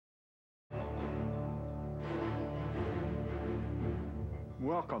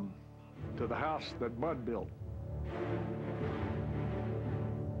Welcome to the house that Bud built.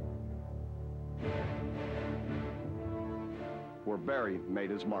 Where Barry made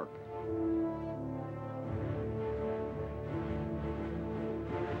his mark.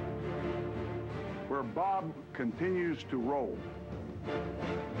 Where Bob continues to roll.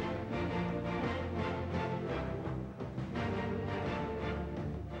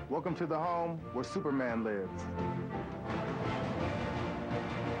 Welcome to the home where Superman lives.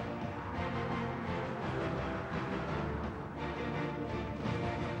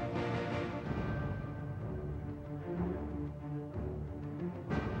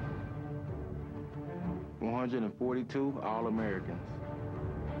 $142 All-Americans.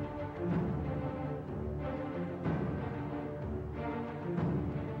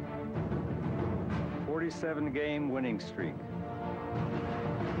 Game winning streak.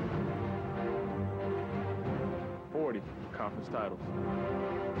 40 conference titles.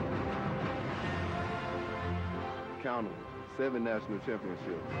 Count them. 7 national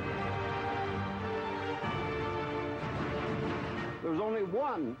championships. There's only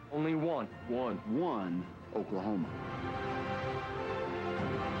one. Only one. One Oklahoma.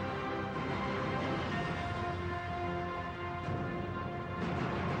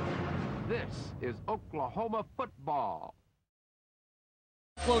 This is Oklahoma football.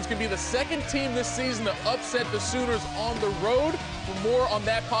 Cyclones can be the second team this season to upset the Sooners on the road. For more on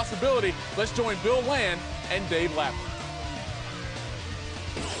that possibility, let's join Bill Land and Dave Lapper.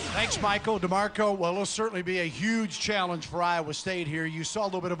 Thanks, Michael. DeMarco, well, it'll certainly be a huge challenge for Iowa State here. You saw a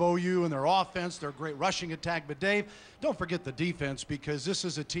little bit of OU in their offense, their great rushing attack. But, Dave, don't forget the defense, because this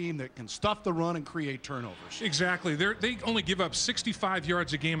is a team that can stuff the run and create turnovers. Exactly. They only give up 65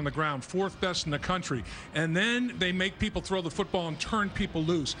 yards a game on the ground, 4th best in the country. And then they make people throw the football and turn people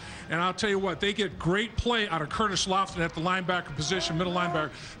loose. And I'll tell you what, they get great play out of Curtis Lofton at the linebacker position, middle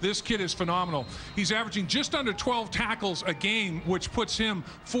linebacker. This kid is phenomenal. He's averaging just under 12 tackles a game, which puts him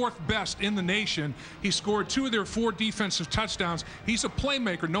 4th best in the nation. He scored 2 of their 4 defensive touchdowns. He's a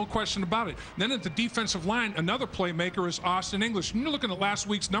playmaker, no question about it. Then at the defensive line, another playmaker is Austin English. And you're looking at last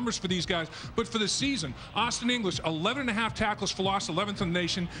week's numbers for these guys, but for the season, Austin English, 11.5 tackles for loss, 11th in the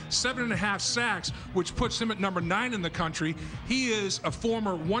nation, 7.5 sacks, which puts him at number 9 in the country. He is a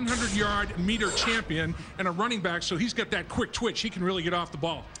former 100-yard meter champion and a running back, so he's got that quick twitch. He can really get off the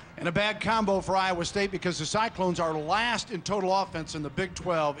ball. And a bad combo for Iowa State, because the Cyclones are last in total offense in the Big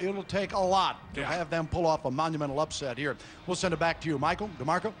 12. It'll take a lot to have them pull off a monumental upset here. We'll send it back to you, Michael.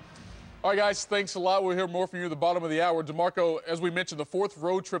 DeMarco? All right, guys, thanks a lot. We'll hear more from you at the bottom of the hour. DeMarco, as we mentioned, the 4th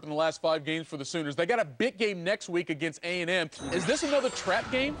road trip in the last 5 games for the Sooners. They got a big game next week against A&M. Is this another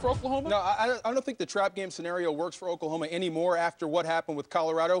trap game for Oklahoma? No, I don't think the trap game scenario works for Oklahoma anymore after what happened with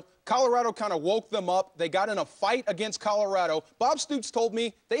Colorado. Colorado kind of woke them up. They got in a fight against Colorado. Bob Stoops told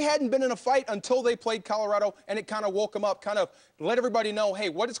me they hadn't been in a fight until they played Colorado, and it kind of woke them up, kind of let everybody know, hey,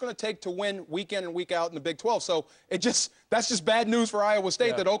 what it's going to take to win week in and week out in the Big 12. So that's just bad news for Iowa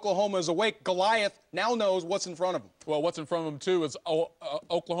State that Oklahoma is awake. Goliath now knows what's in front of him. Well, what's in front of him, too, is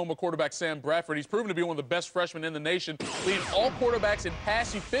Oklahoma quarterback Sam Bradford. He's proven to be one of the best freshmen in the nation, leading all quarterbacks in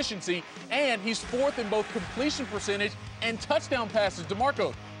pass efficiency, and he's 4th in both completion percentage and touchdown passes.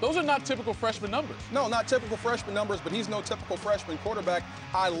 DeMarco, those are not typical freshman numbers. No, not typical freshman numbers, but he's no typical freshman quarterback.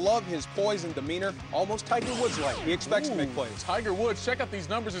 I love his poise and demeanor, almost Tiger Woods-like. He expects to make plays. Tiger Woods, check out these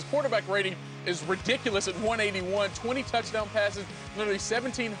numbers. His quarterback rating is ridiculous at 181, 20 touchdown passes, nearly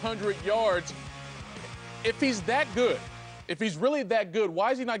 1,700 yards. If he's that good, if he's really that good,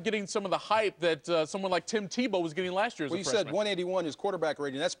 why is he not getting some of the hype that someone like Tim Tebow was getting last year as a freshman? Well, you said 181 is quarterback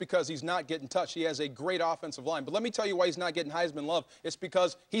rating. That's because he's not getting touched. He has a great offensive line. But let me tell you why he's not getting Heisman love. It's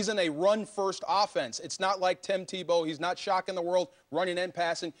because he's in a run-first offense. It's not like Tim Tebow. He's not shocking the world, running and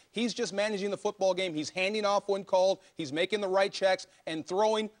passing. He's just managing the football game. He's handing off when called. He's making the right checks and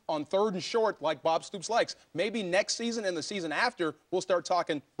throwing on 3rd and short like Bob Stoops likes. Maybe next season and the season after, we'll start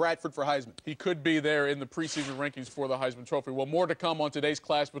talking Bradford for Heisman. He could be there in the preseason rankings for the Heisman Trophy. Well, more to come on today's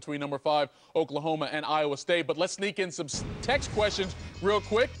clash between number 5, Oklahoma, and Iowa State. But let's sneak in some text questions real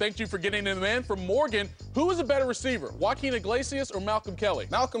quick. Thank you for getting them in. From Morgan, who is a better receiver, Joaquin Iglesias or Malcolm Kelly?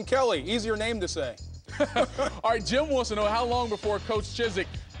 Malcolm Kelly, easier name to say. All right, Jim wants to know how long before Coach Chizik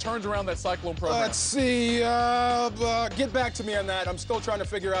turns around that Cyclone program. Let's see. Get back to me on that. I'm still trying to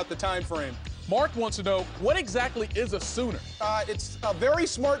figure out the time frame. Mark wants to know, what exactly is a Sooner? It's a very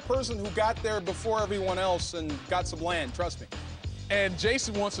smart person who got there before everyone else and got some land, trust me. And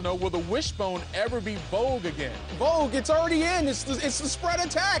Jason wants to know, will the wishbone ever be vogue again? Vogue, it's already in. It's the spread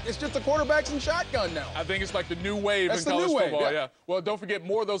attack. It's just the quarterbacks and shotgun now. I think it's like the new wave in college football. Yeah. Well, don't forget,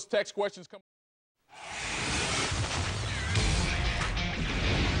 more of those text questions coming.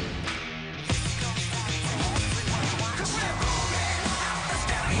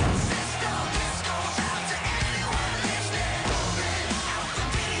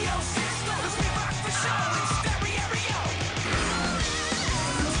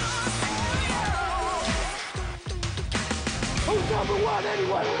 number 1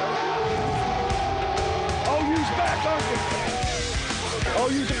 anyway. OU's back, aren't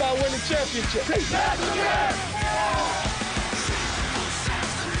they? OU's about winning championships. He's back again!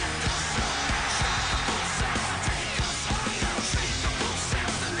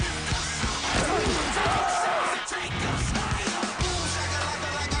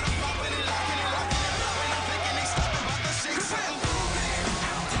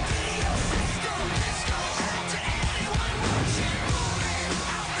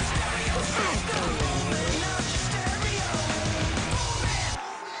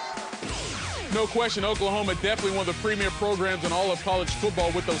 No question, Oklahoma definitely one of the premier programs in all of college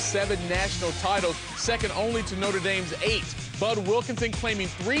football with those 7 national titles, second only to Notre Dame's 8. Bud Wilkinson claiming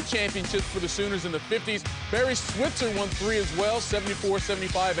 3 championships for the Sooners in the 50s. Barry Switzer won 3 as well, 74,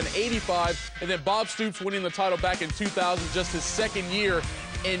 75, and 85. And then Bob Stoops winning the title back in 2000, just his second year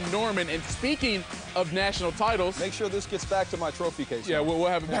in Norman. And speaking of national titles, make sure this gets back to my trophy case. Yeah, we'll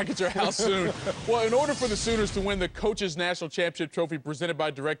have it back at your house soon. Well, in order for the Sooners to win the Coaches National Championship Trophy presented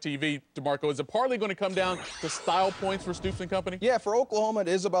by DirecTV, DeMarco, is it partly going to come down to style points for Stoops and company? Yeah, for Oklahoma, it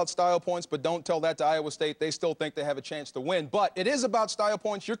is about style points, but don't tell that to Iowa State. They still think they have a chance to win. But it is about style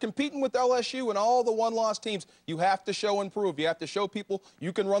points. You're competing with LSU and all the one-loss teams. You have to show and prove. You have to show people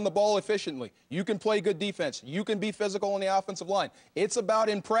you can run the ball efficiently. You can play good defense. You can be physical on the offensive line. It's about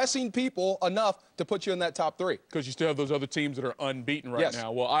impressing people enough to put you in that top 3. Because you still have those other teams that are unbeaten right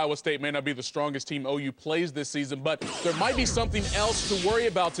now. Well, Iowa State may not be the strongest team OU plays this season, but there might be something else to worry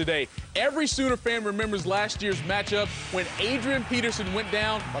about today. Every Sooner fan remembers last year's matchup when Adrian Peterson went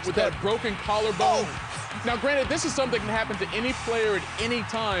down with that broken collarbone. Now, granted, this is something that can happen to any player at any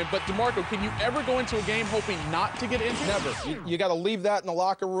time, but DeMarco, can you ever go into a game hoping not to get injured? Never. You got to leave that in the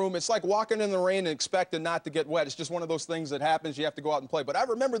locker room. It's like walking in the rain and expecting not to get wet. It's just one of those things that happens. You have to go out and play. But I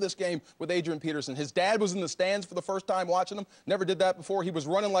remember this game with Adrian Peterson. His dad was in the stands for the first time watching him. Never did that before. He was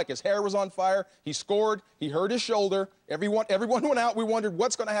running like his hair was on fire. He scored. He hurt his shoulder. Everyone went out. We wondered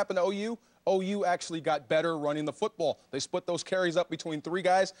what's going to happen to OU. OU actually got better running the football. They split those carries up between 3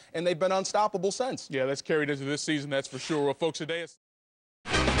 guys, and they've been unstoppable since. Yeah, that's carried into this season, that's for sure. Well, folks, today is...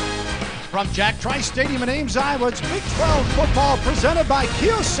 From Jack Trice Stadium in Ames, Iowa, it's Big 12 football presented by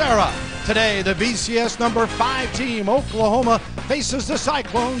Kyocera. Today, the BCS number 5 team, Oklahoma, faces the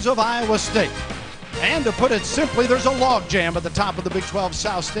Cyclones of Iowa State. And to put it simply, there's a logjam at the top of the Big 12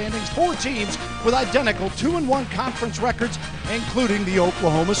 South standings. 4 teams with identical 2-1 conference records, including the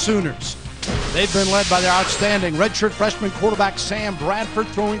Oklahoma Sooners. They've been led by their outstanding redshirt freshman quarterback Sam Bradford,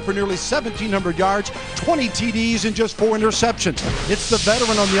 throwing for nearly 1,700 yards, 20 TDs, and just 4 interceptions. It's the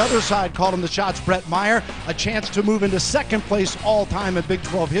veteran on the other side calling the shots, Brett Meyer, a chance to move into 2nd place all-time in Big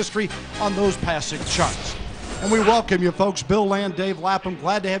 12 history on those passing charts. And we welcome you, folks. Bill Land, Dave Lapham,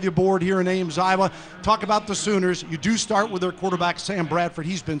 glad to have you aboard here in Ames, Iowa. Talk about the Sooners. You do start with their quarterback, Sam Bradford.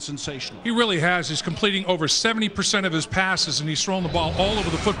 He's been sensational. He really has. He's completing over 70% of his passes, and he's throwing the ball all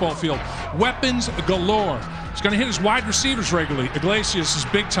over the football field. Weapons galore. He's going to hit his wide receivers regularly. Iglesias is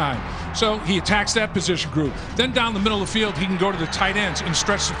big time. So he attacks that position group. Then down the middle of the field, he can go to the tight ends and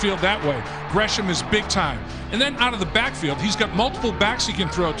stretch the field that way. Gresham is big time. And then out of the backfield, he's got multiple backs he can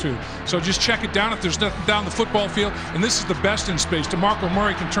throw to. So just check it down if there's nothing down the football field. And this is the best in space. DeMarco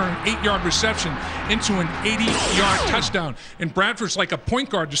Murray can turn an 8-yard reception into an 80-yard touchdown. And Bradford's like a point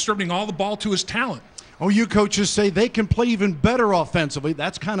guard distributing all the ball to his talent. OU coaches say they can play even better offensively.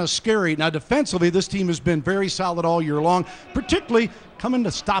 That's kind of scary. Now, defensively, this team has been very solid all year long, particularly coming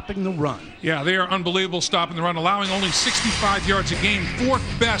to stopping the run. Yeah, they are unbelievable stopping the run, allowing only 65 yards a game,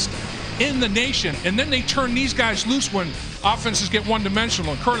 4th best in the nation. And then they turn these guys loose when offenses get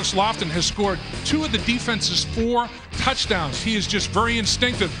one-dimensional. And Curtis Lofton has scored 2 of the defense's 4 touchdowns. He is just very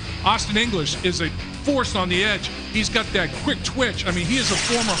instinctive. Austin English is a force on the edge. He's got that quick twitch. I mean, he is a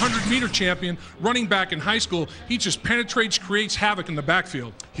former 100-meter champion, running back in high school. He just penetrates, creates havoc in the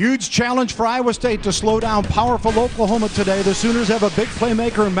backfield. Huge challenge for Iowa State to slow down powerful Oklahoma today. The Sooners have a big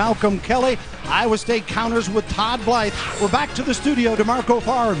playmaker in Malcolm Kelly. Iowa State counters with Todd Blythe. We're back to the studio. DeMarco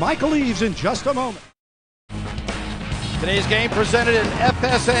Farr and Michael Eaves in just a moment. Today's game presented in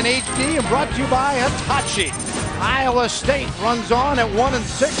FSN HD and brought to you by Hitachi. Iowa State runs on at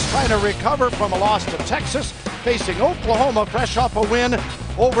 1-6, trying to recover from a loss to Texas, facing Oklahoma fresh off a win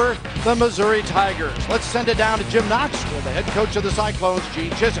over the Missouri Tigers. Let's send it down to Jim Knox with the head coach of the Cyclones, Gene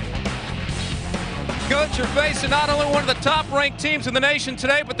Chisholm. Coach, you're facing not only one of the top-ranked teams in the nation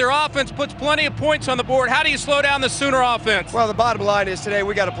today, but their offense puts plenty of points on the board. How do you slow down the Sooner offense? Well, the bottom line is today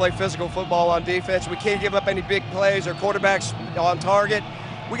we got to play physical football on defense. We can't give up any big plays or quarterbacks on target.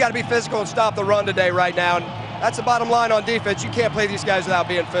 We got to be physical and stop the run today right now. And that's the bottom line on defense. You can't play these guys without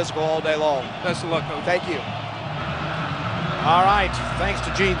being physical all day long. Best of luck, Coach. Thank you. All right, thanks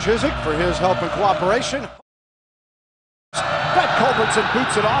to Gene Chiswick for his help and cooperation. Fred Culbertson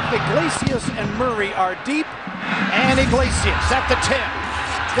boots it off. Iglesias and Murray are deep. And Iglesias at the 10,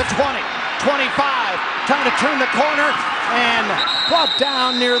 the 20, 25, trying to turn the corner and brought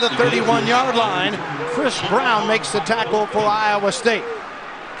down near the 31-yard line. Chris Brown makes the tackle for Iowa State.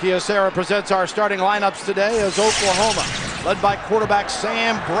 Kyocera presents our starting lineups today as Oklahoma, led by quarterback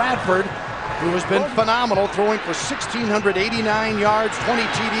Sam Bradford, who has been phenomenal, throwing for 1,689 yards, 20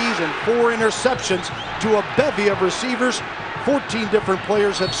 TDs, and 4 interceptions to a bevy of receivers. 14 different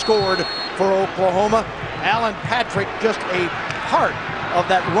players have scored for Oklahoma. Alan Patrick, just a part of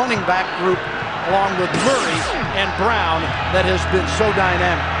that running back group, along with Murray and Brown, that has been so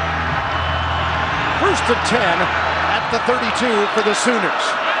dynamic. First and 10 at the 32 for the Sooners.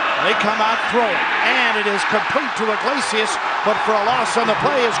 They come out throwing, and it is complete to Iglesias, but for a loss on the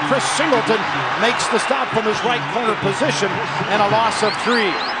play as Chris Singleton makes the stop from his right corner position, and a loss of 3.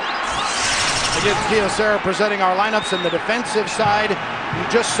 Again, Kyocera presenting our lineups in the defensive side. You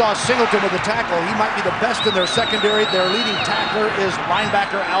just saw Singleton with the tackle. He might be the best in their secondary. Their leading tackler is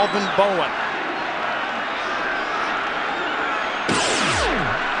linebacker Alvin Bowen.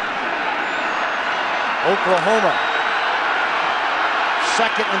 Oklahoma.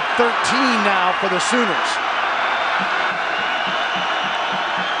 2nd and 13 now for the Sooners.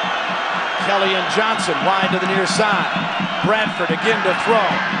 Kelly and Johnson wide to the near side. Bradford again to throw,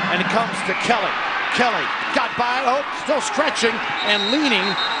 and it comes to Kelly. Kelly got by, still stretching and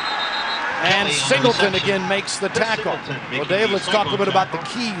leaning, and Singleton again makes the tackle. Well, Dave, let's talk a little bit about the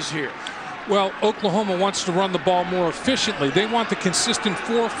keys here. Well, Oklahoma wants to run the ball more efficiently. They want the consistent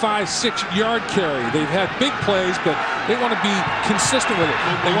 4, 5, 6-yard carry. They've had big plays, but they want to be consistent with it.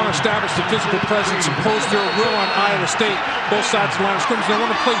 They want to establish the physical presence, impose their will on Iowa State, both sides of the line of scrimmage. They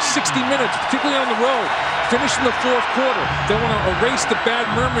want to play 60 minutes, particularly on the road. Finish in the 4th quarter. They want to erase the bad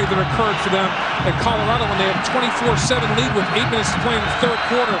memory that occurred for them at Colorado when they had a 24-7 lead with 8 minutes to play in the 3rd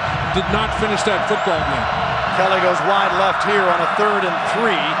quarter. Did not finish that football game. Kelly goes wide left here on a 3rd and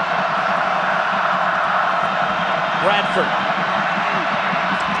 3. Bradford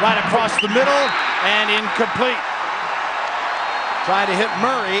right across the middle and incomplete. Trying to hit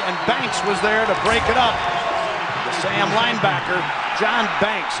Murray, and Banks was there to break it up. The Sam linebacker, John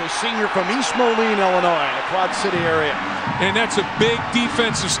Banks, a senior from East Moline, Illinois, in the Quad City area. And that's a big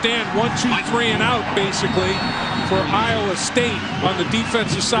defensive stand, 1, 2, 3 and out basically for Iowa State on the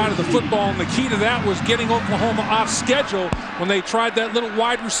defensive side of the football. And the key to that was getting Oklahoma off schedule when they tried that little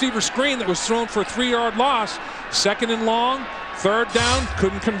wide receiver screen that was thrown for a 3-yard loss. 2nd and long, 3rd down,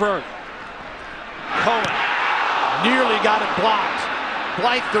 couldn't convert. Cohen nearly got it blocked.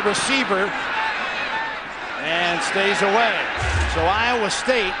 Blythe, the receiver, and stays away. So Iowa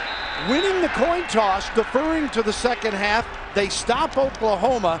State winning the coin toss, deferring to the 2nd half. They stop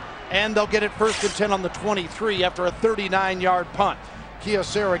Oklahoma, and they'll get it 1st and 10 on the 23 after a 39-yard punt.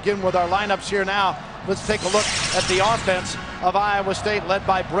 Kyocera again with our lineups here now. Let's take a look at the offense of Iowa State, led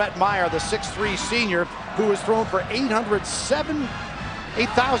by Brett Meyer, the 6'3 senior, who has thrown for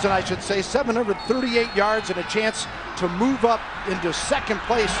 738 yards and a chance to move up into 2nd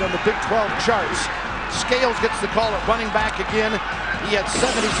place on the Big 12 charts. Scales gets the call at running back again. He had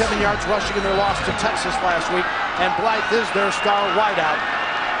 77 yards rushing in their loss to Texas last week, and Blythe is their star wideout.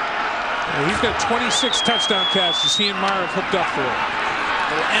 He's got 26 touchdown catches he and Meyer have hooked up for.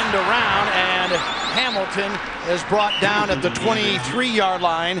 Will end around, and Hamilton is brought down at the 23-yard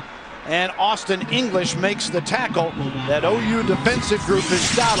line, and Austin English makes the tackle. That OU defensive group is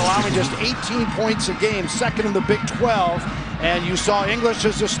stout, allowing just 18 points a game, 2nd in the Big 12. And you saw English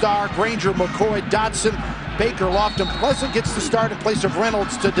as a star, Granger, McCoy, Dodson, Baker, Lofton. Pleasant gets the start in place of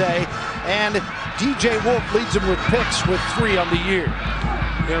Reynolds today, and DJ Wolf leads him with picks with 3 on the year.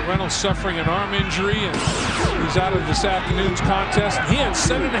 Yeah, Reynolds suffering an arm injury, and he's out of this afternoon's contest. He had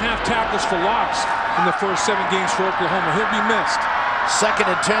 7.5 tackles for loss in the first 7 games for Oklahoma. He'll be missed.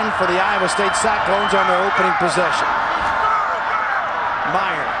 2nd and 10 for the Iowa State Cyclones on their opening possession.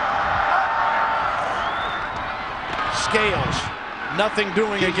 Meyer. Scales. Nothing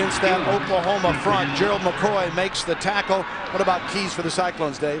doing against that Oklahoma front. Gerald McCoy makes the tackle. What about keys for the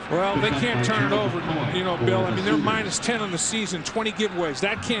Cyclones, Dave? Well, they can't turn it over, you know, Bill. I mean, they're -10 on the season, 20 giveaways.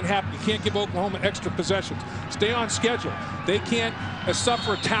 That can't happen. You can't give Oklahoma extra possessions. Stay on schedule. They can't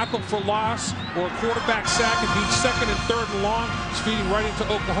suffer a tackle for loss or a quarterback sack and be 2nd and 3rd and long. It's feeding right into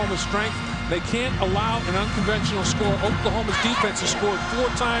Oklahoma's strength. They can't allow an unconventional score. Oklahoma's defense has scored 4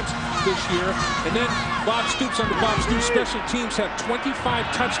 times this year. And then Bob Stoops, under Bob Stoops, special teams had 25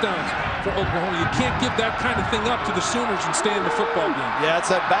 touchdowns for Oklahoma. You can't give that kind of thing up to the Sooners and stay in the football game. Yeah, it's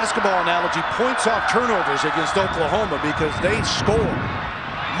that basketball analogy, points off turnovers against Oklahoma because they score.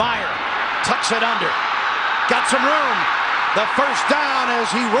 Meyer tucks it under. Got some room. The first down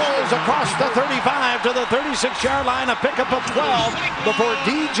as he rolls across the 35 to the 36-yard line, a pickup of 12 before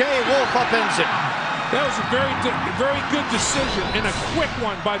DJ Wolf upends it. That was a very good decision and a quick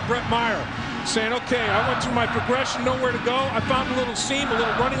one by Brett Meyer. Saying, okay, I went through my progression, nowhere to go. I found a little seam, a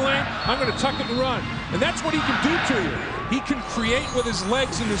little running lane. I'm going to tuck it and run. And that's what he can do to you. He can create with his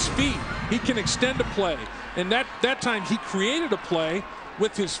legs and his feet. He can extend a play. And that time he created a play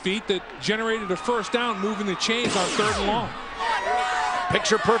with his feet that generated a first down, moving the chains on 3rd and long.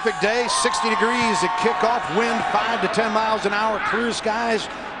 Picture perfect day, 60 degrees at kickoff, wind 5 to 10 miles an hour, clear skies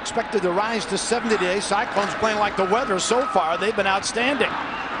expected to rise to 70 today. Cyclones playing like the weather so far. They've been outstanding.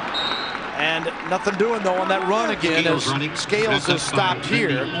 And nothing doing though on that run again as Scales has stopped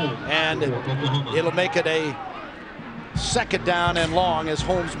here, and it'll make it a 2nd down and long as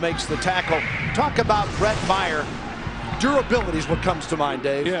Holmes makes the tackle. Talk about Brett Meyer. Durability is what comes to mind,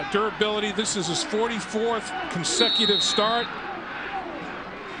 Dave. Yeah, durability. This is his 44th consecutive start.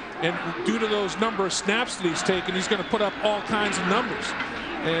 And due to those number of snaps that he's taken, he's going to put up all kinds of numbers.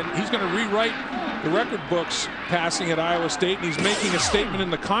 And he's going to rewrite the record books passing at Iowa State. And he's making a statement in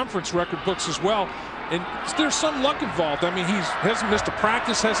the conference record books as well. And there's some luck involved. I mean, he hasn't missed a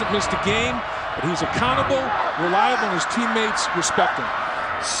practice, hasn't missed a game. But he's accountable, reliable, and his teammates respect him.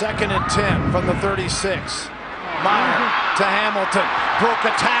 2nd and 10 from the 36. Meyer to Hamilton, broke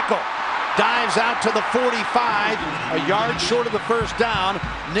a tackle, dives out to the 45, a yard short of the first down.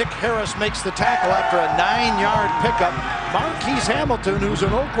 Nick Harris makes the tackle after a 9-yard pickup. Marquise Hamilton, who's an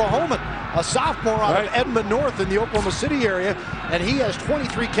Oklahoman, a sophomore out of Edmond North in the Oklahoma City area, and he has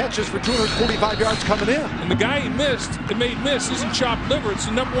 23 catches for 245 yards coming in. And the guy he made miss isn't chopped liver. It's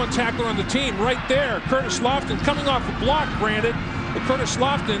the #1 tackler on the team right there. Curtis Lofton coming off a block, granted. But Curtis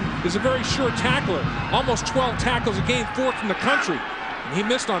Lofton is a very sure tackler. Almost 12 tackles a game, 4th in the country. And he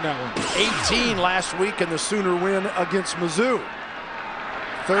missed on that one. 18 last week in the Sooner win against Mizzou.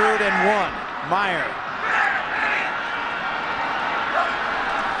 3rd and 1. Meyer.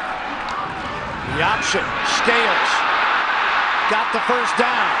 The option. Scales. Got the first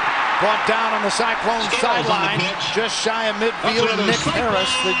down. Brought down on the Cyclones sideline. Just shy of midfield. Nick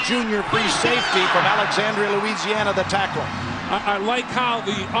Harris, the junior free safety from Alexandria, Louisiana, the tackler. I like how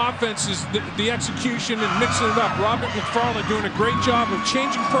the offense is the execution and mixing it up. Robert McFarland doing a great job of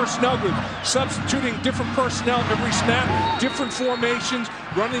changing personnel groups, substituting different personnel every snap, different formations,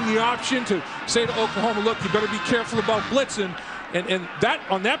 running the option to say to Oklahoma, look, you better be careful about blitzing. And that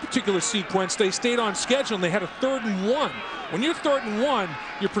on that particular sequence, they stayed on schedule and they had a 3rd and 1. When you're 3rd and 1,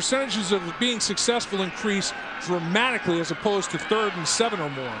 your percentages of being successful increase dramatically as opposed to 3rd and 7 or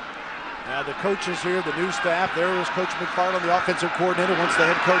more. Now the coaches here, the new staff, there is Coach McFarland, the offensive coordinator, once the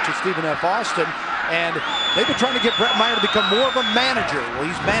head coach is Stephen F. Austin. And they've been trying to get Brett Meyer to become more of a manager. Well,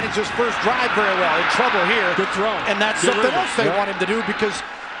 he's managed his first drive very well. In trouble here. Good throw. And that's something else they want him to do because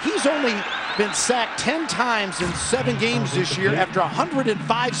he's only been sacked 10 times in 7 games this year after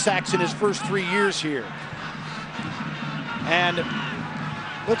 105 sacks in his first 3 years here. And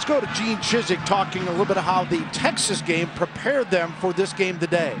let's go to Gene Chizik talking a little bit of how the Texas game prepared them for this game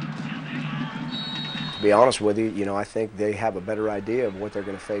today. To be honest with you, I think they have a better idea of what they're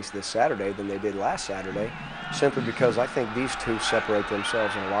going to face this Saturday than they did last Saturday, simply because I think these two separate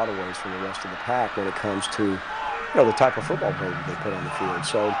themselves in a lot of ways from the rest of the pack when it comes to, the type of football play that they put on the field.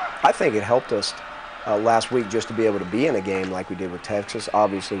 So I think it helped us last week just to be able to be in a game like we did with Texas.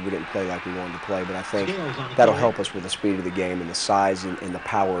 Obviously, we didn't play like we wanted to play, but I think that'll help us with the speed of the game and the size and the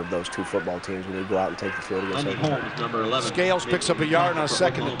power of those two football teams when we go out and take the field against Oklahoma. Scales picks up a yard on a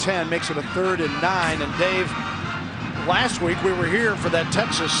 2nd and 10, makes it a 3rd and 9. And Dave, last week we were here for that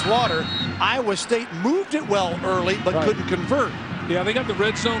Texas slaughter. Iowa State moved it well early, but couldn't convert. Yeah, they got the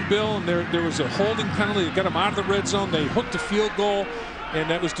red zone, Bill, and there was a holding penalty that got them out of the red zone. They hooked a field goal, and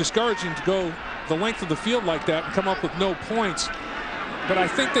that was discouraging to go the length of the field like that and come up with no points. But I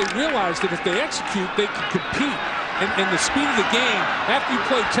think they realized that if they execute, they can compete. And the speed of the game, after you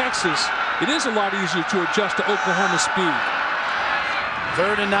play Texas, it is a lot easier to adjust to Oklahoma's speed.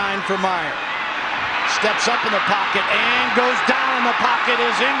 3rd and 9 for Meyer. Steps up in the pocket and goes down in the pocket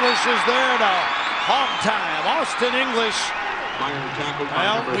as English is there to hog time. Austin English.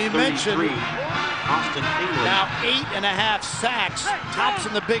 Well, we mentioned Now 8.5 sacks, tops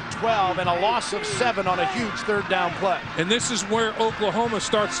in the Big 12, and a loss of 7 on a huge third down play. And this is where Oklahoma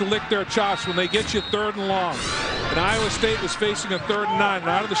starts to lick their chops, when they get you 3rd and long. And Iowa State was facing a 3rd and 9. And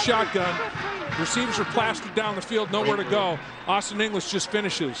out of the shotgun, receivers are plastered down the field, nowhere to go. Austin English just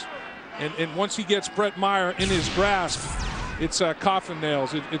finishes. And once he gets Brett Meyer in his grasp, it's coffin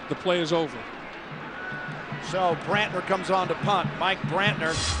nails. The play is over. So Brantner comes on to punt. Mike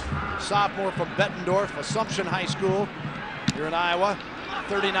Brantner, sophomore from Bettendorf, Assumption High School here in Iowa.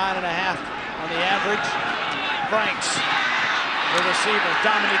 39.5 on the average. Franks, the receiver,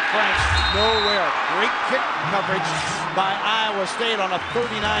 Dominique Franks, nowhere. Great kick coverage by Iowa State on a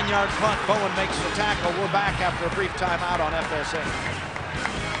 39-yard punt. Bowen makes the tackle. We're back after a brief timeout on FSA.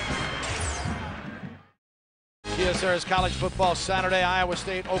 KSR's college football Saturday. Iowa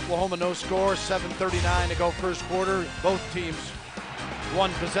State, Oklahoma, no score. 7:39 to go first quarter. Both teams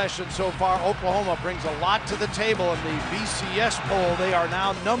one possession so far. Oklahoma brings a lot to the table in the BCS poll. They are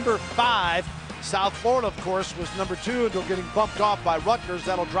now number 5. South Florida, of course, was number 2 until getting bumped off by Rutgers.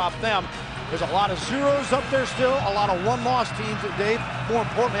 That'll drop them. There's a lot of zeros up there still, a lot of one-loss teams, Dave. More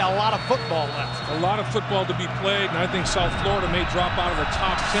importantly, a lot of football left. A lot of football to be played, and I think South Florida may drop out of the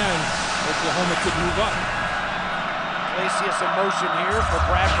top 10. Oklahoma could move up. Glacius in motion here for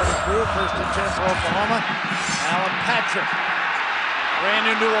Bradford and crew. 1st and 10 for Oklahoma. Alan Patrick ran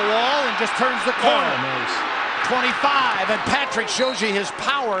into a wall and just turns the corner. Oh, nice. 25, and Patrick shows you his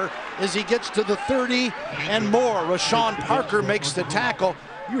power as he gets to the 30 and more. Rashawn Parker makes the tackle.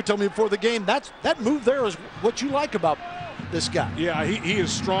 You were telling me before the game, that move there is what you like about this guy. Yeah, he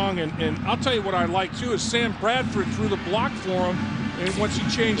is strong, and I'll tell you what I like too is Sam Bradford threw the block for him, and once he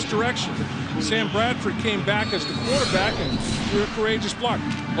changed direction, Sam Bradford came back as the quarterback and threw a courageous block.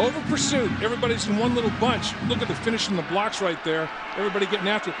 Over pursuit, everybody's in one little bunch. Look at the finish in the blocks right there. Everybody getting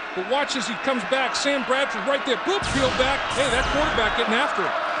after it. But watch as he comes back. Sam Bradford right there. Boop, peel back. Hey, that quarterback getting after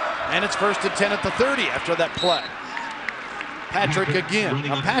it. And it's 1st and 10 at the 30 after that play. Patrick again.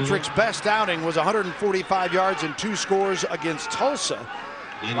 Now, Patrick's best outing was 145 yards and 2 scores against Tulsa.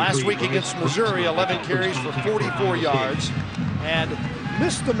 Last week against Missouri, 11 carries for 44 yards. And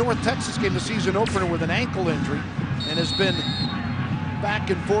missed the North Texas game, the season opener, with an ankle injury, and has been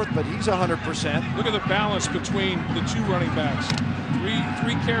back and forth, but he's 100%. Look at the balance between the 2 running backs.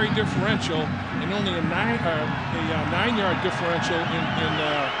 Three carry differential and only a 9-yard differential in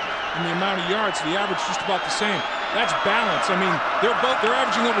the amount of yards. The average just about the same. That's balance. I mean, they're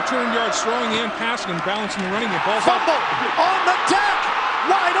averaging over 200 yards throwing and passing and balancing the running. The ball's fumble on the deck,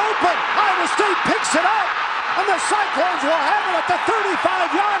 wide open. Iowa State picks it up, and the Cyclones will have it at the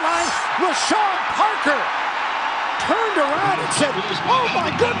 35-yard line. Rashawn Parker turned around and said, "Oh my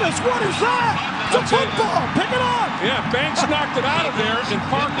goodness, what is that? It's a football, pick it up." Yeah, Banks knocked it out of there, and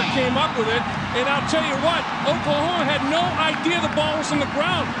Parker came up with it. And I'll tell you what, Oklahoma had no idea the ball was on the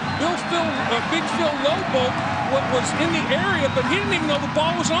ground. Big Phil Lobo was in the area, but he didn't even know the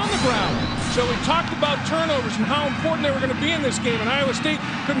ball was on the ground. So we talked about turnovers and how important they were going to be in this game, and Iowa State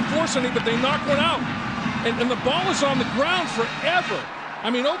couldn't force any, but they knocked one out. And the ball is on the ground forever. I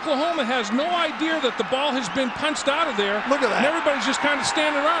mean, Oklahoma has no idea that the ball has been punched out of there. Look at that. And everybody's just kind of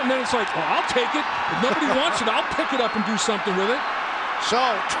standing around, and then it's like, well, I'll take it. If nobody wants it, I'll pick it up and do something with it. So,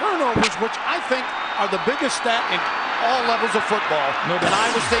 turnovers, which I think are the biggest stat in all levels of football. No doubt. And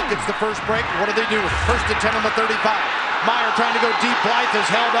Iowa State gets the first break. What do they do? 1st and 10 on the 35. Meyer trying to go deep. Blythe is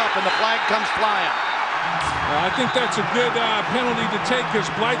held up, and the flag comes flying. I think that's a good penalty to take, because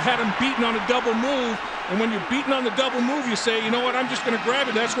Blythe had him beaten on a double move. And when you're beaten on the double move, you say, you know what, I'm just going to grab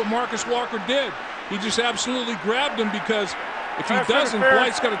it. That's what Marcus Walker did. He just absolutely grabbed him, because if he doesn't,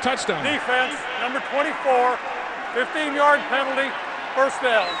 Blythe's got a touchdown. Defense, number 24, 15-yard penalty, 1st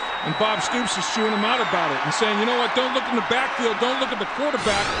down. And Bob Stoops is chewing him out about it and saying, you know what, don't look in the backfield, don't look at the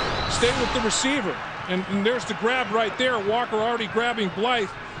quarterback, stay with the receiver. And there's the grab right there. Walker already grabbing Blythe.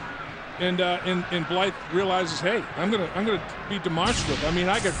 And Blythe realizes, hey, I'm gonna be demonstrative. I mean,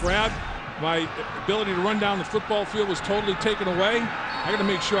 I got grabbed. My ability to run down the football field was totally taken away. I got to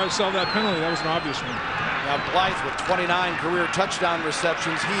make sure I sell that penalty. That was an obvious one. Now Blythe with 29 career touchdown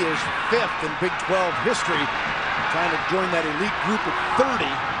receptions. He is 5th in Big 12 history. Trying to join that elite group at 30.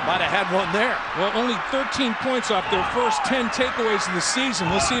 Might have had one there. Well, only 13 points off their first 10 takeaways of the season.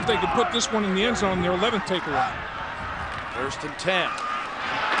 Let's see if they can put this one in the end zone, their 11th takeaway. 1st and 10.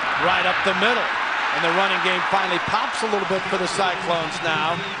 Right up the middle. And the running game finally pops a little bit for the Cyclones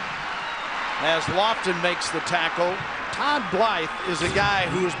now, as Lofton makes the tackle. Todd Blythe is a guy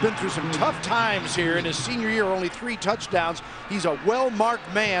who has been through some tough times here. In his senior year, only 3 touchdowns. He's a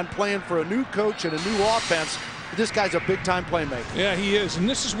well-marked man playing for a new coach and a new offense. This guy's a big-time playmaker. Yeah, he is. And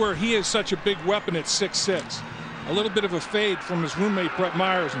this is where he is such a big weapon at 6'6". A little bit of a fade from his roommate, Brett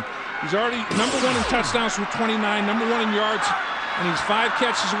Myers. And he's already #1 in touchdowns with 29, #1 in yards, and he's 5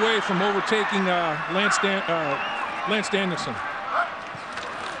 catches away from overtaking Lance Danielson.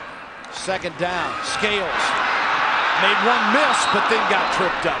 Second down, Scales made one miss, but then got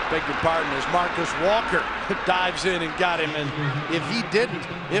tripped up. Beg your pardon, as Marcus Walker dives in and got him. And if he didn't,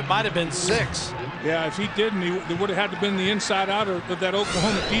 it might have been 6. Yeah, if he didn't, it would have had to been the inside out of that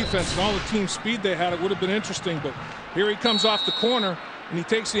Oklahoma defense, and all the team speed they had. It would have been interesting, but here he comes off the corner, and he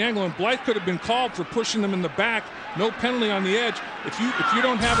takes the angle, and Blythe could have been called for pushing them in the back. No penalty on the edge. If you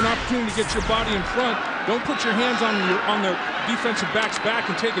don't have an opportunity to get your body in front, don't put your hands on the defensive back's back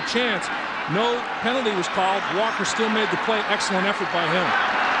and take a chance. No penalty was called. Walker still made the play. Excellent effort by him.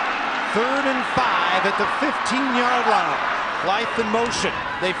 3rd and 5 at the 15-yard line. Blythe in motion.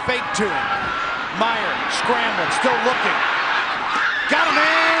 They fake to him. Meyer scrambling, still looking. Got him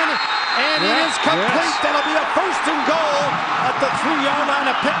in, and it is complete. Yes. That'll be a 1st and goal at the 3-yard line.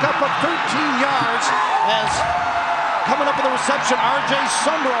 A pickup of 13 yards as coming up with the reception, R.J.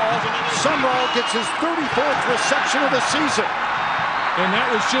 Sumrall. Sumrall gets his 34th reception of the season. And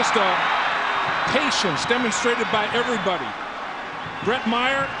that was just a patience demonstrated by everybody. Brett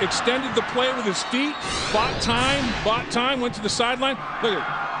Meyer extended the play with his feet, bought time, went to the sideline. Look at it.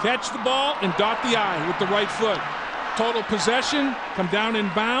 Catch the ball and dot the I with the right foot. Total possession, come down in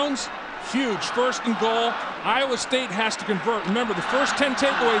bounds. Huge 1st and goal. Iowa State has to convert. Remember, the first 10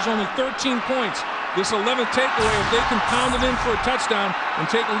 takeaways, only 13 points. This 11th takeaway, if they can pound it in for a touchdown and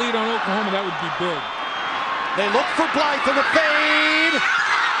take a lead on Oklahoma, that would be big. They look for Blythe in the fade.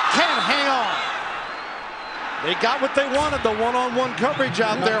 Can't hang on. They got what they wanted, the one-on-one coverage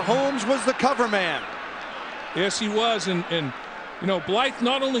out there. Holmes was the cover man. Yes, he was. And you know, Blythe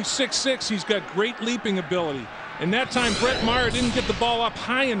not only 6'6", he's got great leaping ability. And that time, Brett Meyer didn't get the ball up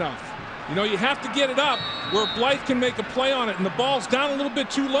high enough. You know, you have to get it up where Blythe can make a play on it, and the ball's down a little bit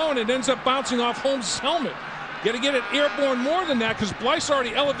too low, and it ends up bouncing off Holmes' helmet. Got to get it airborne more than that, because Blythe's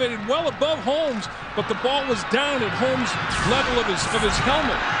already elevated well above Holmes, but the ball was down at Holmes' level of his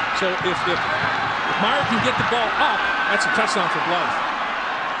helmet. So if Meyer can get the ball up, that's a touchdown for Blythe.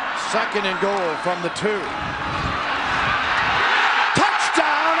 2nd and goal from the 2.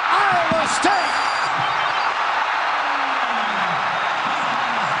 Touchdown, Iowa State!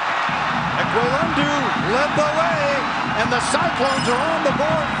 Ekwelundu led the way, and the Cyclones are on the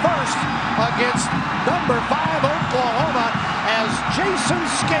board first against #5 Oklahoma as Jason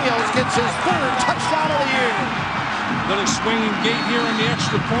Scales gets his 3rd touchdown of the year. Little swinging gate here on the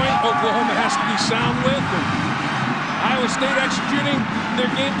extra point. Oklahoma has to be sound with. And Iowa State executing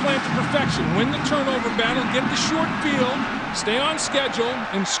their game plan to perfection. Win the turnover battle, get the short field, stay on schedule,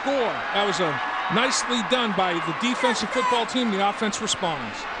 and score. That was nicely done by the defensive football team. The offense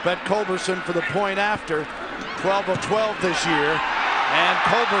responds. Bet Culberson for the point after. 12 of 12 this year. And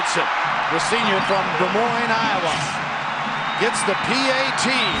Culberson, the senior from Des Moines, Iowa, gets the PAT.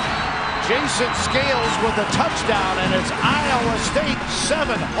 Jason Scales with a touchdown, and it's Iowa State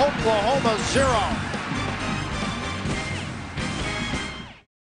 7, Oklahoma 0.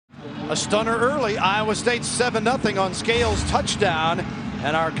 A stunner early. Iowa State 7-0 on Scales' touchdown,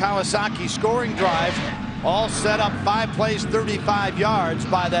 and our Kawasaki scoring drive all set up 5 plays, 35 yards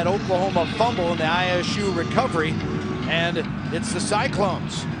by that Oklahoma fumble and the ISU recovery. And it's the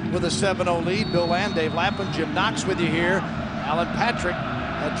Cyclones with a 7-0 lead. Bill Land, Dave Lapham, Jim Knox with you here. Alan Patrick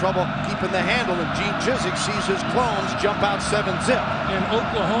had trouble keeping the handle, and Gene Chizik sees his clones jump out 7-zip. And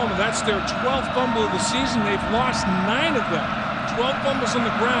Oklahoma, that's their 12th fumble of the season. They've lost 9 of them. 12 fumbles on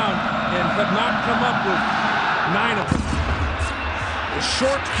the ground and have not come up with 9 of them. The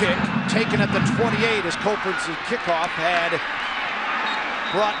short kick taken at the 28 as Culbert's kickoff had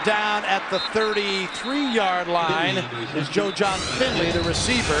brought down at the 33-yard line is Joe John Finley, the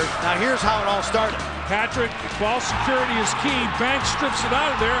receiver. Now here's how it all started. Patrick, ball security is key. Banks strips it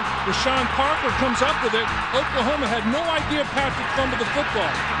out of there. Rashawn Parker comes up with it. Oklahoma had no idea Patrick fumbled the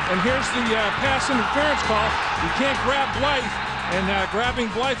football. And here's the pass interference call. You can't grab Blythe. And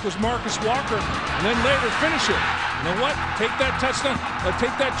grabbing Blythe was Marcus Walker. And then later finish it. You know what? Take that touchdown,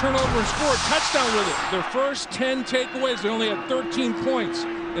 take that turnover and score a touchdown with it. Their first 10 takeaways, they only had 13 points.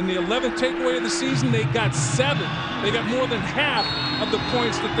 In the 11th takeaway of the season, they got 7. They got more than half of the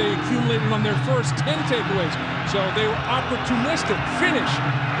points that they accumulated on their first 10 takeaways. So they were opportunistic, finish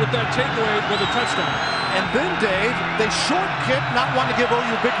with that takeaway with a touchdown. And then, Dave, they short kick, not wanting to give OU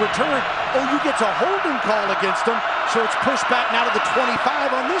a big return. OU gets a holding call against them, so it's pushed back now to the 25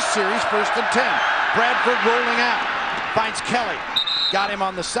 on this series, 1st and 10. Bradford rolling out, finds Kelly, got him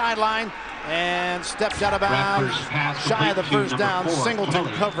on the sideline, and steps out of bounds, shy of the first down. Singleton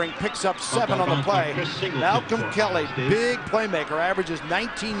covering, picks up 7 on the play. Malcolm Kelly, big playmaker, averages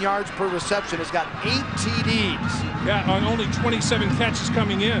 19 yards per reception, has got 8 TDs. Yeah, on only 27 catches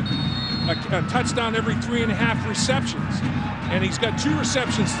coming in. A touchdown every 3.5 receptions. And he's got 2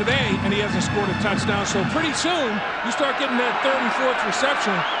 receptions today, and he hasn't scored a touchdown. So pretty soon, you start getting that 3rd and 4th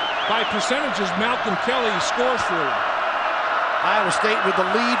reception. By percentages, Malcolm Kelly scores for you. Iowa State with the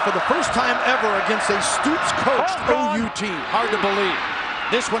lead for the first time ever against a Stoops-coached OU team. Hard to believe.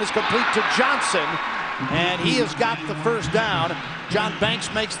 This one is complete to Johnson, and he has got the first down. John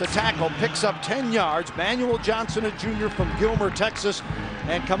Banks makes the tackle, picks up 10 yards. Manuel Johnson, a junior from Gilmer, Texas,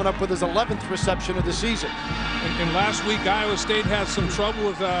 and coming up with his 11th reception of the season. And last week, Iowa State had some trouble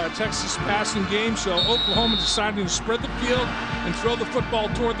with Texas passing game, so Oklahoma decided to spread the field and throw the football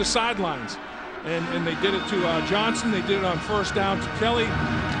toward the sidelines. And they did it to Johnson. They did it on first down to Kelly,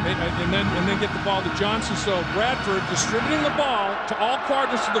 and then get the ball to Johnson. So Bradford distributing the ball to all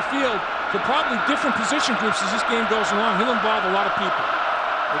quadrants of the field for probably different position groups as this game goes along. He'll involve a lot of people.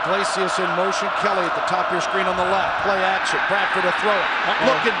 Iglesias in motion. Kelly at the top of your screen on the left. Play action. Bradford to throw it.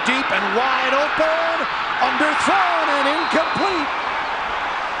 Looking deep and wide open. Underthrown and incomplete.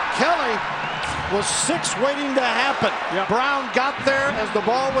 Kelly was 6 waiting to happen. Yep. Brown got there as the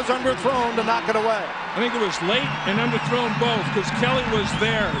ball was underthrown to knock it away. I think it was late and underthrown both because Kelly was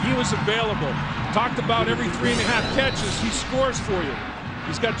there. He was available. Talked about every 3.5 catches, he scores for you.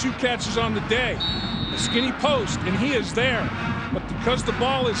 He's got 2 catches on the day. A skinny post, and he is there. But because the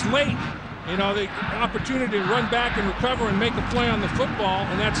ball is late, you know, the opportunity to run back and recover and make a play on the football,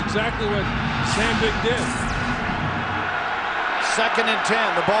 and that's exactly what Sam Big did. 2nd and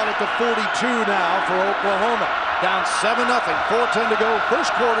 10. The ball at the 42 now for Oklahoma. Down 7-0. 4:10 to go.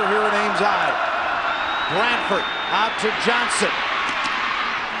 First quarter here at Ames, Iowa. Bradford out to Johnson.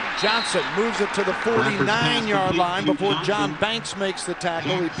 Johnson moves it to the 49-yard line before John Banks makes the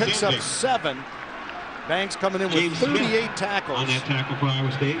tackle. He picks up 7. Banks coming in with 38 tackles. On that tackle for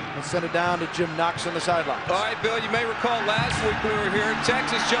Iowa State. Let's send it down to Jim Knox on the sideline. All right, Bill, you may recall last week we were here.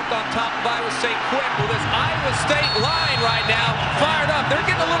 Texas jumped on top of Iowa State quick. Well, this Iowa State line right now fired up. They're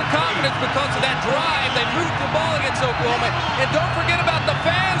getting a little confidence because of that drive. They moved the ball against Oklahoma. And don't forget about the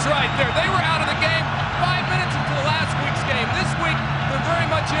fans right there. They were out of the game 5 minutes until last week's game. This week, they're very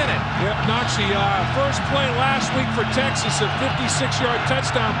much in it. Yep, Knoxy, first play last week for Texas, a 56-yard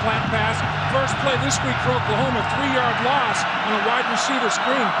touchdown pass. First play this week for Oklahoma, 3-yard loss on a wide receiver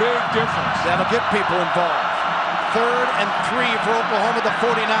screen. Big difference. That'll get people involved. 3rd and 3 for Oklahoma, the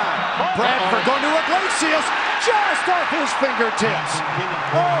 49. Bradford going to Iglesias, just off his fingertips.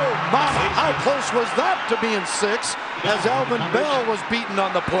 Oh, mama, how close was that to being 6 as Alvin Bell was beaten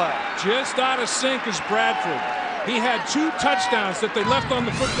on the play? Just out of sync is Bradford. He had 2 touchdowns that they left on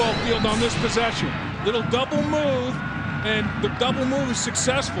the football field on this possession. Little double move, and the double move is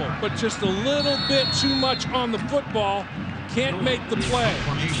successful, but just a little bit too much on the football. Can't make the play.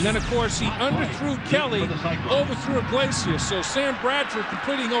 And then, of course, he underthrew Kelly, overthrew Iglesias. So Sam Bradford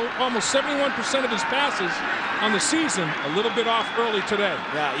completing almost 71% of his passes on the season, a little bit off early today.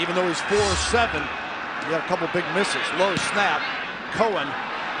 Yeah, even though he's 4-7, he had a couple big misses. Low snap. Cohen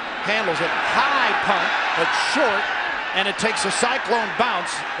handles it. High punt, but short, and it takes a Cyclone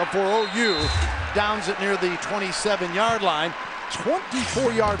bounce before OU downs it near the 27-yard line.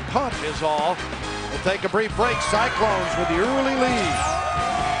 24-yard punt is all. We'll take a brief break. Cyclones with the early lead.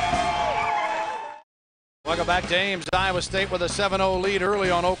 Welcome back to Ames. Iowa State with a 7-0 lead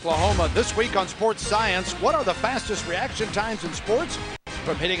early on Oklahoma. This week on Sports Science, what are the fastest reaction times in sports?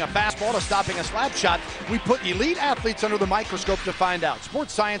 From hitting a fastball to stopping a slap shot, we put elite athletes under the microscope to find out.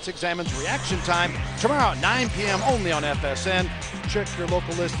 Sports Science examines reaction time tomorrow at 9 p.m. only on FSN. Check your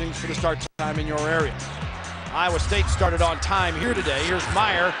local listings for the start time in your area. Iowa State started on time here today. Here's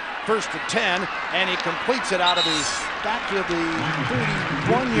Meyer, 1st and 10, and he completes it out of the back of the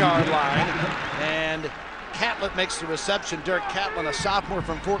 31-yard line. And Catlett makes the reception. Derek Catlin, a sophomore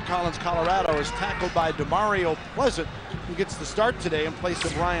from Fort Collins, Colorado, is tackled by DeMario Pleasant, who gets the start today in place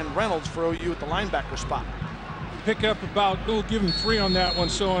of Ryan Reynolds for OU at the linebacker spot. Pick up about, we'll give them 3 on that one.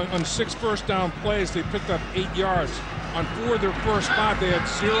 So on 6 first down plays, they picked up 8 yards. On 4 of their first 5, they had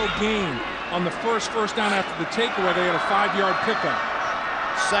 0 gain. On the first down after the takeaway, they had a 5-yard pickup.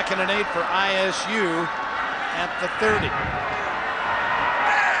 2nd and 8 for ISU at the 30.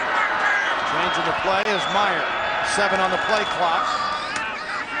 Changing the play is Meyer. 7 on the play clock.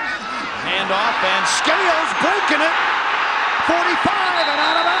 Hand off, and Scales breaking it. 45, driven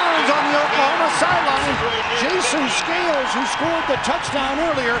out of bounds on the Oklahoma sideline. Jason Scales, who scored the touchdown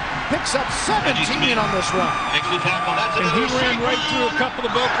earlier, picks up 17 on this run. And he ran right through a couple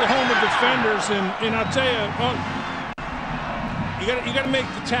of Oklahoma defenders, and I'll tell you, you got to make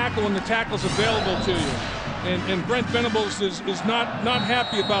the tackle when the tackle's available to you. And Brent Venables is not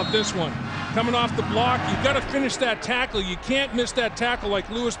happy about this one. Coming off the block, you got to finish that tackle. You can't miss that tackle like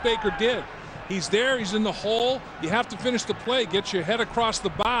Lewis Baker did. He's there, he's in the hole. You have to finish the play, get your head across the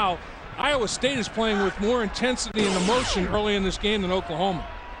bow. Iowa State is playing with more intensity and emotion early in this game than Oklahoma.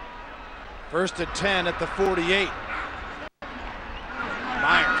 First and 10 at the 48.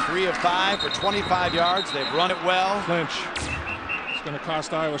 Meyer, 3 of 5 for 25 yards. They've run it well. Clinch. It's going to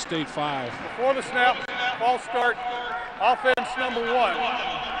cost Iowa State 5. Before the snap, false start, offense number 1.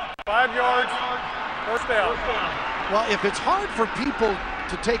 5 yards, first down. Well, if it's hard for people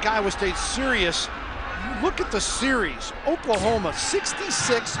to take Iowa State serious, you look at the series. Oklahoma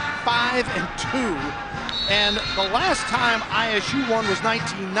 66, 5, and 2. And the last time ISU won was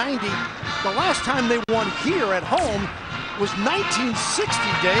 1990. The last time they won here at home was 1960,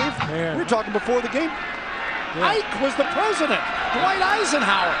 Dave. Man. We're talking before the game. Yeah. Ike was the president. Dwight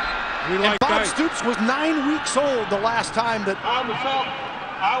Eisenhower. And Bob Stoops was 9 weeks old the last time that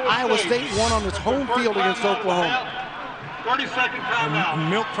Iowa State won on its home field against Oklahoma. 30-second timeout. And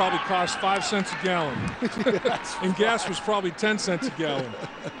milk probably cost 5 cents a gallon. And gas was probably 10 cents a gallon.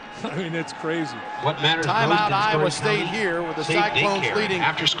 I mean, it's crazy. Timeout Iowa State here with the Cyclones leading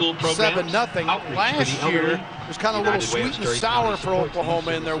 7-0. Last year was kind of a little sweet and sour for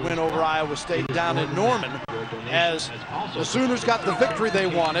Oklahoma in their win over Iowa State down in Norman, as the Sooners got the victory they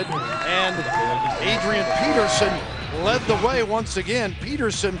wanted, and Adrian Peterson led the way once again.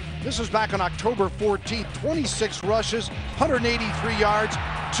 Peterson, this was back on October 14th, 26 rushes, 183 yards,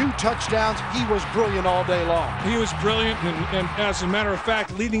 2 touchdowns. He was brilliant all day long. He was brilliant, and as a matter of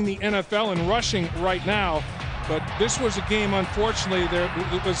fact, leading the NFL in rushing right now. But this was a game, unfortunately,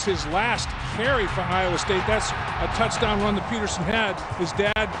 it was his last carry for Iowa State. That's a touchdown run that Peterson had. His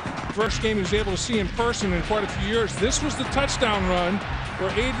dad, first game he was able to see in person in quite a few years. This was the touchdown run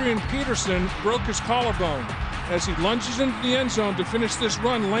where Adrian Peterson broke his collarbone. As he lunges into the end zone to finish this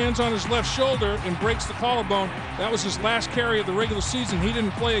run, lands on his left shoulder and breaks the collarbone. That was his last carry of the regular season. He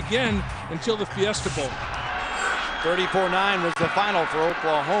didn't play again until the Fiesta Bowl. 34-9 was the final for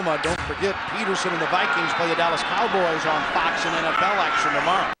Oklahoma. Don't forget, Peterson and the Vikings play the Dallas Cowboys on Fox and NFL action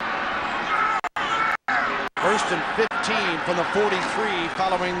tomorrow. First and 15 from the 43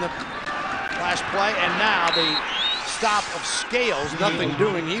 following the last play, and now the stop of Scales, nothing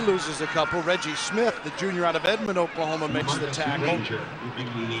doing. He loses a couple. Reggie Smith, the junior out of Edmond, Oklahoma, makes the tackle.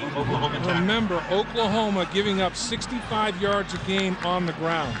 Remember, Oklahoma giving up 65 yards a game on the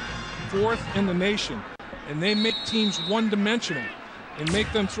ground, 4th in the nation. And they make teams one-dimensional and make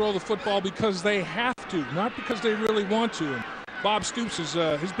them throw the football because they have to, not because they really want to. And Bob Stoops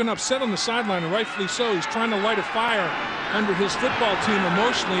has been upset on the sideline, and rightfully so. He's trying to light a fire under his football team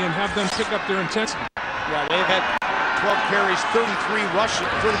emotionally and have them pick up their intensity. Yeah, they've had 12 carries, 33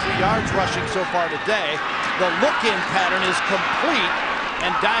 yards rushing so far today. The look-in pattern is complete,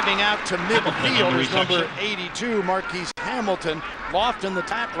 and diving out to midfield is number 82, Marquise Hamilton. Lofton, the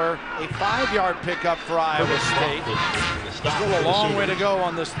tackler, a 5-yard pickup for Iowa State. Still a long way to go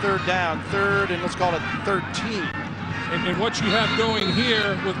on this third down, and let's call it 13. And what you have going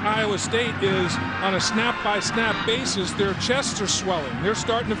here with Iowa State is, on a snap-by-snap basis, their chests are swelling. They're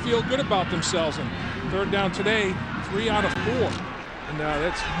starting to feel good about themselves. And third down today, 3 out of 4. And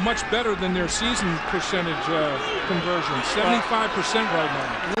that's much better than their season percentage conversion, 75% right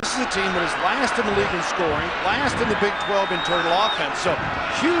now. And this is a team that is last in the league in scoring, last in the Big 12 in total offense. So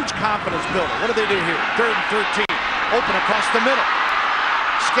huge confidence builder. What do they do here? 3rd and 13, open across the middle.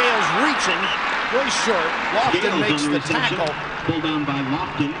 Scales reaching, way short. Lofton makes the tackle. Pulled down by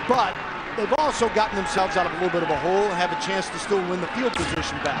Lofton. But they've also gotten themselves out of a little bit of a hole and have a chance to still win the field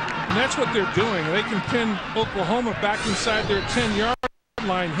position back. And that's what they're doing. They can pin Oklahoma back inside their 10-yard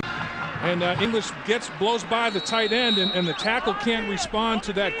line. And English blows by the tight end, and the tackle can't respond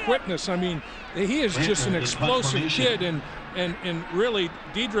to that quickness. I mean, he is just an explosive kid, and really,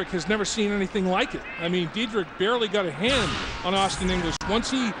 Diedrich has never seen anything like it. I mean, Diedrich barely got a hand on Austin English.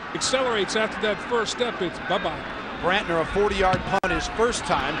 Once he accelerates after that first step, it's bye-bye. Brantner, a 40-yard punt his first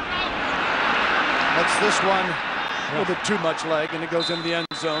time. That's this one a little bit too much leg, and it goes into the end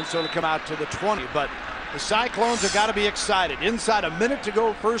zone, so it'll come out to the 20. But the Cyclones have got to be excited. Inside a minute to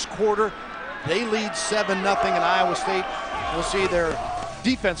go, first quarter, they lead 7-0, and Iowa State will see their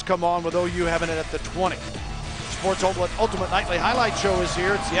defense come on with OU having it at the 20. Sports Ultimate Nightly Highlight Show is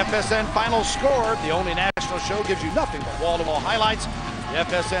here. It's the FSN Final Score. The only national show gives you nothing but wall-to-wall highlights The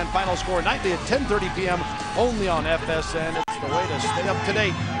FSN Final Score nightly at 10:30 p.m. only on FSN. It's the way to stay up to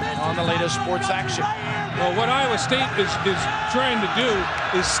date on the latest sports action. Well, what Iowa State is trying to do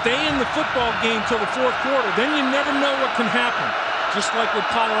is stay in the football game till the fourth quarter. Then you never know what can happen, just like what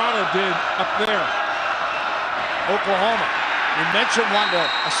Colorado did up there. Oklahoma, we mentioned wanting to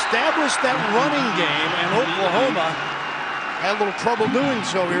establish that running game, and Oklahoma had a little trouble doing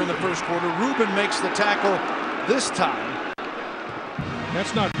so here in the first quarter. Rubin makes the tackle this time.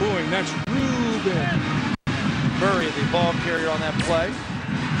 That's not booing, that's Rubin. Murray, the ball carrier on that play.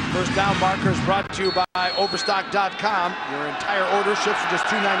 First down markers brought to you by Overstock.com. Your entire order ships for just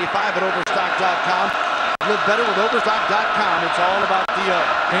 $2.95 at Overstock.com. Live better with Overstock.com. It's all about the O.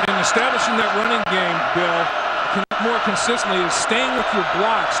 And establishing that running game, Bill, more consistently is staying with your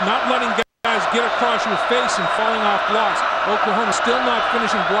blocks, not letting guys get across your face and falling off blocks. Oklahoma still not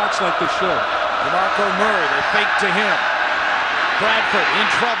finishing blocks like they should. DeMarco Murray, they fake to him. Bradford in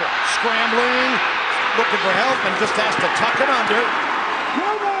trouble, scrambling, looking for help, and just has to tuck it under.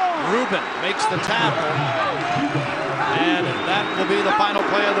 Rubin makes the tackle, and that will be the final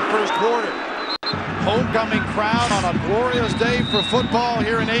play of the first quarter. Homecoming crowd on a glorious day for football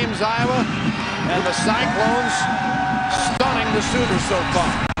here in Ames, Iowa, and the Cyclones stunning the Sooners so far.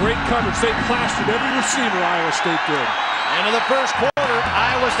 Great coverage. They plastered every receiver Iowa State did. Into the first quarter,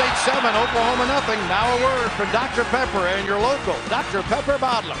 Iowa State 7, Oklahoma nothing. Now a word from Dr. Pepper and your local Dr. Pepper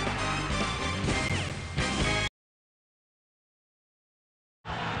bottler.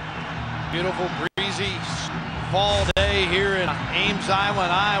 Beautiful, breezy fall day here in Ames, Iowa,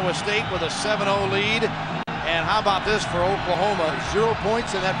 and Iowa State with a 7-0 lead. And how about this for Oklahoma? 0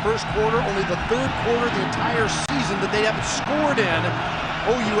 points in that first quarter, only the third quarter of the entire season that they haven't scored in.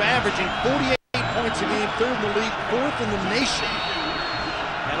 OU averaging 48 points a game, third in the league, fourth in the nation.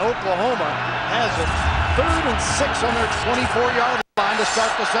 And Oklahoma has a 3rd and 6 on their 24-yard line to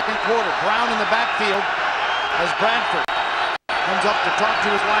start the second quarter. Brown in the backfield as Bradford comes up to talk to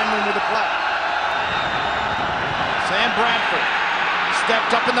his lineman with the play. Sam Bradford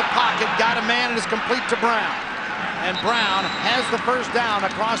stepped up in the pocket, got a man, and is complete to Brown. And Brown has the first down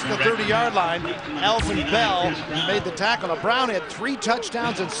across the 30-yard line. Alvin Bell made the tackle. Now, Brown had 3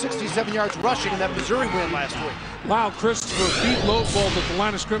 touchdowns and 67 yards rushing in that Missouri win last week. Wow, Christopher beat Loadbolt at the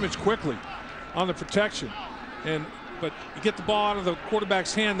line of scrimmage quickly on the protection. But you get the ball out of the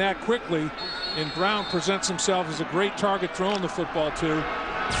quarterback's hand that quickly, and Brown presents himself as a great target throwing the football to.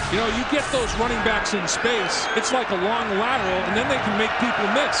 You know, you get those running backs in space, it's like a long lateral, and then they can make people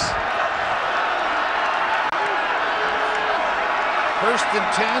miss. 1st and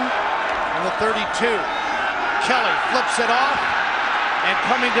 10 on the 32. Kelly flips it off, and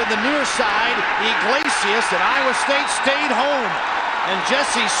coming to the near side, Iglesias, and Iowa State stayed home. And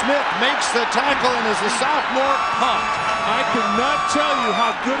Jesse Smith makes the tackle and is the sophomore punt. I cannot tell you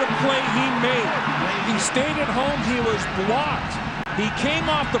how good a play he made. He stayed at home, he was blocked. He came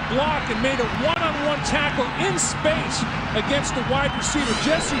off the block and made a one-on-one tackle in space against the wide receiver.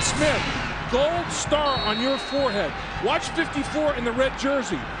 Jesse Smith, gold star on your forehead. Watch 54 in the red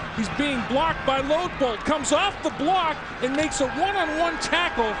jersey. He's being blocked by Loadbolt, comes off the block and makes a one-on-one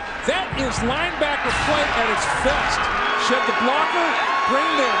tackle. That is linebacker play at its best. Shed the blocker, bring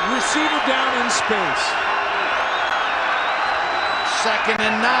the receiver down in space. 2nd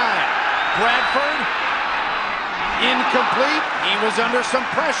and 9. Bradford, incomplete. He was under some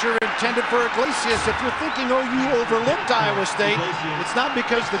pressure intended for Iglesias. If you're thinking OU overlooked Iowa State, it's not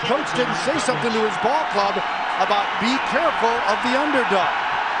because the coach didn't say something to his ball club about be careful of the underdog.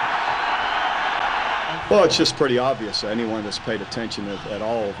 Well, it's just pretty obvious. Anyone that's paid attention at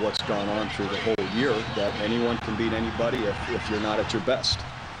all of what's gone on through the whole year, that anyone can beat anybody if you're not at your best.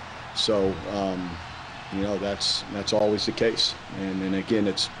 So, you know, that's always the case. And again,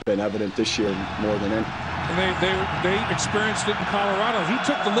 it's been evident this year more than any. And they experienced it in Colorado. He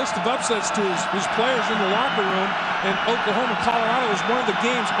took the list of upsets to his players in the locker room, and Oklahoma-Colorado is one of the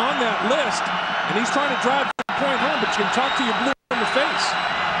games on that list. And he's trying to drive the point home, but you can talk to your blue in the face.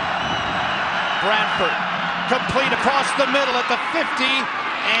 Bradford, complete across the middle at the 50,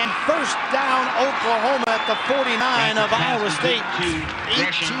 and first down Oklahoma at the 49 of Iowa State.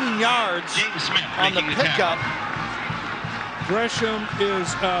 18 yards on the pickup. Gresham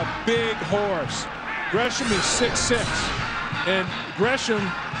is a big horse. Gresham is 6'6", and Gresham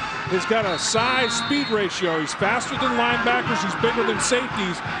has got a size-speed ratio. He's faster than linebackers, he's bigger than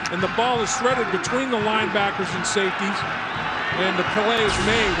safeties, and the ball is threaded between the linebackers and safeties, and the play is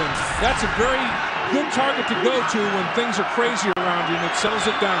made. And that's a very good target to go to when things are crazy around you, and it settles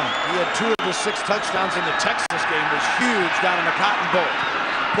it down. He had 2 of the 6 touchdowns in the Texas game. Was huge down in the Cotton Bowl.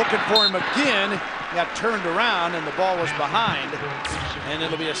 Looking for him again, got turned around, and the ball was behind. And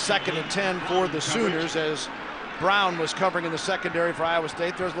it'll be a 2nd and 10 for the Sooners as Brown was covering in the secondary for Iowa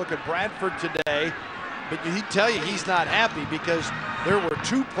State. There's a look at Bradford today. But he'd tell you he's not happy because there were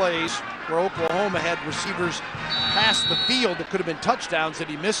 2 plays where Oklahoma had receivers past the field that could have been touchdowns that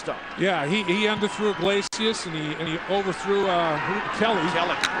he missed on. Yeah, he underthrew Iglesias and he overthrew Kelly.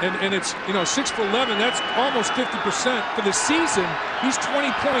 And it's, 6 for 11. That's almost 50%. For the season, he's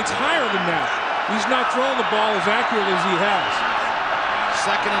 20 points higher than that. He's not throwing the ball as accurately as he has.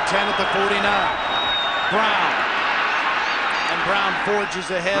 2nd and 10 at the 49. Brown. And Brown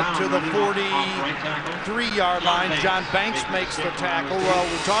forges ahead to the 43-yard line. John Banks makes the tackle. Well,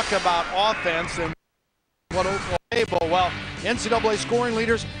 we talk about offense and what Oklahoma able. Well, NCAA scoring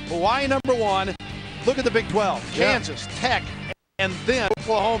leaders, Hawaii #1. Look at the Big 12. Kansas, Tech, and then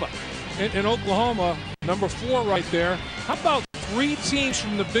Oklahoma. In Oklahoma, #4 right there. How about 3 teams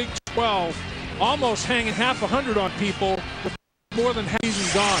from the Big 12 almost hanging half 100 on people with more than half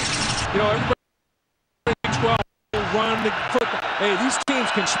season gone? Everybody in the Big 12 will run the football. Hey, these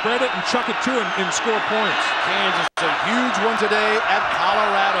teams can spread it and chuck it too and score points. Kansas, a huge one today at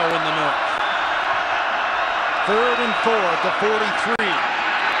Colorado in the north. 3rd and 4 at the 43.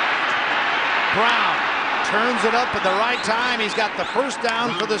 Brown turns it up at the right time. He's got the first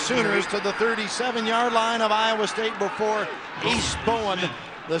down for the Sooners to the 37-yard line of Iowa State before Ace Bowen,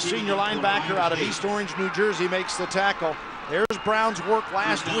 the senior linebacker out of East Orange, New Jersey, makes the tackle. There's Brown's work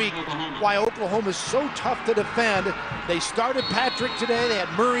last week, why Oklahoma is so tough to defend. They started Patrick today. They had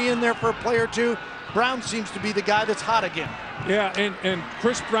Murray in there for a play or 2. Brown seems to be the guy that's hot again. Yeah, and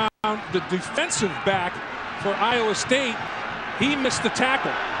Chris Brown, the defensive back for Iowa State, he missed the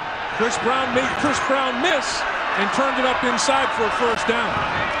tackle. Chris Brown made Chris Brown miss and turned it up inside for a first down.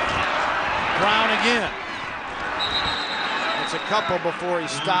 Brown again. It's a couple before he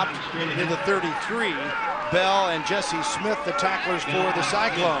stopped in the 33. Bell and Jesse Smith, the tacklers for the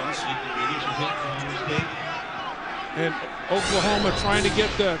Cyclones. And Oklahoma trying to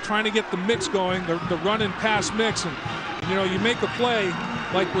get the mix going, the run and pass mix, and you make a play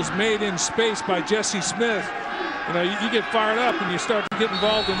like was made in space by Jesse Smith. You get fired up and you start to get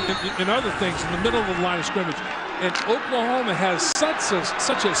involved in other things in the middle of the line of scrimmage. And Oklahoma has such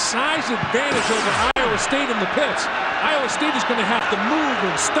a size advantage over Iowa State in the pits. Iowa State is going to have to move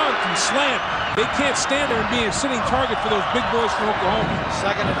and stunt and slant. They can't stand there and be a sitting target for those big boys from Oklahoma.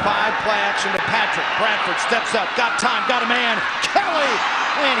 2nd and 5, play action to Patrick. Bradford steps up, got time, got a man. Kelly,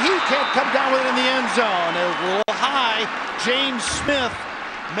 and he can't come down with it in the end zone. A little high. James Smith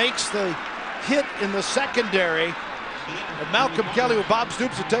makes the hit in the secondary. And Malcolm Kelly, with Bob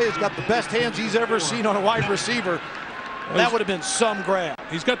Stoops to tell you, has got the best hands he's ever seen on a wide receiver. That would have been some grab.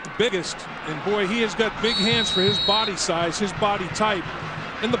 He's got the biggest, and boy, he has got big hands for his body size, his body type.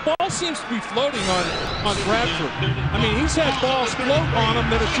 And the ball seems to be floating on Bradford. I mean, he's had balls float on him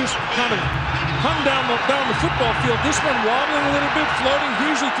that have just kind of hung down the football field. This one wobbling a little bit, floating.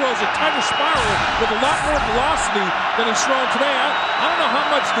 He usually throws a tighter spiral with a lot more velocity than he's thrown today. I don't know how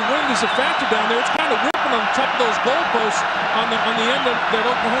much the wind is a factor down there. It's kind of whipping on top of those goalposts on the end that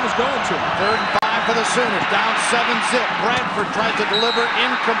Oklahoma's going to. 3rd and 5 for the Sooners. Down 7-zip. Bradford tries to deliver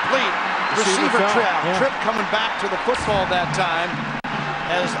incomplete. Receiver trip. Yeah. Tripp coming back to the football that time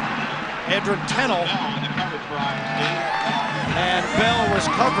as Edrin Tennell and Bell was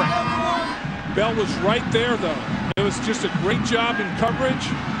covering. Bell was right there, though. It was just a great job in coverage.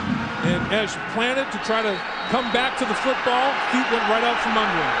 And as planted to try to come back to the football, feet went right out from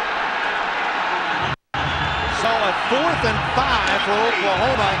under him. So a 4th and 5 for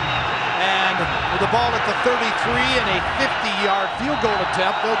Oklahoma. And with the ball at the 33 and a 50-yard field goal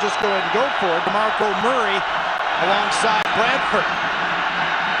attempt, they'll just go ahead and go for it. DeMarco Murray alongside Bradford.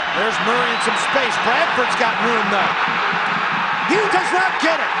 There's Murray in some space. Bradford's got room, though. He does not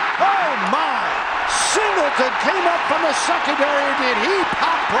get it. Oh, my. Singleton came up from the secondary. Did he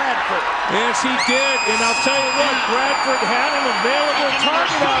pop Bradford? Yes, he did. And I'll tell you what, Bradford had an available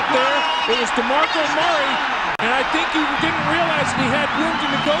target out there. It was DeMarco Murray. And I think he didn't realize that he had room to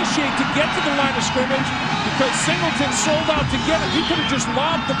negotiate to get to the line of scrimmage because Singleton sold out to get it. He could have just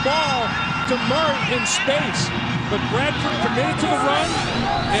lobbed the ball to Murray in space. But Bradford committed to the run,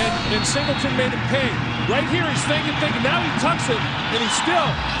 and Singleton made him pay. Right here, he's thinking. Now he tucks it, and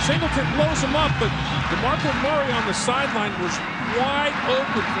Singleton blows him up. But DeMarco Murray on the sideline was wide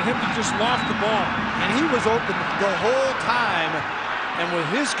open for him to just loft the ball. And he was open the whole time. And with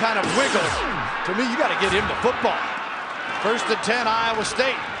his kind of wiggle, to me, you got to get him to football. 1st and 10, Iowa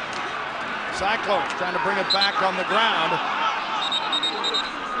State. Cyclones trying to bring it back on the ground.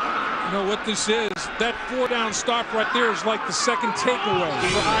 You know what this is? That 4-down stop right there is like the second takeaway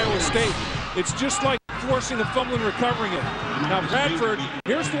for Iowa State. It's just like forcing a fumble and recovering it. Now Bradford,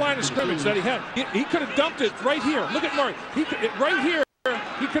 here's the line of scrimmage that he had. He could have dumped it right here. Look at Murray. Right here,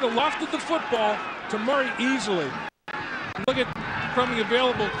 he could have lofted the football to Murray easily. Look at Crumming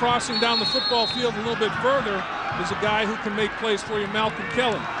available, crossing down the football field a little bit further is a guy who can make plays for you, Malcolm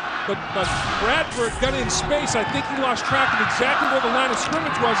Kelly. But Bradford got in space. I think he lost track of exactly where the line of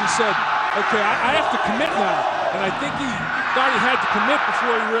scrimmage was. He said, okay, I have to commit now. And I think he thought he had to commit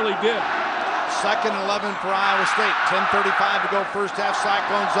before he really did. Second 11 for Iowa State. 10:35 to go first half.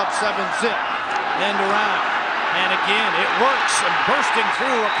 Cyclones up 7-zip. End around. And again, it works. And bursting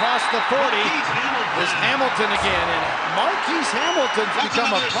through across the 40 is Hamilton again. And Marquise Hamilton's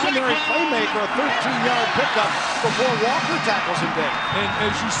become a primary playmaker, a 13-yard pickup before Walker tackles him dead. And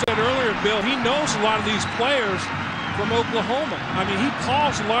as you said earlier, Bill, he knows a lot of these players from Oklahoma. I mean, he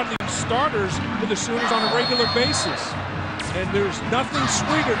calls a lot of these starters for the Sooners on a regular basis. And there's nothing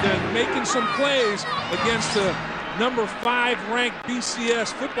sweeter than making some plays against the number 5 ranked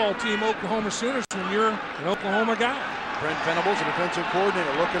BCS football team, Oklahoma Sooners, when you're an Oklahoma guy. Brent Venables, the defensive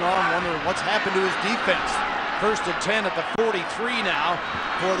coordinator, looking on, wondering what's happened to his defense. First and 10 at the 43 now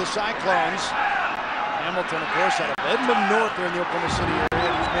for the Cyclones. Hamilton, of course, out of Edmond North there in the Oklahoma City area.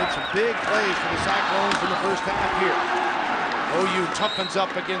 He's made some big plays for the Cyclones in the first half here. OU toughens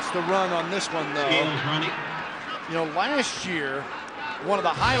up against the run on this one, though. You know, last year, one of the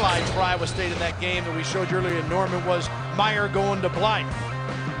highlights for Iowa State in that game that we showed you earlier in Norman was Meyer going to Blythe.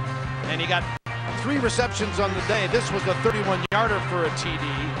 And he got 3 receptions on the day. This was a 31-yarder for a TD.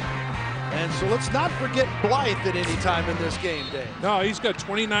 And so let's not forget Blythe at any time in this game, Dave. No, he's got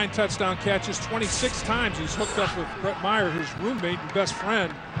 29 touchdown catches, 26 times he's hooked up with Brett Meyer, his roommate and best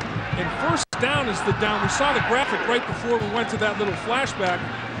friend. And first down is the down. We saw the graphic right before we went to that little flashback.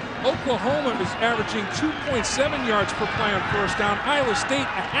 Oklahoma is averaging 2.7 yards per play on first down. Iowa State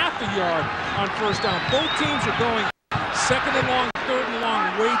a half a yard on first down. Both teams are going second and long, third and long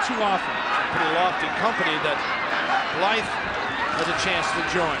way too often. Pretty lofty company that Blythe has a chance to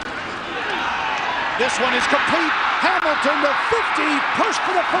join. This one is complete. Hamilton to 50, pushed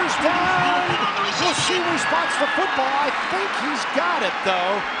for the first down. We'll see where he spots the football. I think he's got it,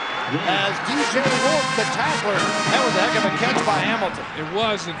 though. As DJ Wolf, the tackler, that was a heck of a catch by Hamilton. It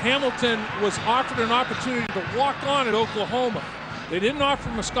was, and Hamilton was offered an opportunity to walk on at Oklahoma. They didn't offer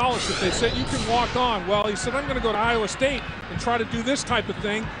him a scholarship. They said, you can walk on. Well, he said, I'm going to go to Iowa State and try to do this type of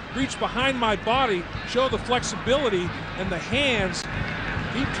thing, reach behind my body, show the flexibility and the hands.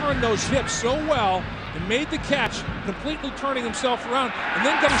 He turned those hips so well and made the catch, completely turning himself around, and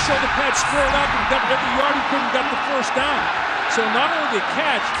then got his shoulder pad squared up and got every yard he could and got the first down. So not only the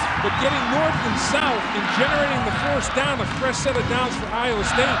catch, but getting north and south and generating the first down, a fresh set of downs for Iowa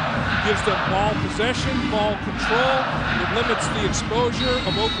State. Gives them ball possession, ball control. It limits the exposure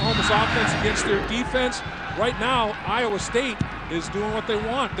of Oklahoma's offense against their defense. Right now, Iowa State is doing what they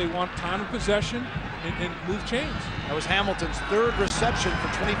want. They want time of possession and move chains. That was Hamilton's 3rd reception for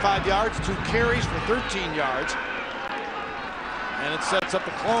 25 yards, 2 carries for 13 yards. And it sets up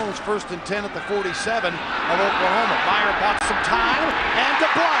the Clones first and 10 at the 47 of Oklahoma. Meyer bought some time, and to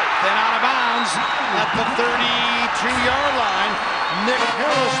Blythe, then out of bounds at the 32-yard line. Nick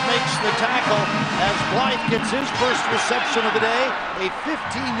Harris makes the tackle as Blythe gets his first reception of the day, a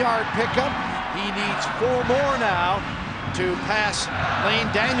 15-yard pickup. He needs 4 more now to pass Lane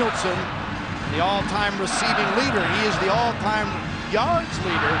Danielson, the all-time receiving leader. He is the all-time yards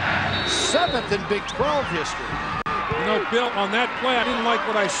leader, 7th in Big 12 history. You know, Bill, on that play, I didn't like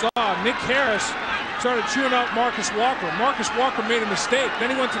what I saw. Nick Harris started chewing out Marcus Walker. Marcus Walker made a mistake.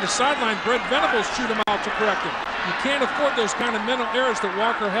 Then he went to the sideline. Brent Venables chewed him out to correct him. You can't afford those kind of mental errors that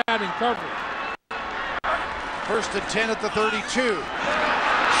Walker had in coverage. First and 10 at the 32.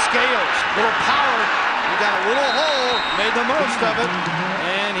 Scales, little power. He got a little hole, made the most of it,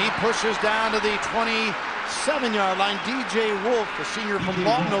 and he pushes down to the 27-yard line. DJ Wolf, the senior from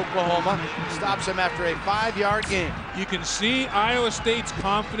Lawton, Oklahoma, stops him after a 5-yard gain. You can see Iowa State's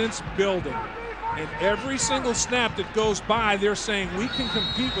confidence building. And every single snap that goes by, they're saying we can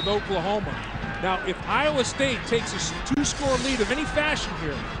compete with Oklahoma. Now, if Iowa State takes a 2-score lead of any fashion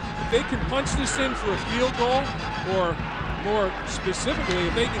here, if they can punch this in for a field goal, or more specifically,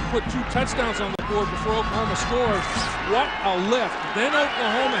 if they can put 2 touchdowns on the board before Oklahoma scores, what a lift. Then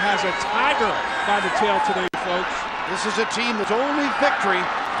Oklahoma has a tiger by the tail today, folks. This is a team that's only victory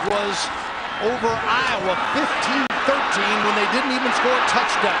was over Iowa 15-13 when they didn't even score a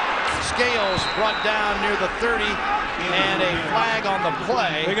touchdown. Scales brought down near the 30 and a flag on the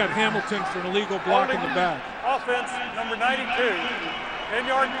play. They got Hamilton for an illegal block in the back. Offense, number 92.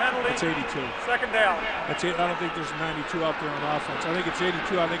 10-yard penalty. That's 82. Second down. That's it. I don't think there's 92 out there on offense. I think it's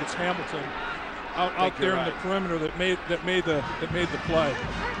 82. I think it's Hamilton. out there in the perimeter that made the play.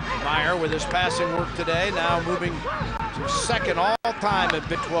 Meyer with his passing work today, now moving to second all-time in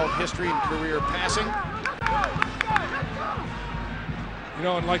Big 12 history in career passing. You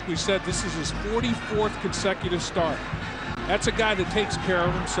know, and like we said, this is his 44th consecutive start. That's a guy that takes care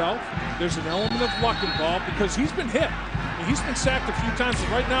of himself. There's an element of luck involved because he's been hit. He's been sacked a few times. And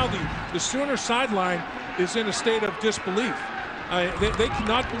right now, the Sooner sideline is in a state of disbelief. They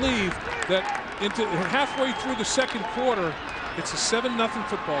cannot believe that halfway through the second quarter, it's a 7-0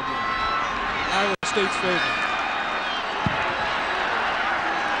 football game. Iowa State's favorite.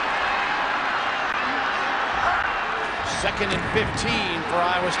 Second and 15 for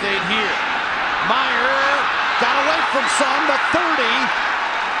Iowa State here. Meyer got away from some, but 30.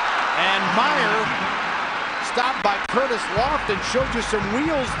 And Meyer stopped by Curtis Lofton, showed you some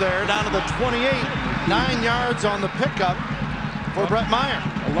wheels there down to the 28. 9 yards on the pickup for Brett Meyer.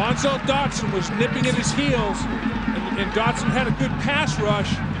 Alonzo Dotson was nipping at his heels, and Dotson had a good pass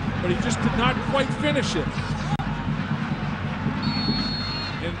rush, but he just could not quite finish it.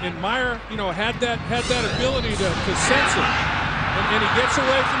 And Meyer, you know, had that ability to sense it, and he gets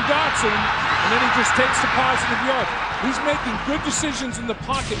away from Dotson, and then he just takes the positive yard. He's making good decisions in the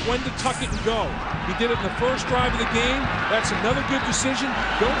pocket when to tuck it and go. He did it in the first drive of the game. That's another good decision.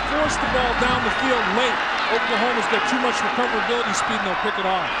 Don't force the ball down the field late. Oklahoma's got too much recoverability speed, and they'll pick it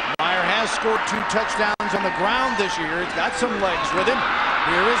off. Meyer has scored 2 touchdowns on the ground this year. He's got some legs with him.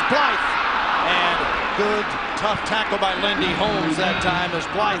 Here is Blythe. And good, tough tackle by Lindy Holmes that time as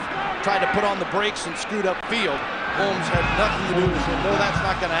Blythe tried to put on the brakes and scoot upfield. Holmes had nothing to do with it. No, that's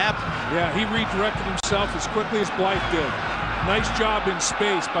not going to happen. Yeah, he redirected himself as quickly as Blythe did. Nice job in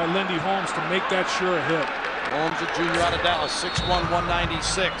space by Lindy Holmes to make that sure a hit. Holmes, a junior out of Dallas, 6'1",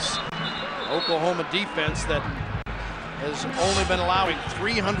 196. Oklahoma defense that has only been allowing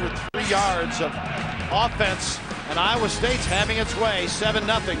 303 yards of offense, and Iowa State's having its way,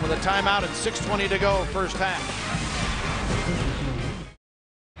 7-0 with a timeout and 6:20 to go first half.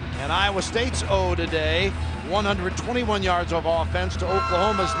 And Iowa State's O today, 121 yards of offense to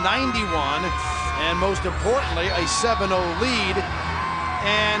Oklahoma's 91, and most importantly, a 7-0 lead.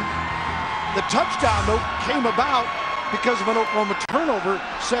 And the touchdown, though, came about because of an Oklahoma turnover,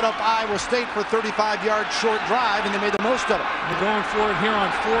 set up Iowa State for a 35-yard short drive, and they made the most of it. They're going for it here on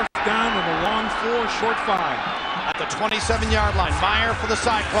 4th down with a long 4, short 5. At the 27-yard line, Meyer for the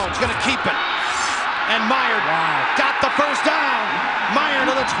Cyclones, going to keep it. And Meyer got the first down. Meyer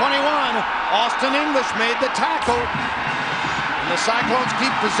to the 21. Austin English made the tackle. And the Cyclones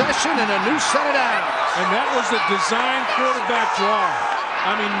keep possession and a new set of downs. And that was a design quarterback draw.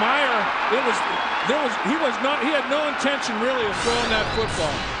 I mean, Meyer, he had no intention really of throwing that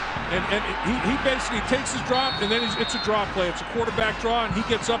football. And he basically takes his drop, and then it's a draw play. It's a quarterback draw, and he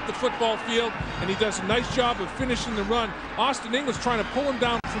gets up the football field, and he does a nice job of finishing the run. Austin English trying to pull him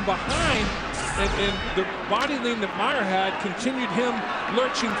down from behind, and the body lean that Meyer had continued him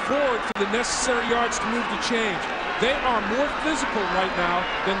lurching forward for the necessary yards to move the change. They are more physical right now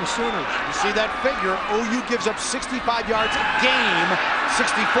than the Sooners. You see that figure, OU gives up 65 yards a game,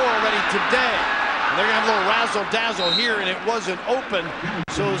 64 already today. And they're going to have a little razzle-dazzle here, and it wasn't open.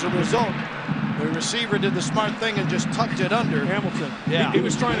 So as a result, the receiver did the smart thing and just tucked it under. Hamilton. Yeah. He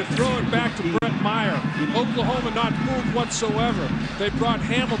was trying to throw it back to Brett Meyer. Oklahoma not moved whatsoever. They brought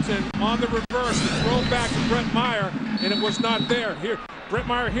Hamilton on the reverse to throw back to Brett Meyer, and it was not there. Here, Brett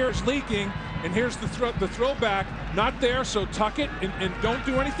Meyer here is leaking, and here's the throwback. Not there, so tuck it and don't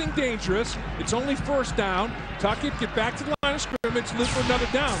do anything dangerous. It's only first down. Tuck it, get back to the line of scrimmage, look for another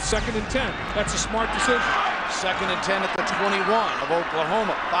down. 2nd and 10. That's a smart decision. 2nd and 10 at the 21 of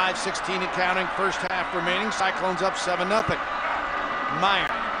Oklahoma. 5:16 and counting, first half remaining. Cyclones up 7-0. Meyer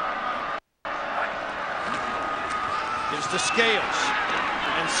gives to Scales.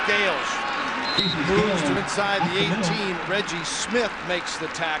 And Scales moves to inside the 18. Reggie Smith makes the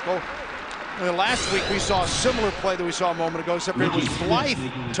tackle. Last week we saw a similar play that we saw a moment ago, except it was Blythe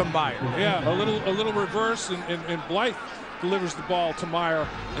to Meyer. Yeah, a little reverse, and Blythe delivers the ball to Meyer.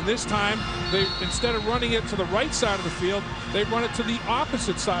 And this time, instead of running it to the right side of the field, they run it to the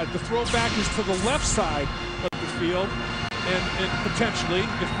opposite side. The throwback is to the left side of the field, and potentially,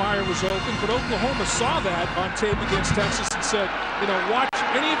 if Meyer was open. But Oklahoma saw that on tape against Texas and said, you know, watch,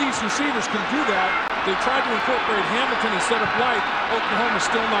 any of these receivers can do that. They tried to incorporate Hamilton instead of Blythe. Oklahoma's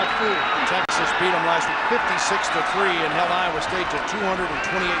still not fooled. Texas beat them last week 56-3 and held Iowa State to 228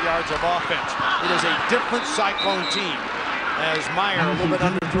 yards of offense. It is a different Cyclone team, as Meyer a little bit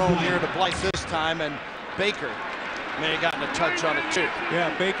underthrown here to Blythe this time, and Baker may have gotten a touch on it too. Yeah,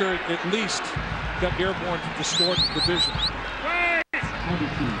 Baker at least got airborne to distort the vision.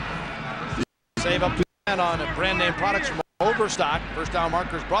 Save up to 10 on brand name products from Overstock. First down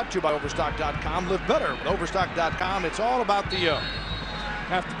markers brought to you by Overstock.com. Live better with Overstock.com. It's all about the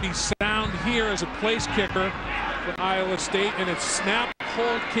Have to be sound here as a place kicker for Iowa State, and it's snap,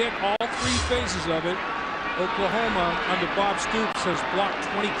 hold, kick, all three phases of it. Oklahoma, under Bob Stoops, has blocked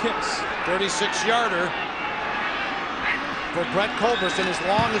 20 kicks. 36-yarder for Brett Culberson, as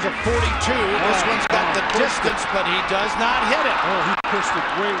long as a 42. This one's got the distance, but he does not hit it. Oh, he pushed it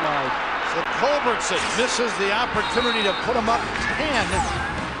way wide. So Culberson misses the opportunity to put him up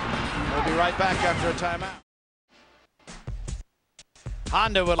 10. We'll be right back after a timeout.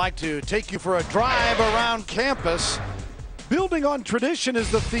 Honda would like to take you for a drive around campus. Building on tradition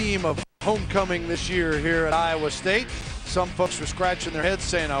is the theme of homecoming this year here at Iowa State. Some folks were scratching their heads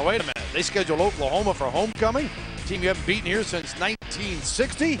saying, oh, wait a minute, they scheduled Oklahoma for homecoming? A team you haven't beaten here since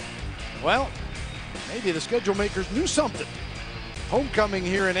 1960? Well, maybe the schedule makers knew something. Homecoming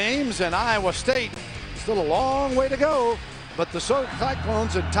here in Ames, and Iowa State still a long way to go, but the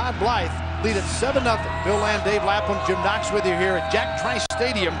Cyclones and Todd Blythe lead at 7-0. Bill Land, Dave Lapham, Jim Knox with you here at Jack Trice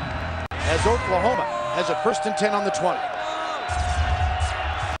Stadium as Oklahoma has a 1st and 10 on the 20.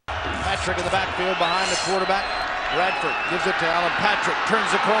 Patrick in the backfield behind the quarterback. Bradford gives it to Alan Patrick, turns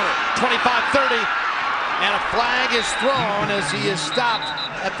the corner, 25-30, and a flag is thrown as he is stopped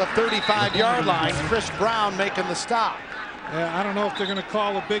at the 35-yard line. Chris Brown making the stop. Yeah, I don't know if they're going to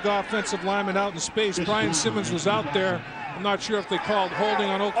call a big offensive lineman out in space. Brian Simmons was out there. I'm not sure if they called holding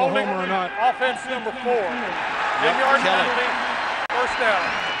on Oklahoma or not. Offense number 4. 10-yard penalty, first down.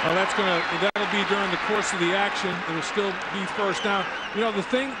 Well, that'll be during the course of the action. It'll still be first down. You know, the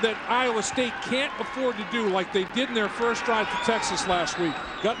thing that Iowa State can't afford to do, like they did in their first drive to Texas last week,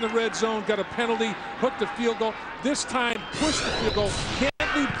 got in the red zone, got a penalty, hooked the field goal. This time, pushed the field goal,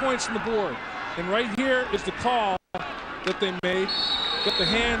 can't leave points on the board. And right here is the call that they made. Got the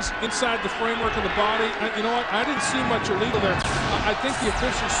hands inside the framework of the body. You know what? I didn't see much illegal there. I think the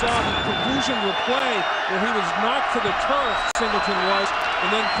officials saw the conclusion of the play where he was knocked to the turf, Singleton was,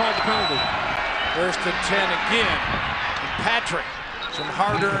 and then called the penalty. 1st and 10 again. And Patrick, some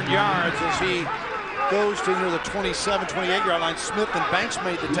hard-earned yards as he goes to near the 27, 28-yard line. Smith and Banks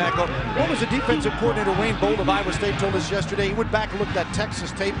made the tackle. What was the defensive coordinator, Wayne Bolt of Iowa State, told us yesterday? He went back and looked at Texas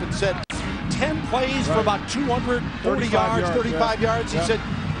tape and said, 10 plays for about 240 yards, 35 yards. He said,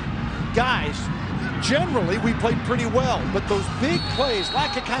 guys, generally we played pretty well, but those big plays,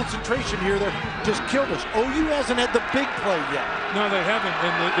 lack of concentration here, they just killed us. OU hasn't had the big play yet. No, they haven't,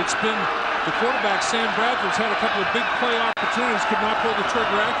 and it's been the quarterback, Sam Bradford's had a couple of big play opportunities, could not pull the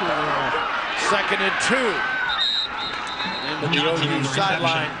trigger accurately enough. 2nd and 2. Into the OU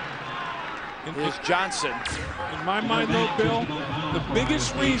sideline is Johnson. In my mind, though, Bill, the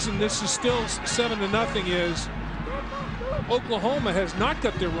biggest reason this is still 7-0 is Oklahoma has not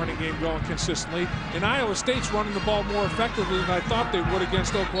got their running game going consistently, and Iowa State's running the ball more effectively than I thought they would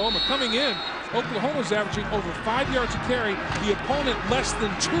against Oklahoma. Coming in, Oklahoma's averaging over 5 yards a carry, the opponent less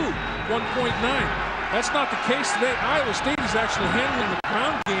than 2, 1.9. That's not the case today. Iowa State is actually handling the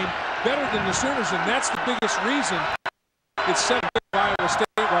ground game better than the Sooners, and that's the biggest reason it's 7 by Iowa State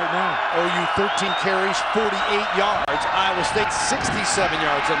right now. OU 13 carries, 48 yards. Iowa State 67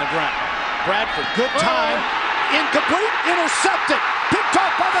 yards on the ground. Bradford, good time. Incomplete, intercepted. Picked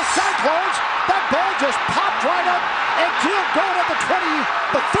off by the Cyclones. That ball just popped right up and killed going at the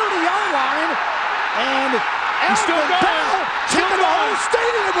 30-yard line. And he's still going. Taking the whole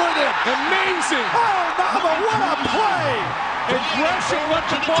stadium with him. Amazing. Oh, Nava, what a play. And Gresham let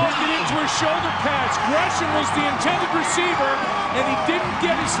the ball get into his shoulder pads. Gresham was the intended receiver, and he didn't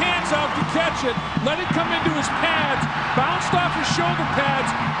get his hands out to catch it. Let it come into his pads, bounced off his shoulder pads,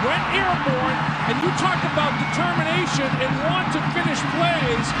 went airborne, and you talk about determination and want to finish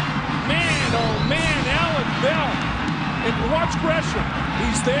plays. Man, oh man, Allen Bell. And watch Gresham.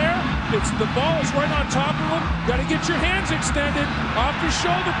 He's there. The ball is right on top of him. Got to get your hands extended off your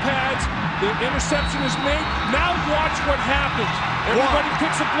shoulder pads. The interception is made. Now watch what happens. Everybody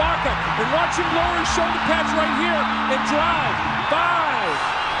picks a block up. And watch him lower his shoulder pads right here and drive. 5,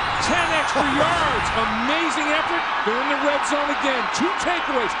 10 extra yards. Amazing effort. They're in the red zone again. 2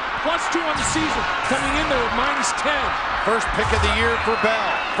 takeaways. +2 on the season. Coming in there at -10. First pick of the year for Bell.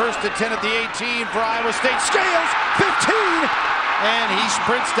 1st and 10 at the 18 for Iowa State. Scales, 15. And he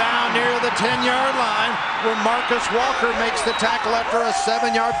sprints down near the 10-yard line where Marcus Walker makes the tackle after a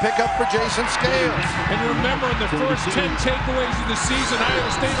 7-yard pickup for Jason Scales. And remember, in the first 10 takeaways of the season,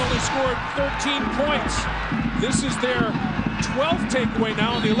 Iowa State only scored 13 points. This is their 12th takeaway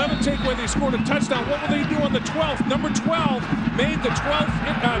now. On the 11th takeaway, they scored a touchdown. What will they do on the 12th? Number 12 made the 12th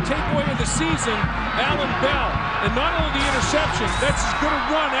takeaway of the season, Alan Bell. And not only the interception, that's as good a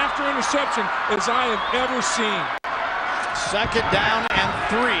run after interception as I have ever seen. 2nd down and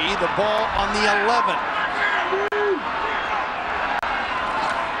 3, the ball on the 11.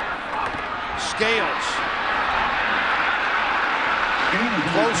 Scales.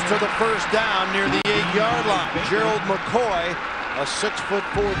 Close to the 1st down near the 8-yard line. Gerald McCoy, a 6'4",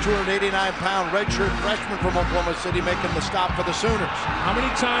 289-pound redshirt freshman from Oklahoma City, making the stop for the Sooners. How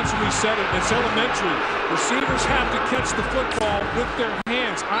many times have we said it? It's elementary. Receivers have to catch the football with their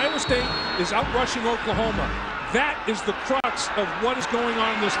hands. Iowa State is outrushing Oklahoma. That is the crux of what is going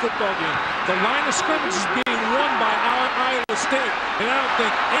on in this football game. The line of scrimmage is being won by Iowa State, and I don't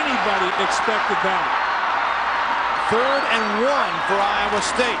think anybody expected that. 3rd and 1 for Iowa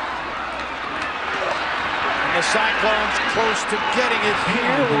State. And the Cyclones close to getting it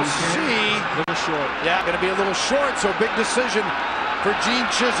here. We'll see. A little short. Yeah, going to be a little short, so big decision for Gene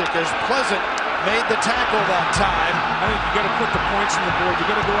Chizik as Pleasant made the tackle that time. I think you got to put the points on the board. You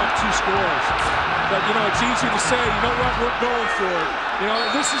got to go up 2 scores. But, you know, it's easy to say, you know what, we're going for it. You know,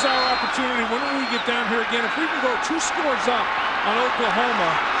 this is our opportunity. When we get down here again, if we can go 2 scores up on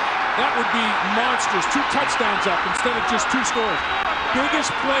Oklahoma, that would be monstrous. 2 touchdowns up instead of just 2 scores.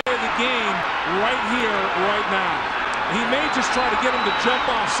 Biggest play of the game right here, right now. He may just try to get him to jump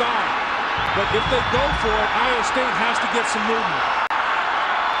offside. But if they go for it, Iowa State has to get some movement.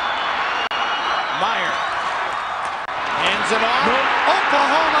 Meyer hands it off. No.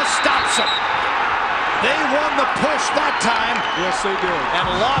 Oklahoma stops him. They won the push that time. Yes, they did. And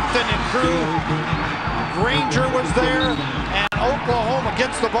Lofton and crew. Granger was there. And Oklahoma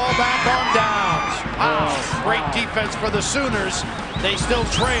gets the ball back on downs. Wow. Great defense for the Sooners. They still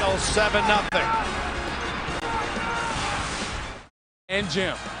trail 7-0. And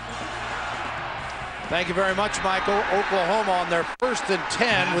Jim. Thank you very much, Michael. Oklahoma on their 1st and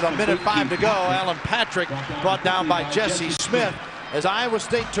 10 with 1:05 to go. Alan Patrick brought down by Jesse Smith as Iowa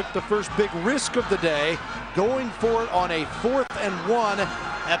State took the first big risk of the day, going for it on a 4th and 1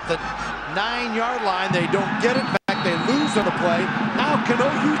 at the 9-yard line. They don't get it back. They lose on the play. Now can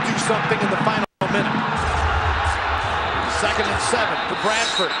OU do something in the final minute? 2nd and 7 to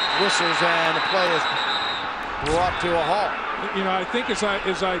Bradford. Whistles and the play is brought to a halt. You know, I think as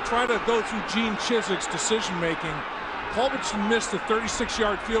I try to go through Gene Chizik's decision-making, Culbertson missed a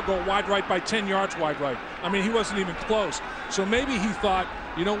 36-yard field goal wide right by 10 yards wide right. I mean, he wasn't even close. So maybe he thought,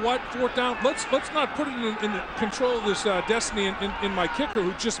 you know what, 4th down, let's not put it in control of this destiny in my kicker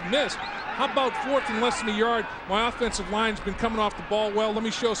who just missed. How about 4th and less than a yard? My offensive line's been coming off the ball well. Let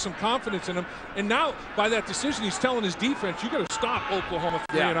me show some confidence in him. And now, by that decision, he's telling his defense, you got to stop Oklahoma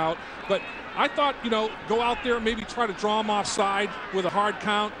 3 and out. But I thought, you know, go out there, maybe try to draw him offside with a hard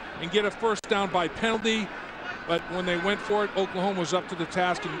count and get a 1st down by penalty. But when they went for it, Oklahoma was up to the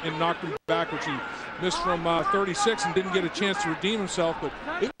task and knocked him back, which he missed from 36 and didn't get a chance to redeem himself. But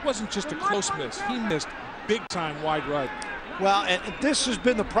it wasn't just a close miss. He missed big-time wide right. Well, and this has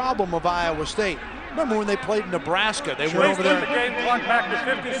been the problem of Iowa State. Remember when they played in Nebraska? They went over there. The game clock back to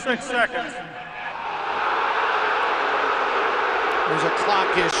 56 seconds. There's a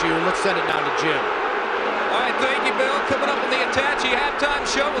clock issue. Let's send it down to Jim. All right, thank you, Bill. Coming up on the Attache halftime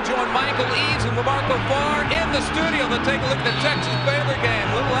show, we'll join Michael Eaves and LaMarco Farr in the studio. They'll take a look at the Texas-Baylor game.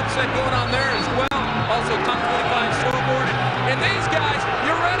 A little upset going on there as well. Also, top 25 scoreboard. And these guys,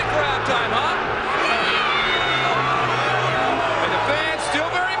 you're ready for halftime, huh? And the fans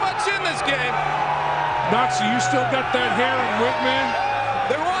still very much in this game. Nazi, you still got that hair and wig, man?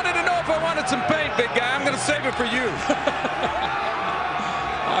 They wanted to know if I wanted some paint, big guy. I'm going to save it for you.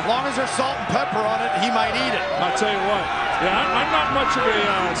 As long as there's salt and pepper on it, he might eat it. I'll tell you what. Yeah, I'm not much of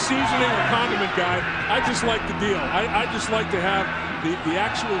a seasoning or condiment guy. I just like the deal. I just like to have the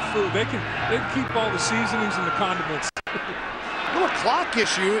actual food. They can keep all the seasonings and the condiments. Little clock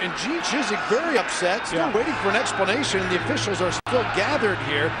issue, and Gene Chizik very upset, still waiting for an explanation. The officials are still gathered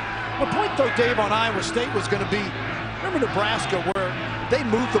here. The point, though, Dave, on Iowa State was going to be, remember Nebraska, where they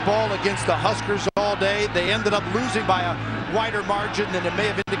moved the ball against the Huskers all day. They ended up losing by a wider margin than it may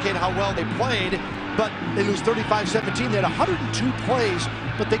have indicated how well they played, but they lose 35-17. They had 102 plays,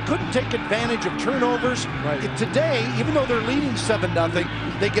 but they couldn't take advantage of turnovers. Today, even though they're leading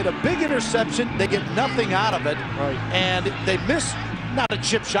 7-0, they get a big interception. They get nothing out of it, and they miss not a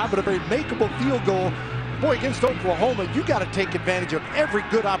chip shot, but a very makeable field goal. Boy, against Oklahoma, you got to take advantage of every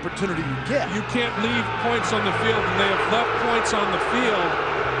good opportunity you get. You can't leave points on the field, and they have left points on the field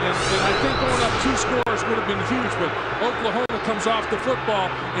And I think going up 2 scores would have been huge, but Oklahoma comes off the football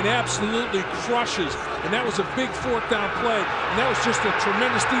and absolutely crushes. And that was a big 4th down play. And that was just a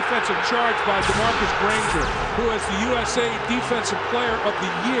tremendous defensive charge by DeMarcus Granger, who was the USA Defensive Player of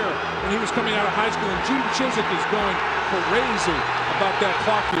the Year when he was coming out of high school. And Gene Chizik is going crazy about that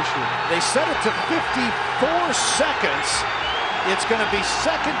clock issue. They set it to 54 seconds. It's going to be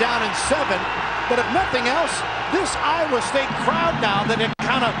 2nd down and 7. But if nothing else, this Iowa State crowd now that had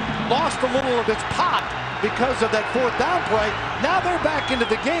kind of lost a little of its pop because of that 4th down play, now they're back into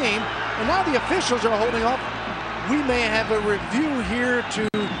the game, and now the officials are holding up. We may have a review here to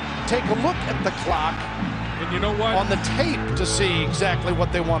take a look at the clock. And you know what? On the tape to see exactly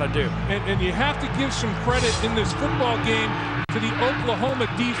what they want to do. And you have to give some credit in this football game to the Oklahoma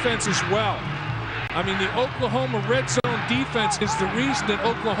defense as well. I mean, the Oklahoma red zone defense is the reason that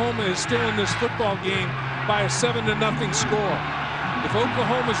Oklahoma is still in this football game by a 7-0 score. If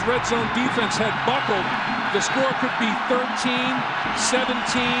Oklahoma's red zone defense had buckled, the score could be 13, 17,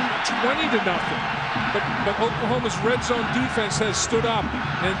 20-0. But Oklahoma's red zone defense has stood up,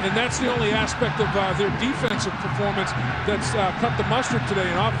 and that's the only aspect of their defensive performance that's cut the mustard today.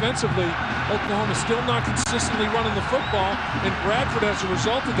 And offensively, Oklahoma's still not consistently running the football, and Bradford, as a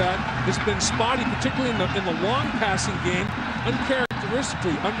result of that, has been spotty, particularly in the long passing game,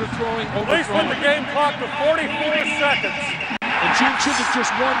 uncharacteristically underthrowing, overthrowing. Please put the game clock to 44 seconds. And Gene Chizik just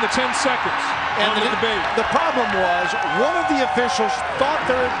won the 10 seconds on the debate. The problem was one of the officials thought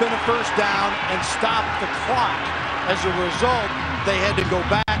there had been a 1st down and stopped the clock. As a result, they had to go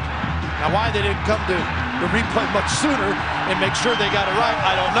back. Now, why they didn't come to the replay much sooner and make sure they got it right,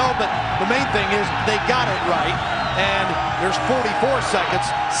 I don't know. But the main thing is they got it right. And there's 44 seconds,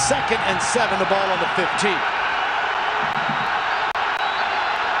 2nd and 7, the ball on the 15.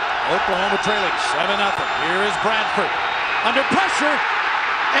 Oklahoma trailing 7-0. Here is Bradford. Under pressure,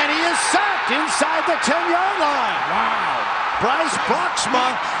 and he is sacked inside the 10-yard line. Wow. Bryce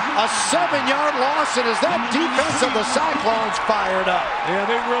Broxma, a 7-yard loss, and is that defense of the Cyclones fired up? Yeah,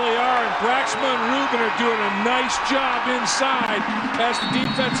 they really are, and Broxma and Rubin are doing a nice job inside as the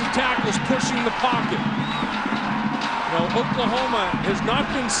defensive tackles pushing the pocket. Now, Oklahoma has not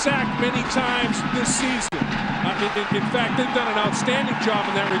been sacked many times this season. In fact, they've done an outstanding job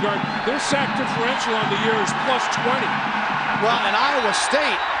in that regard. Their sack differential on the year is +20. Well, and Iowa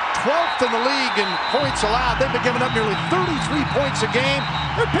State, 12th in the league in points allowed. They've been giving up nearly 33 points a game.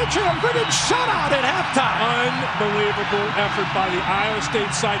 They're pitching a friggin' shutout at halftime. Unbelievable effort by the Iowa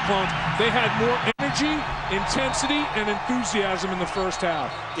State Cyclones. They had more energy, intensity, and enthusiasm in the first half.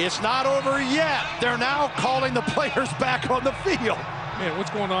 It's not over yet. They're now calling the players back on the field. Man,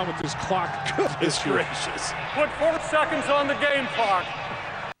 what's going on with this clock? Goodness gracious. Put 4 seconds on the game clock.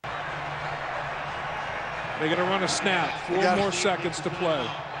 They're going to run a snap. 4 more seconds to play.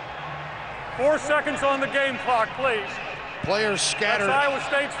 4 seconds on the game clock, please. Players scattered. That's Iowa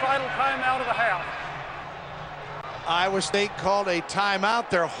State's final timeout of the half. Iowa State called a timeout.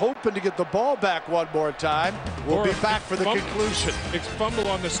 They're hoping to get the ball back one more time. We'll be back for the conclusion. It's fumble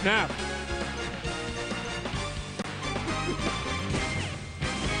on the snap.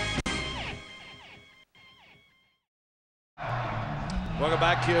 Welcome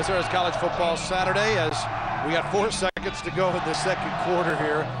back to USR's College Football Saturday as we got 4 seconds to go in the 2nd quarter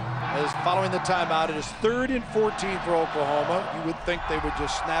here. As following the timeout, it is 3rd and 14 for Oklahoma. You would think they would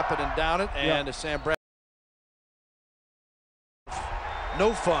just snap it and down it. And Sam Bradford,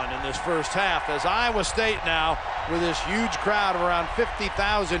 no fun in this first half as Iowa State now with this huge crowd of around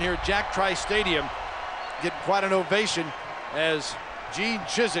 50,000 here at Jack Trice Stadium getting quite an ovation as Gene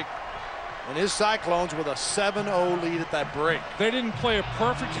Chizik and his Cyclones with a 7-0 lead at that break. They didn't play a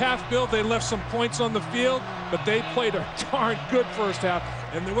perfect half, Bill. They left some points on the field, but they played a darn good first half.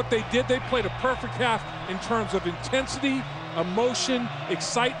 And then what they did, they played a perfect half in terms of intensity, emotion,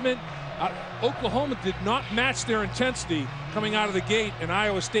 excitement. Oklahoma did not match their intensity coming out of the gate, and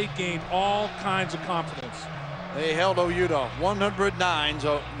Iowa State gained all kinds of confidence. They held OU to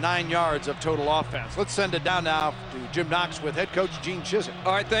 109 yards of total offense. Let's send it down now to Jim Knox with head coach Gene Chizik.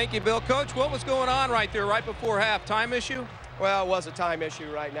 All right, thank you, Bill. Coach, what was going on right there right before half? Time issue? Well, it was a time issue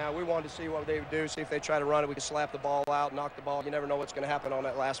right now. We wanted to see what they would do, see if they try to run it. We could slap the ball out, knock the ball. You never know what's going to happen on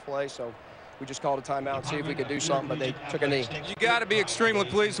that last play, so we just called a timeout and see if we could do something, but they took a knee. You got to be extremely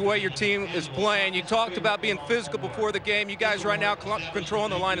pleased the way your team is playing. You talked about being physical before the game. You guys right now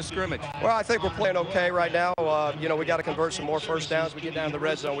controlling the line of scrimmage. Well, I think we're playing okay right now. You know, we got to convert some more first downs. We get down to the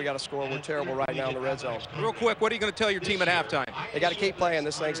red zone, we got to score. We're terrible right now in the red zone. Real quick, what are you going to tell your team at halftime? They got to keep playing.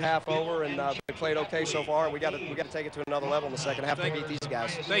 This thing's half over, and they played okay so far. And we got to take it to another level in the second half to beat these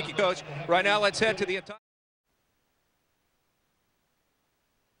guys. Thank you, Coach. Right now, let's head to the entire.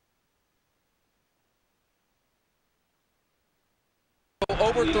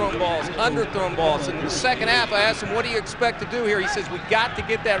 overthrown balls, underthrown balls. And in the second half, I asked him, what do you expect to do here? He says, we got to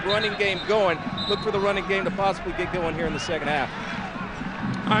get that running game going. Look for the running game to possibly get going here in the second half.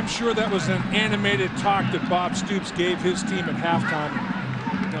 I'm sure that was an animated talk that Bob Stoops gave his team at halftime.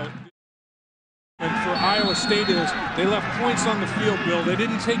 You know, and for Iowa State is they left points on the field, Bill. They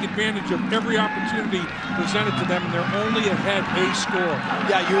didn't take advantage of every opportunity presented to them, and they're only ahead a score.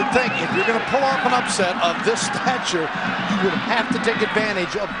 Yeah, you would think if you're going to pull off an upset of this stature, you would have to take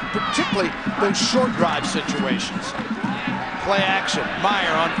advantage of particularly those short drive situations. Play action.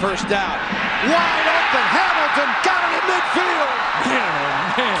 Meyer on first down. Wide open. Hamilton got it in midfield. Man,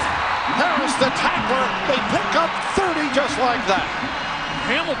 oh man. Harris, the tackler. They pick up 30 just like that.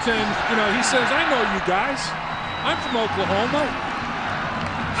 Hamilton, you know, he says, I know you guys. I'm from Oklahoma.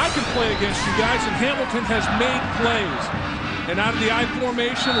 I can play against you guys, and Hamilton has made plays. And out of the I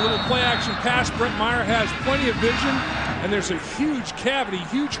formation, a little play action pass, Brett Meyer has plenty of vision, and there's a huge cavity,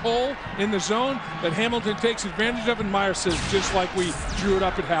 huge hole in the zone that Hamilton takes advantage of, and Meyer says, just like we drew it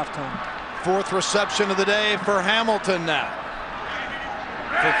up at halftime. Fourth reception of the day for Hamilton now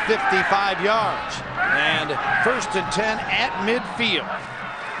for 55 yards. And 1st and 10 at midfield.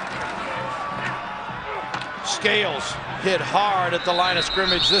 Scales hit hard at the line of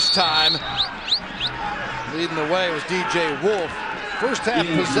scrimmage this time. Leading the way was DJ Wolf. First half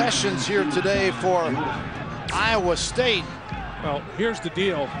possessions here today for Iowa State. Well, here's the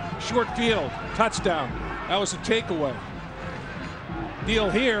deal. Short field, touchdown. That was a takeaway. Deal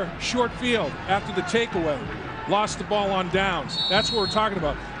here, short field after the takeaway. Lost the ball on downs. That's what we're talking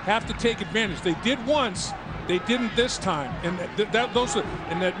about. Have to take advantage. They did once. They didn't this time, and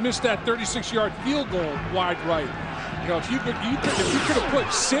that missed that 36-yard field goal wide right. You know, if you could have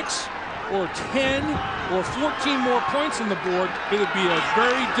put 6 or 10 or 14 more points on the board, it would be a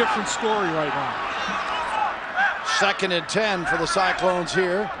very different story right now. 2nd and 10 for the Cyclones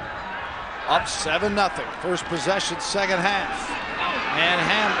here. Up 7-0. First possession, second half, and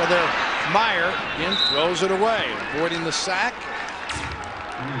Meyer in throws it away, avoiding the sack.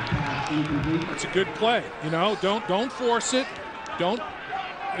 It's a good play. You know, don't force it.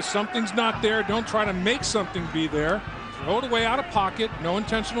 If something's not there, don't try to make something be there. Throw it away out of pocket. No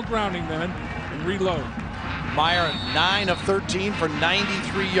intentional grounding then, and reload. Meyer 9 of 13 for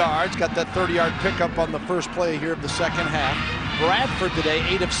 93 yards. Got that 30-yard pickup on the first play here of the second half. Bradford today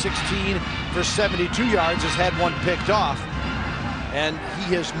 8 of 16 for 72 yards. Has had one picked off, and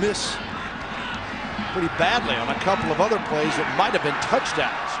he has missed pretty badly on a couple of other plays that might have been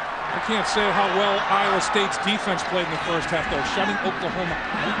touchdowns. I can't say how well Iowa State's defense played in the first half, though, shutting Oklahoma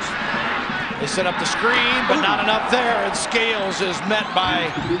out. They set up the screen, but not enough there, and Scales is met by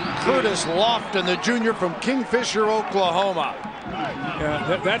Curtis Lofton, the junior from Kingfisher, Oklahoma.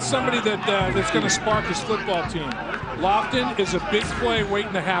 Yeah, that's somebody that's going to spark his football team. Lofton is a big play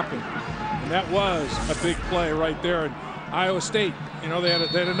waiting to happen, and that was a big play right there. And Iowa State, you know, they had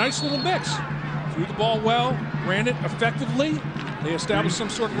a nice little mix. Threw the ball well, ran it effectively. They established some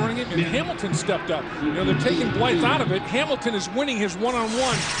sort of running game, and Hamilton stepped up. You know, they're taking Blythe out of it. Hamilton is winning his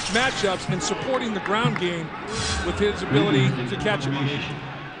one-on-one matchups and supporting the ground game with his ability to catch it.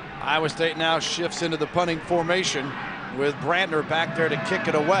 Iowa State now shifts into the punting formation with Brandner back there to kick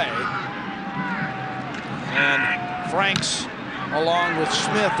it away. And Franks, along with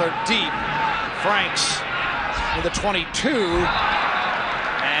Smith, are deep. Franks with a 22.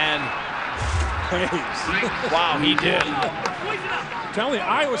 And wow, he did. I'm telling you,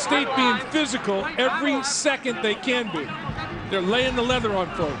 Iowa State being physical every second they can be. They're laying the leather on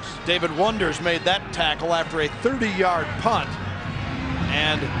folks. David Wonders made that tackle after a 30-yard punt.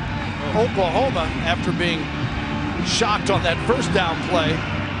 And Oklahoma, after being shocked on that first down play,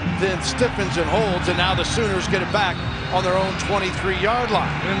 then stiffens and holds, and now the Sooners get it back on their own 23-yard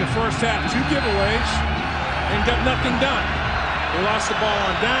line. And in the first half, 2 giveaways and got nothing done. They lost the ball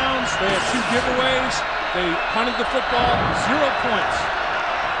on downs. They had 2 giveaways. They punted the football, 0 points.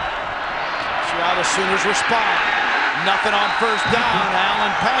 See how the Sooners respond. Nothing on first down.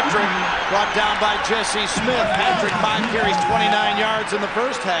 Alan Patrick brought down by Jesse Smith. Patrick 5 carries, 29 yards in the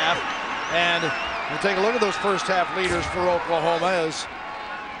first half. And we'll take a look at those first half leaders for Oklahoma as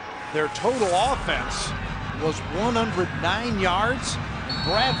their total offense was 109 yards.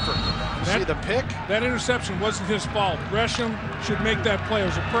 Bradford, see the pick? That interception wasn't his fault. Gresham should make that play. It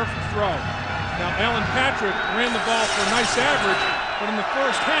was a perfect throw. Now, Alan Patrick ran the ball for a nice average, but in the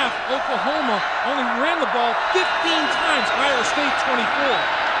first half, Oklahoma only ran the ball 15 times. Iowa State 24.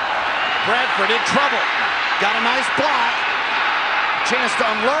 Bradford in trouble. Got a nice block. Chance to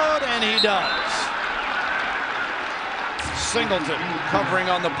unload, and he does. Singleton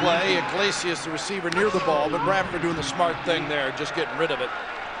covering on the play. Iglesias, the receiver, near the ball, but Bradford doing the smart thing there, just getting rid of it,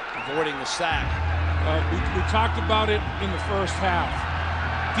 avoiding the sack. We talked about it in the first half.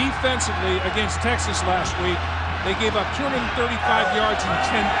 Defensively against Texas last week, they gave up 235 yards in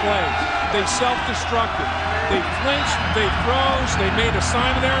 10 plays. They self-destructed. They flinched, they froze, they made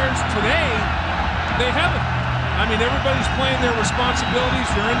assignment errors. Today, they haven't. I mean, everybody's playing their responsibilities.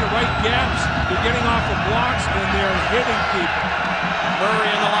 They're in the right gaps. They're getting off of blocks, and they're hitting people. Murray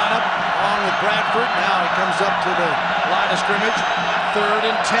in the lineup, along with Bradford. Now he comes up to the line of scrimmage. 3rd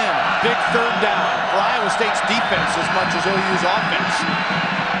and 10. Big 3rd down for Iowa State's defense as much as OU's offense.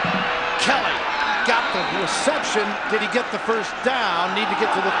 Kelly got the reception. Did he get the first down? Need to get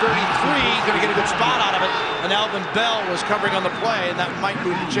to the 33. Going to get a good spot out of it. And Alvin Bell was covering on the play, and that might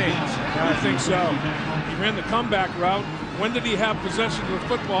move the chains. I think so. He ran the comeback route. When did he have possession of the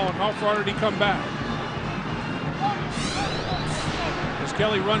football, and how far did he come back? As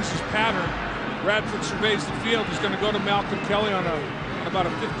Kelly runs his pattern, Bradford surveys the field. He's going to go to Malcolm Kelly on about a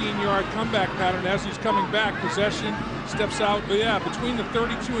 15-yard comeback pattern. As he's coming back, possession, steps out, between the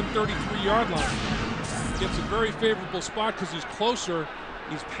 32 and 33-yard line. Gets a very favorable spot because he's closer.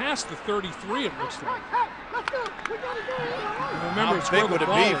 He's past the 33, it looks like. And remember, how big would it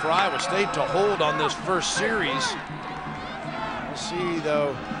be for Iowa State to hold on this first series? We'll see,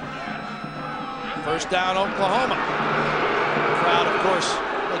 though. First down, Oklahoma. The crowd, of course,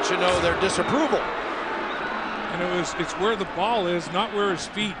 lets you know their disapproval. And it's where the ball is, not where his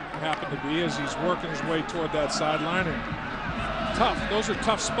feet happen to be as he's working his way toward that sideline. And tough. Those are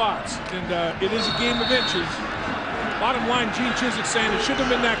tough spots. And it is a game of inches. Bottom line, Gene Chiswick's saying it shouldn't have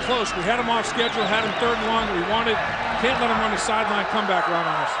been that close. We had him off schedule, had him 3rd and long. We can't let him run a sideline comeback run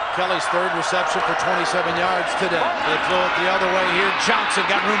on us. Kelly's 3rd reception for 27 yards today. They throw it the other way here. Johnson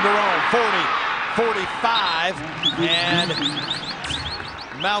got room to roam. 40, 45, and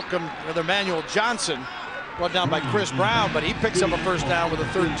Emmanuel Johnson brought down by Chris Brown, but he picks up a first down with a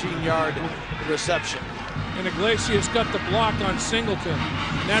 13-yard reception. And Iglesias got the block on Singleton,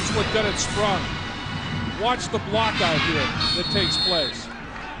 and that's what got it sprung. Watch the block out here that takes place.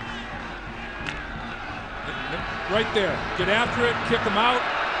 Right there. Get after it, kick him out.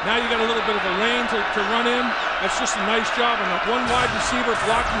 Now you got a little bit of a lane to run in. That's just a nice job on one wide receiver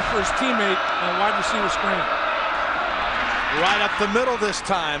blocking for his teammate on a wide receiver screen. Right up the middle this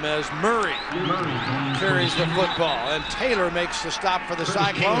time as Murray carries the football. And Taylor makes the stop for the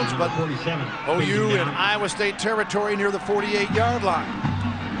Cyclones, but OU in Iowa State territory near the 48-yard line.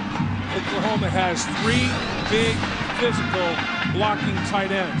 Oklahoma has 3 big physical blocking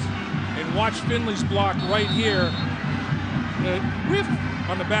tight ends. And watch Finley's block right here. Whiff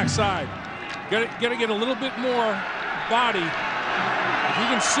on the backside. Got to get a little bit more body. If he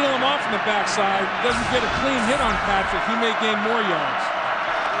can seal him off on the backside, doesn't get a clean hit on Patrick, he may gain more yards.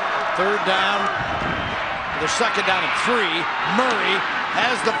 3rd down. The 2nd down and 3. Murray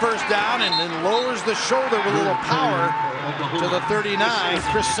has the first down and then lowers the shoulder with a little power to the 39.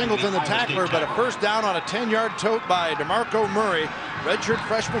 Chris Singleton, the tackler, but a first down on a 10-yard tote by DeMarco Murray, redshirt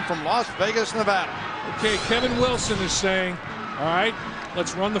freshman from Las Vegas, Nevada. Okay, Kevin Wilson is saying, all right,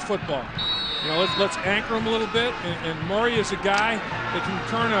 let's run the football. You know, let's anchor him a little bit, and Murray is a guy that can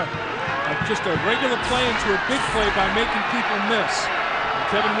turn just a regular play into a big play by making people miss. And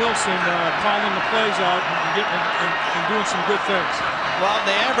Kevin Wilson calling the plays out and doing some good things. Well,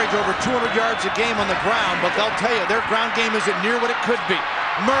 they average over 200 yards a game on the ground, but they'll tell you their ground game isn't near what it could be.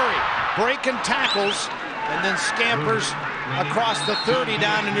 Murray breaking tackles and then scampers across the 30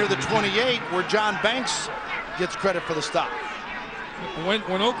 down to near the 28, where John Banks gets credit for the stop. When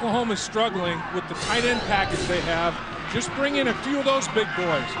Oklahoma's struggling with the tight end package they have, just bring in a few of those big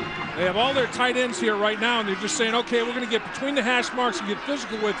boys. They have all their tight ends here right now, and they're just saying, okay, we're going to get between the hash marks and get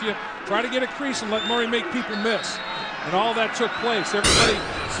physical with you, try to get a crease and let Murray make people miss. And all that took place. Everybody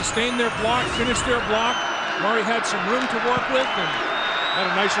sustained their block, finished their block. Murray had some room to work with and had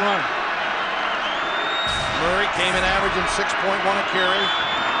a nice run. Murray came in averaging 6.1 a carry,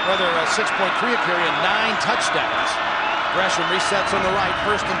 rather 6.3 a carry and 9 touchdowns. Gresham resets on the right,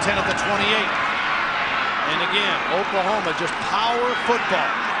 1st and 10 at the 28. And again, Oklahoma just power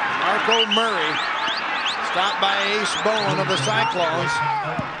football. Marco Murray, stopped by Ace Bowen of the Cyclones.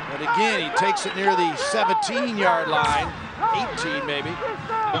 But again, he takes it near the 17-yard line, 18 maybe.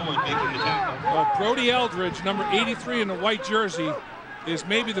 Well, Brody Eldridge, number 83 in the white jersey, is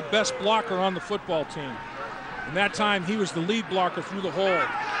maybe the best blocker on the football team. And that time, he was the lead blocker through the hole.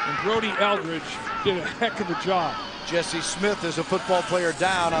 And Brody Eldridge did a heck of a job. Jesse Smith is a football player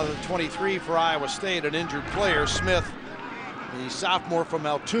down out of the 23 for Iowa State, an injured player. Smith, the sophomore from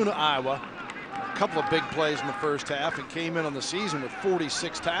Altoona, Iowa, couple of big plays in the first half and came in on the season with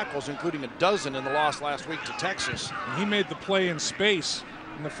 46 tackles, including a dozen in the loss last week to Texas. And he made the play in space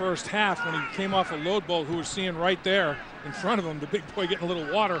in the first half when he came off a load bolt, who was seeing right there in front of him, the big boy getting a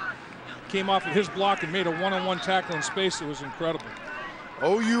little water, came off of his block and made a one-on-one tackle in space. It was incredible.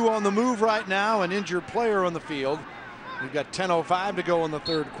 OU on the move right now, an injured player on the field. We've got 10:05 to go in the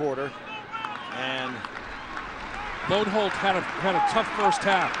third quarter. And Lodeholt had a tough first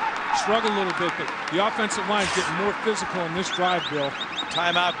half. Struggled a little bit, but the offensive line's getting more physical in this drive, Bill.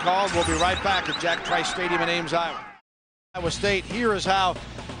 Timeout called. We'll be right back at Jack Trice Stadium in Ames, Iowa. Iowa State, here is how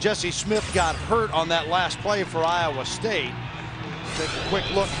Jesse Smith got hurt on that last play for Iowa State. Take a quick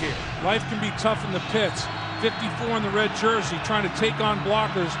look here. Life can be tough in the pits. 54 in the red jersey, trying to take on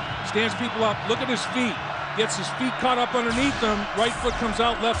blockers, stands people up. Look at his feet. Gets his feet caught up underneath him. Right foot comes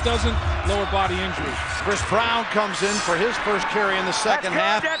out, left doesn't. Lower body injury. Chris Brown comes in for his first carry in the second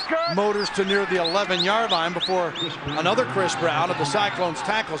half. Motors to near the 11-yard line before another Chris Brown of the Cyclones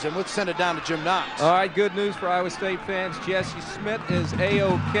tackles him. Let's send it down to Jim Knox. All right, good news for Iowa State fans. Jesse Smith is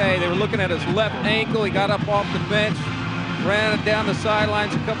A-OK. They were looking at his left ankle. He got up off the bench, ran it down the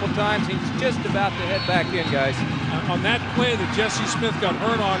sidelines a couple times. He's just about to head back in, guys. On that play that Jesse Smith got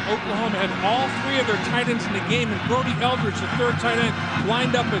hurt on, Oklahoma had all three of their tight ends in the game, and Brody Eldridge, the third tight end,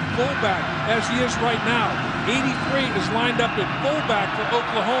 lined up at fullback, as he is right now. 83 is lined up at fullback for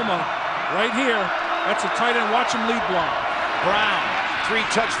Oklahoma. Right here, that's a tight end. Watch him lead block. Brown, 3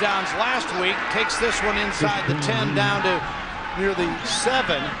 touchdowns last week, takes this one inside the 10 down to near the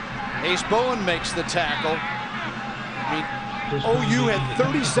 7. Ace Bowen makes the tackle. OU had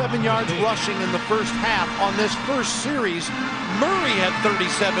 37 yards rushing in the first half on this first series. Murray had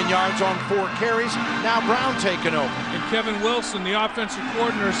 37 yards on 4 carries. Now Brown taking over. And Kevin Wilson, the offensive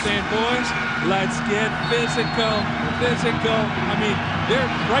coordinator, saying, boys, let's get physical, physical. I mean,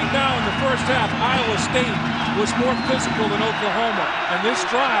 they're right now in the first half, Iowa State was more physical than Oklahoma. And this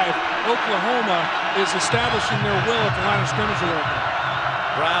drive, Oklahoma is establishing their will at the line of scrimmage a little bit.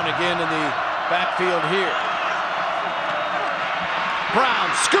 Brown again in the backfield here.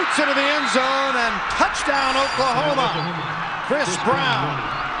 Brown scoots into the end zone and touchdown Oklahoma. Chris Brown,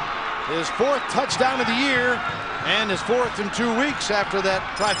 his 4th touchdown of the year and his 4th in 2 weeks after that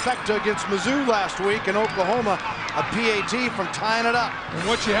trifecta against Mizzou last week, in Oklahoma, a PAT from tying it up. And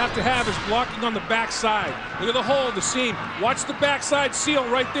what you have to have is blocking on the backside. Look at the hole, the seam. Watch the backside seal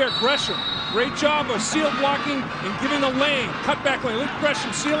right there, Gresham. Great job of seal blocking and giving a lane, cutback lane. Look at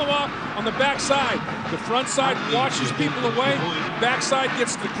Gresham, seal him off on the backside. The front side washes people away. Backside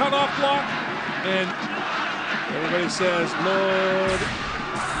gets the cutoff block. And everybody says, Lord.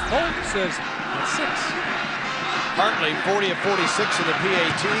 Holt says, that's 6. Hartley, 40 of 46 in the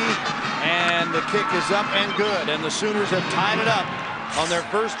PAT. And the kick is up and good. And the Sooners have tied it up on their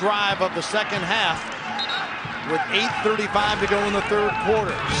first drive of the second half with 8:35 to go in the third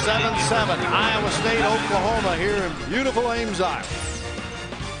quarter. 7-7, Iowa State, Oklahoma here in beautiful Ames, Iowa.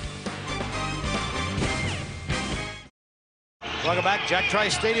 Welcome back, Jack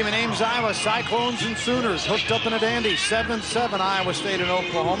Trice Stadium in Ames, Iowa. Cyclones and Sooners hooked up in a dandy. 7-7, Iowa State and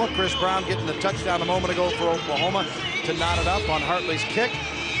Oklahoma. Chris Brown getting the touchdown a moment ago for Oklahoma to knot it up on Hartley's kick.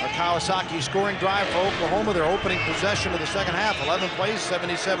 A Kawasaki scoring drive for Oklahoma. Their opening possession of the second half. 11 plays,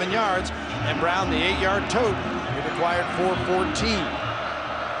 77 yards. And Brown, the 8-yard tote. It required 4:14.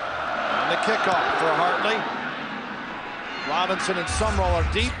 And the kickoff for Hartley. Robinson and Sumrall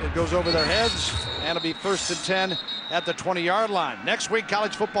are deep. It goes over their heads. And it'll be 1st and 10 at the 20-yard line. Next week,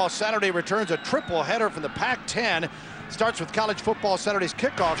 College Football Saturday returns a triple header from the Pac-10. Starts with College Football Saturday's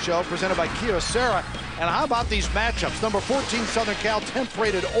kickoff show presented by Kyocera. And how about these matchups? Number 14 Southern Cal, 10th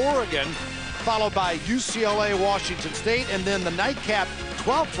rated Oregon, followed by UCLA, Washington State, and then the nightcap,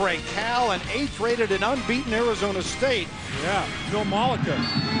 12th ranked Cal and 8th rated and unbeaten Arizona State. Yeah, Phil Malika,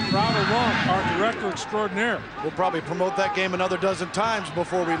 proud of Ron, our director extraordinaire. We'll probably promote that game another dozen times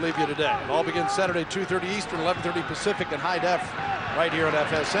before we leave you today. It all begins Saturday, 2:30 Eastern, 11:30 Pacific, and high def right here on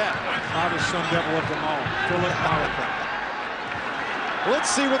FSN. Hottest Sun Devil of them all, Philip Malika. Let's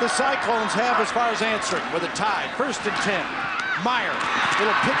see what the Cyclones have as far as answering with a tie. 1st and 10. Meyer,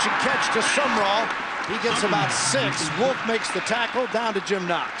 little pitch and catch to Sumrall. He gets about 6. Wolf makes the tackle, down to Jim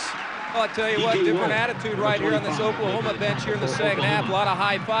Knox. Well, I tell you what, different attitude right here on this Oklahoma bench here in the second half. A lot of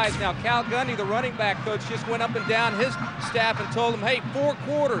high fives. Now, Cal Gundy, the running back coach, just went up and down his staff and told them, hey, 4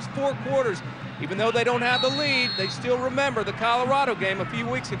 quarters, 4 quarters. Even though they don't have the lead, they still remember the Colorado game a few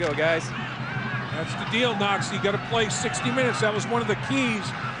weeks ago, guys. That's the deal, Knox. You got to play 60 minutes. That was one of the keys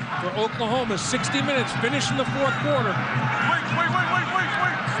for Oklahoma. 60 minutes, finish in the 4th quarter. Wait.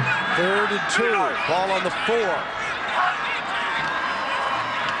 3rd and 2. Ball on the 4.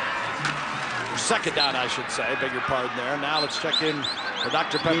 or second down, I should say. Beg your pardon there. Now let's check in the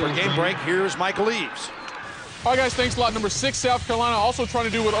Dr. Pepper game break. Here's Michael Eaves. All right, guys, thanks a lot. Number 6, South Carolina, also trying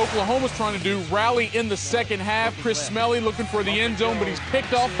to do what Oklahoma's trying to do, rally in the second half. Chris Smelly looking for the end zone, but he's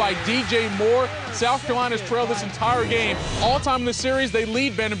picked off by DJ Moore. South Carolina's trailed this entire game. All time in the series, they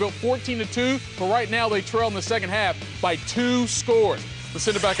lead Vanderbilt 14-2, but right now they trail in the second half by 2 scores. Let's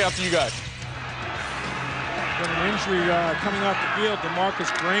send it back out to you guys. Got an injury coming off the field.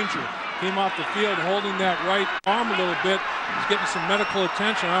 DeMarcus Granger came off the field holding that right arm a little bit. He's getting some medical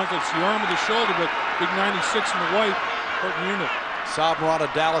attention. I don't know if it's the arm or the shoulder, but big 96 in the white, hurting unit. South Morata,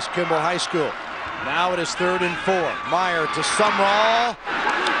 Dallas Kimball High School. Now it is 3rd and 4. Meyer to Sumrall.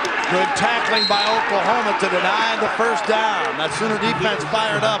 Good tackling by Oklahoma to deny the first down. That Sooner defense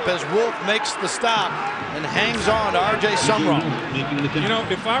fired up as Wolf makes the stop and hangs on to R.J. Sumrall. You know,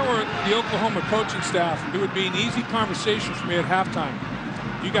 if I were the Oklahoma coaching staff, it would be an easy conversation for me at halftime.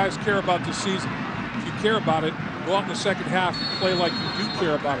 You guys care about this season. If you care about it, go out in the second half and play like you do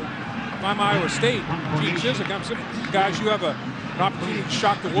care about it. If I'm Iowa State, Gene Chizik, I'm saying, guys, you have an opportunity to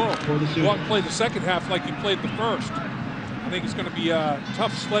shock the world. Go out and play the second half like you played the first. I think it's going to be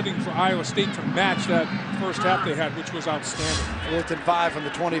tough sledding for Iowa State to match that first half they had, which was outstanding. 4th and 5 from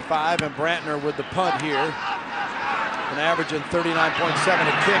the 25, and Brantner with the punt here. An average in 39.7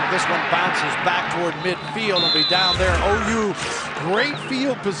 a kick. This one bounces back toward midfield and will be down there. OU, great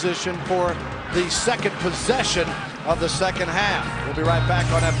field position for the second possession of the second half. We'll be right back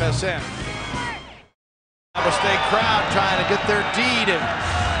on FSN. Iowa State crowd trying to get their deed, and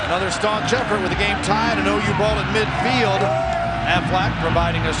another staunch effort with the game tied, an OU ball at midfield. Aflac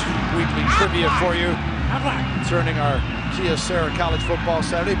providing us weekly trivia for you concerning our Kia Serra College Football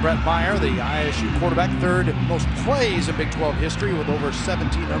Saturday. Brett Meyer, the ISU quarterback, 3rd most plays in Big 12 history with over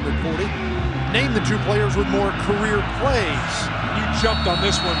 1,740. Name the 2 players with more career plays. You jumped on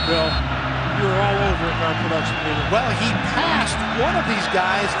this one, Bill. You were all over it in our production meeting. Well, he passed one of these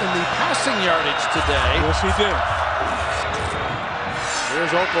guys in the passing yardage today. Yes, he did.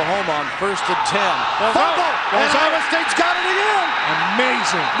 Here's Oklahoma on 1st and 10. Fumble! And Iowa State's got it again!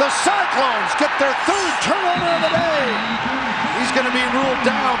 Amazing. The Cyclones get their 3rd turnover of the day. He's going to be ruled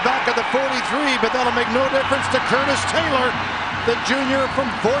down back at the 43, but that'll make no difference to Curtis Taylor, the junior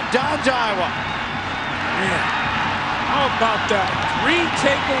from Fort Dodge, Iowa. Man, how about that? 3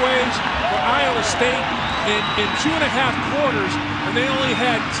 takeaways for Iowa State in 2.5 quarters, and they only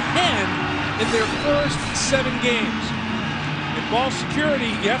had 10 in their first 7 games. In ball security,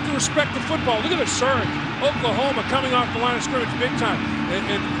 you have to respect the football. Look at the surge. Oklahoma coming off the line of scrimmage big time.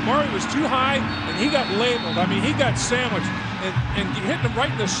 And Murray was too high, and he got labeled. I mean, he got sandwiched and hitting him right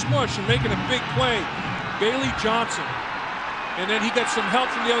in the smush and making a big play. Bailey Johnson. And then he got some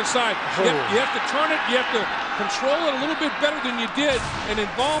help from the other side. You have to turn it. You have to control it a little bit better than you did. And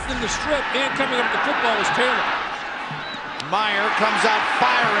involved in the strip and coming up with the football was Taylor. Meyer comes out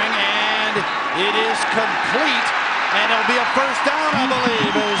firing, and it is complete. And it'll be a first down, I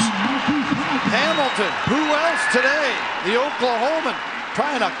believe, as Hamilton, who else today? The Oklahoman,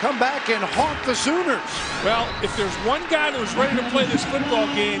 trying to come back and haunt the Sooners. Well, if there's one guy that was ready to play this football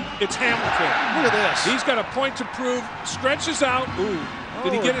game, it's Hamilton. Look at this. He's got a point to prove, stretches out. Ooh,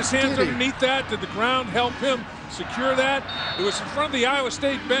 did he get his hands underneath that? Did the ground help him secure that? It was in front of the Iowa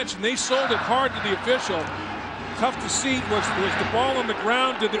State bench, and they sold it hard to the official. Tough to see. Was the ball on the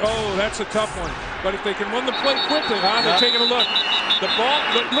ground? Oh, that's a tough one. But if they can run the play quickly, they're taking a look. The ball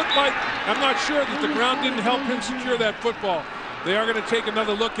looked like, I'm not sure that the ground didn't help him secure that football. They are going to take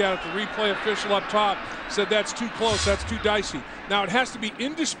another look at it. The replay official up top said that's too close, that's too dicey. Now, it has to be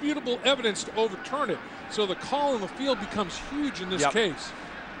indisputable evidence to overturn it. So the call on the field becomes huge in this case.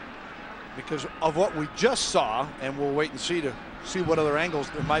 Because of what we just saw, and we'll wait and see what other angles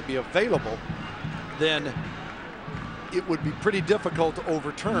there might be available, then it would be pretty difficult to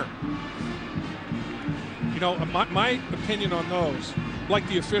overturn. You know, my opinion on those, like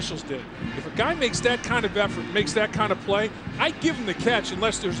the officials did, if a guy makes that kind of effort, makes that kind of play, I give him the catch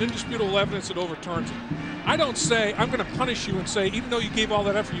unless there's indisputable evidence that overturns it. I don't say, I'm going to punish you and say, even though you gave all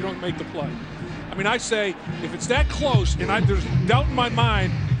that effort, you don't make the play. I mean, I say, if it's that close, and there's doubt in my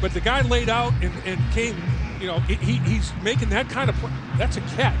mind, but the guy laid out and came, you know, he's making that kind of play, that's a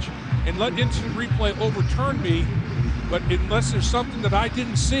catch. And let instant replay overturn me, but unless there's something that I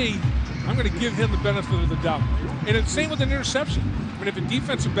didn't see, I'm going to give him the benefit of the doubt. And it's the same with an interception. I mean, if a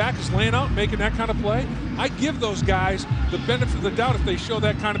defensive back is laying out and making that kind of play, I give those guys the benefit of the doubt if they show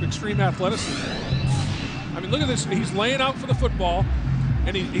that kind of extreme athleticism. I mean, look at this. He's laying out for the football,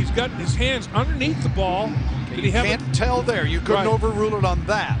 and he's got his hands underneath the ball. Did he can't tell there. You couldn't overrule it on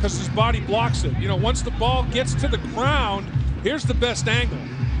that. Because his body blocks it. You know, once the ball gets to the ground, here's the best angle.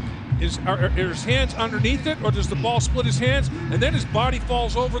 are his hands underneath it, or does the ball split his hands, and then his body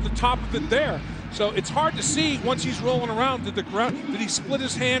falls over the top of it there? So it's hard to see once he's rolling around. Did he split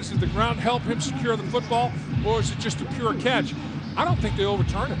his hands? Did the ground help him secure the football, or is it just a pure catch? I don't think they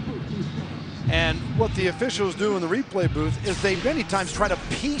overturn it. And what the officials do in the replay booth is they many times try to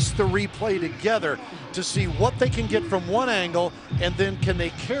piece the replay together to see what they can get from one angle, and then can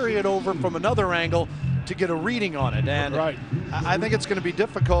they carry it over from another angle to get a reading on it. And I think it's going to be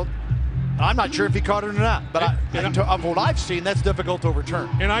difficult. I'm not sure if he caught it or not, but of what I've seen, that's difficult to overturn.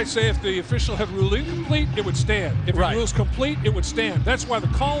 And I say if the official had ruled incomplete, it would stand. If it rules complete, it would stand. That's why the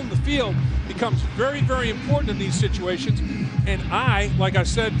call in the field becomes very, very important in these situations. And like I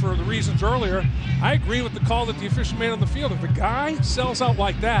said, for the reasons earlier, I agree with the call that the official made on the field. If a guy sells out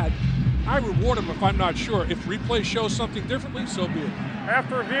like that, I reward him if I'm not sure. If replay shows something differently, so be it.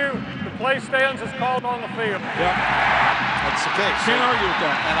 After review, the play stands as called on the field. Yeah, that's the case. Can't argue with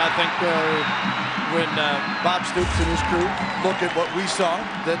that. And I think when Bob Stoops and his crew look at what we saw,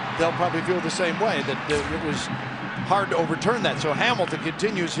 that they'll probably feel the same way, that it was hard to overturn that. So Hamilton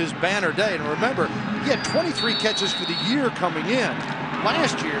continues his banner day. And remember, he had 23 catches for the year coming in.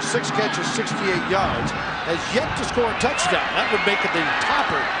 Last year, 6 catches, 68 yards, has yet to score a touchdown. That would make it the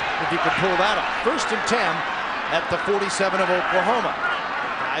topper if he could pull that off. 1st and 10 at the 47 of Oklahoma.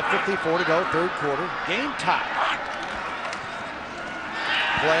 5:54 to go, third quarter. Game tie.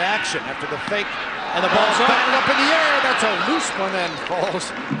 Play action after the fake, and the ball's batted up in the air. That's a loose one and falls.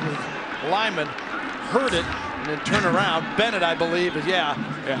 Lyman heard it and then turn around. Bennett, I believe, is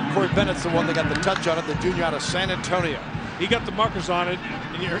Corey Bennett's the one that got the touch on it, the junior out of San Antonio. He got the markers on it,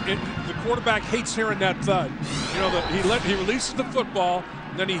 and the quarterback hates hearing that thud. You know, he releases the football,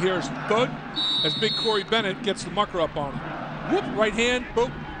 and then he hears thud as big Corey Bennett gets the mucker up on him. Whoop, right hand,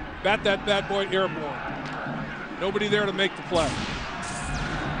 boom, bat that bad boy airborne. Nobody there to make the play.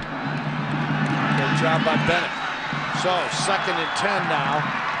 Good job by Bennett. So 2nd and 10 now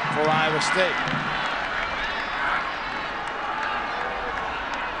for Iowa State.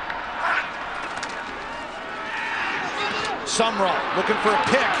 Sumrall looking for a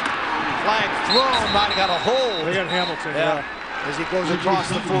pick. Flag thrown, might have got a hold. They got Hamilton, as he goes across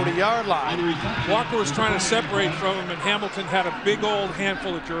the 40-yard line. Walker was trying to separate from him, and Hamilton had a big old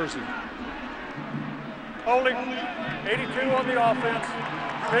handful of jersey. Holding, 82 on the offense,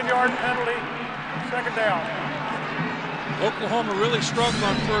 10-yard penalty, 2nd down. Oklahoma really struggled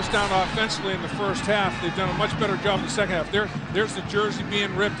on 1st down offensively in the first half. They've done a much better job in the second half. There's the jersey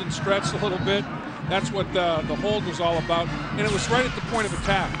being ripped and stretched a little bit. That's what the hold was all about. And it was right at the point of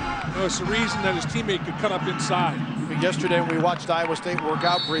attack. You know, it's the reason that his teammate could cut up inside. Yesterday when we watched Iowa State work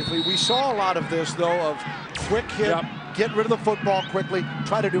out briefly, we saw a lot of this, though, of quick hit, get rid of the football quickly,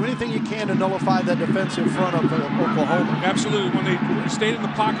 try to do anything you can to nullify that defensive front of Oklahoma. Absolutely. When they stayed in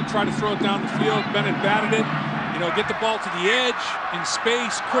the pocket, tried to throw it down the field, Bennett batted it. You know, get the ball to the edge, in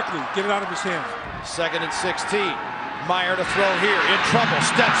space, quickly, get it out of his hands. 2nd and 16. Meyer to throw here, in trouble,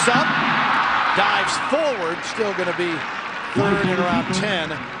 steps up, dives forward, still going to be 3rd and around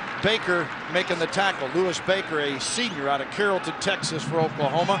 10. Baker making the tackle. Lewis Baker, a senior out of Carrollton, Texas for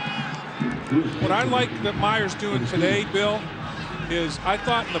Oklahoma. What I like that Meyer's doing today, Bill, is I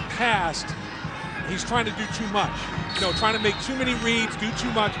thought in the past he's trying to do too much. You know, trying to make too many reads, do too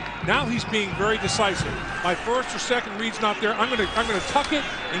much. Now he's being very decisive. My 1st or 2nd read's not there. I'm gonna tuck it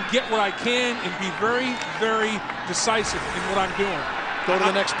and get what I can and be very, very decisive in what I'm doing. Go to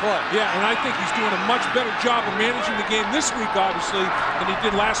the next play. Yeah, and I think he's doing a much better job of managing the game this week, obviously, than he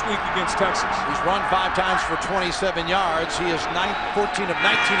did last week against Texas. He's run 5 times for 27 yards. He is 14 of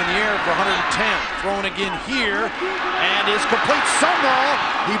 19 in the air for 110. Thrown again here, and is complete. Sumrall,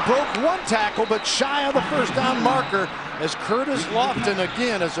 he broke 1 tackle, but shy of the 1st down marker, as Curtis Lofton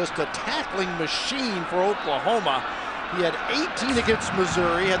again is just a tackling machine for Oklahoma. He had 18 against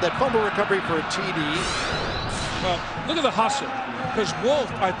Missouri, had that fumble recovery for a TD. Well, look at the hustle. Because Wolf,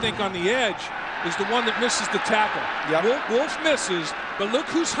 I think, on the edge is the one that misses the tackle. Wolf misses, but look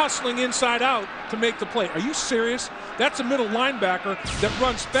who's hustling inside out to make the play. Are you serious? That's a middle linebacker that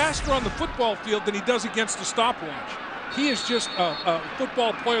runs faster on the football field than he does against the stopwatch. He is just a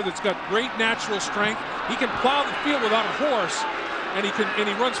football player that's got great natural strength. He can plow the field without a horse, and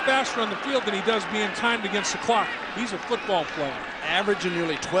he runs faster on the field than he does being timed against the clock. He's a football player. Averaging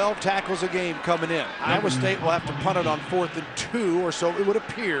nearly 12 tackles a game coming in. Iowa State will have to punt it on 4th and 2, or so it would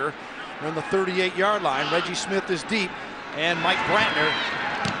appear. They're on the 38-yard line. Reggie Smith is deep, and Mike Brantner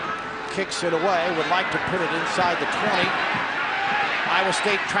kicks it away. Would like to put it inside the 20. Iowa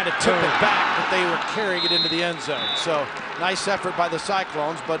State trying to tip it back, but they were carrying it into the end zone. So nice effort by the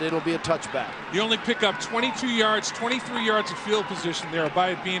Cyclones, but it'll be a touchback. You only pick up 22 yards, 23 yards of field position there by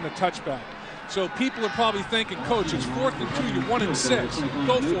it being a touchback. So people are probably thinking, Coach, it's 4th and 2, you're 1 and 6.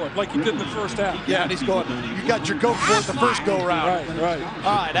 Go for it, like you did in the first half. Yeah, and he's going, you got your go for it the first go-round. Right.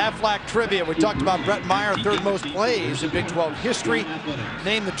 All right, Aflac Trivia. We talked about Brett Meyer, 3rd most plays in Big 12 history.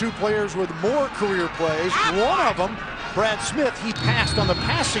 Name the 2 players with more career plays. One of them, Brad Smith, he passed on the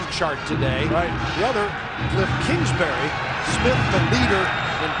passing chart today. Right. The other, Cliff Kingsbury. Smith, the leader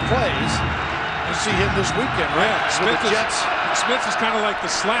in plays. You see him this weekend, right? Yeah, With the Jets. Smith is kind of like the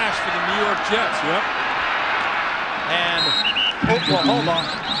Slash for the New York Jets. Yep. And Oklahoma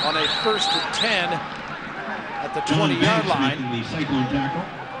on a 1st and 10 at the 20-yard line.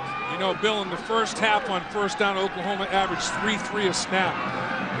 You know, Bill, in the first half on 1st down, Oklahoma averaged 3-3 a snap.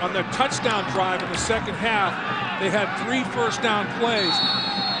 On their touchdown drive in the second half, they had 3 first down plays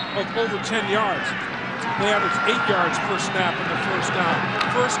of over 10 yards. They averaged 8 yards per snap in the first down.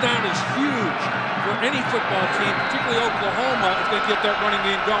 First down is huge for any football team, particularly Oklahoma, if they get that running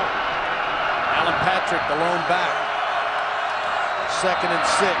game going. Alan Patrick, the lone back. 2nd and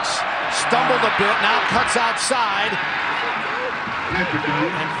 6. Stumbled a bit, now cuts outside.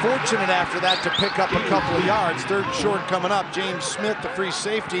 And fortunate after that to pick up a couple of yards. 3rd and short coming up. James Smith, the free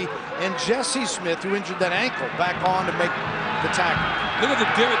safety, and Jesse Smith, who injured that ankle, back on to make the tackle. Look at the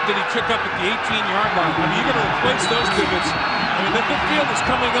divot that he took up at the 18-yard line. I mean, you're going to replace those divots. I mean, the field is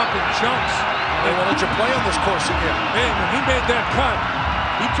coming up in chunks. They won't let you play on this course again. Man, when he made that cut,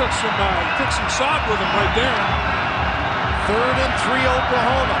 he took some sod with him right there. 3rd and 3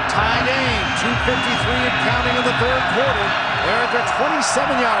 Oklahoma. Tied game. 2:53 and counting in the 3rd quarter. They're at their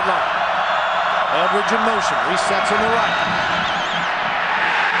 27-yard line. Eldridge in motion. Resets on the right.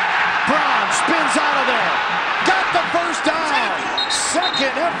 Brown spins out of there. Got the first down.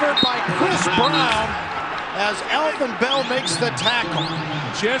 Second effort by Chris Brown as Alvin Bell makes the tackle.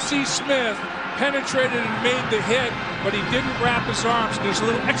 Jesse Smith penetrated and made the hit, but he didn't wrap his arms. There's a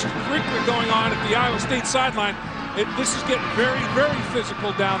little extracurricular going on at the Iowa State sideline. This is getting very, very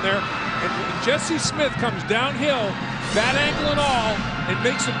physical down there. And Jesse Smith comes downhill, bad ankle and all, and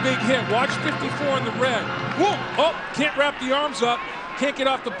makes a big hit. Watch 54 in the red. Whoa! Oh, can't wrap the arms up. Can't get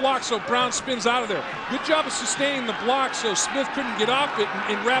off the block, so Brown spins out of there. Good job of sustaining the block so Smith couldn't get off it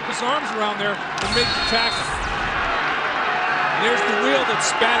and wrap his arms around there and make the tackle. And there's the wheel that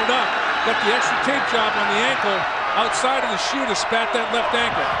spat it up. Got the extra tape job on the ankle outside of the shoe to spat that left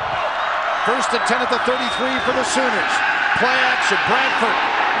ankle. 1st and 10 at the 33 for the Sooners. Play action, Bradford.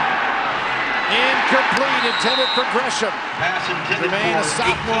 Incomplete, intended for Gresham. Remain a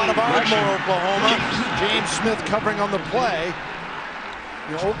sophomore out of Ardmore, Oklahoma. James Smith covering on the play.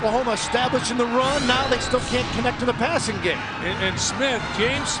 You know, Oklahoma establishing the run. Now they still can't connect to the passing game. And Smith,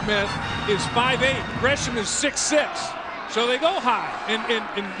 James Smith, is 5'8". Gresham is 6'6". So they go high and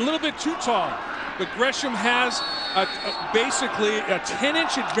a little bit too tall. But Gresham has basically a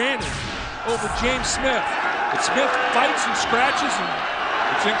 10-inch advantage over James Smith. But Smith fights and scratches, and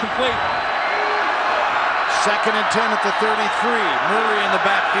it's incomplete. 2nd and 10 at the 33. Murray in the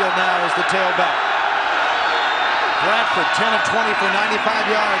backfield now as the tailback. Bradford 10 of 20 for 95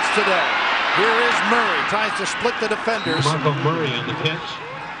 yards today. Here is Murray, tries to split the defenders. Murray on the pitch.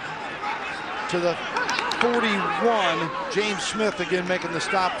 To the 41, James Smith again making the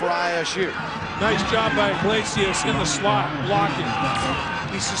stop for ISU. Nice job by Iglesias in the slot, blocking.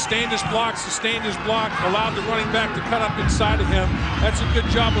 He sustained his block, allowed the running back to cut up inside of him. That's a good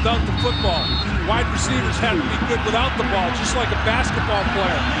job without the football. Wide receivers have to be good without the ball, just like a basketball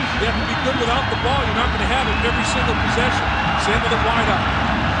player. You have to be good without the ball. You're not going to have it every single possession. Same with a wideout.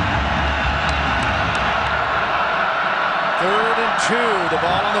 3rd and 2, the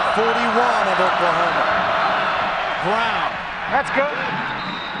ball on the 41 of Oklahoma. Brown. That's good.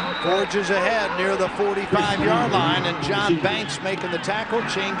 Forges ahead near the 45-yard line, and John Banks making the tackle.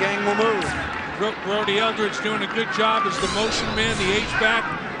 Chain gang will move. Brody Eldridge doing a good job as the motion man, the H-back.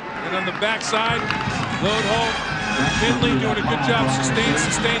 And on the backside, load hold. Finley doing a good job,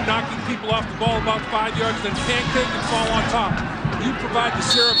 sustain, knocking people off the ball about 5 yards, then pancake and fall on top. You provide the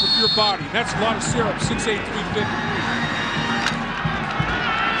syrup with your body. That's a lot of syrup, 6'8", 350.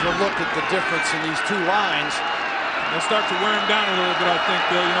 To look at the difference in these two lines. They'll start to wear him down a little bit, I think,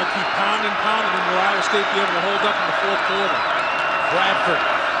 Bill. You know, keep pounding, and will Iowa State be able to hold up in the 4th quarter. Bradford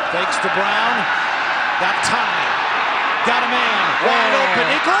fakes to Brown. Got time. Got a man. Wide open.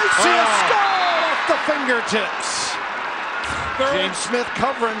 Iglesias scored off the fingertips. James Smith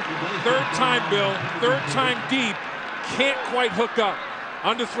covering. 3rd time, Bill. 3rd time deep. Can't quite hook up.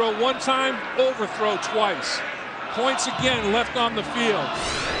 Underthrow 1 time, overthrow twice. points again left on the field.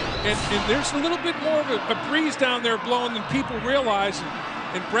 And there's a little bit more of a breeze down there blowing than people realize.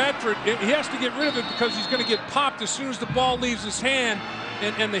 And Bradford, he has to get rid of it because he's going to get popped as soon as the ball leaves his hand.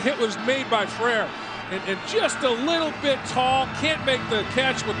 And the hit was made by Frere. And just a little bit tall, can't make the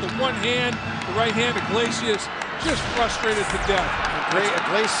catch with the one hand. The right hand, Iglesias, just frustrated to death. Great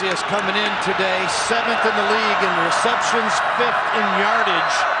Iglesias coming in today, 7th in the league in receptions, 5th in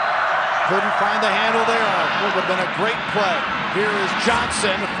yardage. Couldn't find the handle there. Would have been a great play. Here is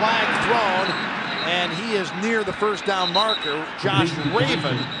Johnson, flag thrown, and he is near the first down marker. Josh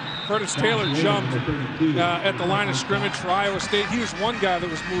Raven. Curtis Taylor jumped at the line of scrimmage for Iowa State. He was one guy that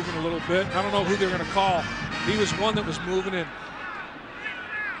was moving a little bit. I don't know who they're going to call. He was one that was moving in.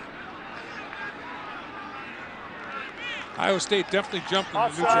 Iowa State definitely jumped in the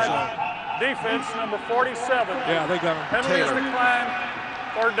neutral zone. Defense, number 47. Yeah, they got him. Penalty is declined.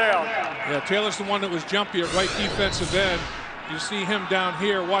 3rd down. Yeah, Taylor's the one that was jumpy at right defensive end. You see him down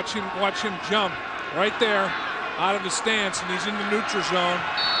here. Watch him jump right there out of his stance, and he's in the neutral zone,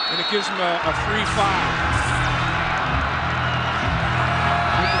 and it gives him a free 5.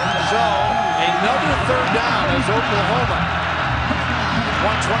 So another 3rd down as Oklahoma.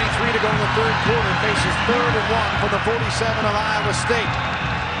 1:23 to go in the 3rd quarter. Faces 3rd and 1 for the 47 of Iowa State.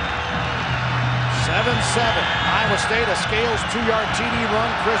 7-7. Iowa State, a Scales 2-yard TD run.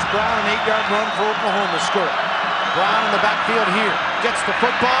 Chris Brown, an 8-yard run for Oklahoma score. Brown in the backfield here. Gets the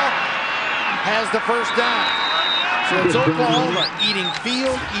football. Has the first down. So it's Oklahoma eating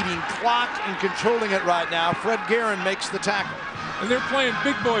field, eating clock, and controlling it right now. Fred Guerin makes the tackle. And they're playing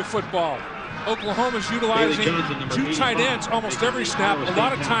big boy football. Oklahoma's utilizing 2 tight ends almost every snap, a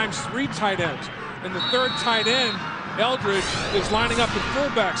lot of times 3 tight ends. And the 3rd tight end, Eldridge, is lining up in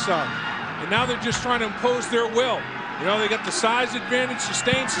fullback side. And now they're just trying to impose their will. You know, they got the size advantage,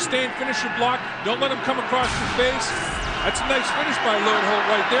 sustain, finish your block. Don't let them come across your face. That's a nice finish by Lloyd Holt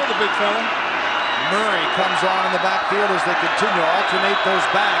right there, the big fella. Murray comes on in the backfield as they continue to alternate those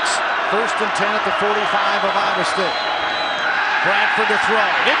backs. 1st and 10 at the 45 of Iowa State. Bradford to throw.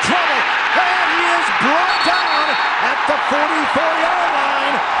 In trouble. And he is brought down at the 44-yard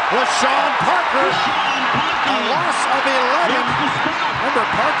line. LaShawn Parker, a loss of 11. Remember,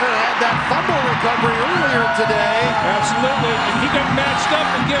 Parker had that fumble recovery earlier today. Absolutely. And he got matched up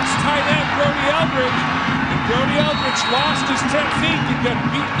against tight end Brody Eldridge. And Brody Eldridge lost his technique and got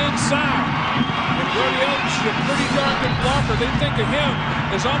beaten inside. And Brody Eldridge is a pretty darn good blocker. They think of him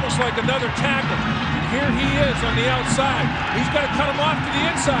as almost like another tackle. And here he is on the outside. He's got to cut him off to the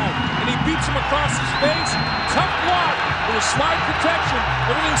inside. And he beats him across his face. Tough block with a slide protection.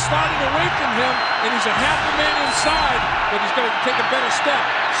 Everything's sliding away from him. And he's a half a man inside. But he's got to take a better step.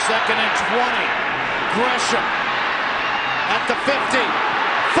 2nd and 20. Gresham at the 50.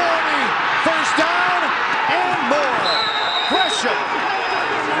 40. First down and more. Gresham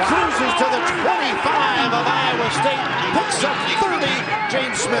cruises to the 25 of Iowa State. Picks up 30.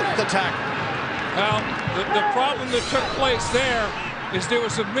 James Smith the tackle. Well, the problem that took place there is there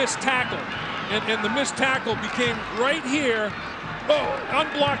was a missed tackle. And the missed tackle became right here. Oh,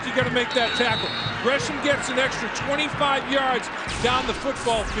 unblocked, you got to make that tackle. Gresham gets an extra 25 yards down the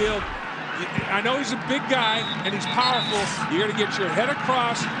football field. I know he's a big guy and he's powerful. You got to get your head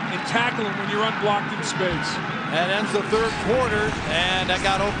across and tackle him when you're unblocked in space. That ends the 3rd quarter, and that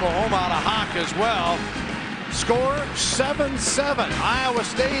got Oklahoma out of hock as well. Score 7-7. Iowa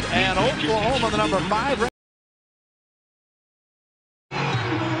State and Oklahoma, the number 5.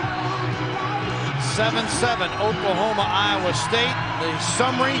 7-7, Oklahoma, Iowa State. The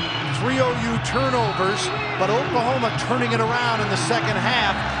summary, 3 OU turnovers, but Oklahoma turning it around in the second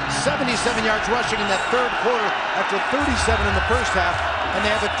half. 77 yards rushing in that 3rd quarter after 37 in the first half. And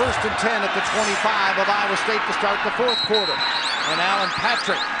they have it 1st and 10 at the 25 of Iowa State to start the 4th quarter. And Alan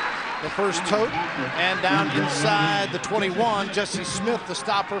Patrick, the first tote, and down inside the 21, Jesse Smith, the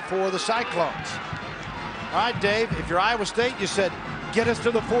stopper for the Cyclones. All right, Dave, if you're Iowa State, you said, get us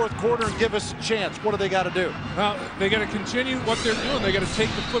to the 4th quarter and give us a chance. What do they got to do? Well, they got to continue what they're doing. They got to take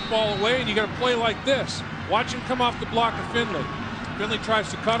the football away, and you got to play like this. Watch him come off the block of Finley. Finley tries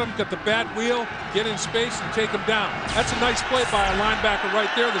to cut him, got the bad wheel, get in space, and take him down. That's a nice play by a linebacker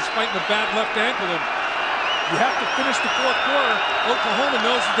right there that's fighting a bad left ankle. And you have to finish the 4th quarter. Oklahoma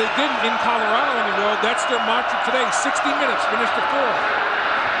knows that they didn't in Colorado on the road. That's their mantra today. 60 minutes, finish the 4th.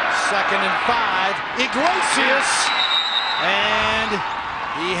 2nd and 5. Iglesias. And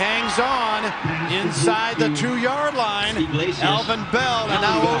he hangs on inside the 2-yard line. Alvin Bell, and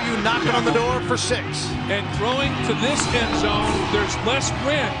now OU knocking on the door for 6. And throwing to this end zone, there's less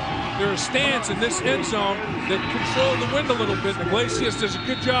wind. There are stands in this end zone that control the wind a little bit. Iglesias does a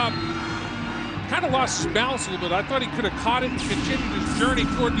good job kind of lost his balance a little bit. I thought he could have caught it and continued his journey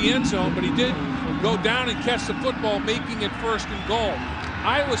toward the end zone, but he didn't. Go down and catch the football, making it 1st and goal.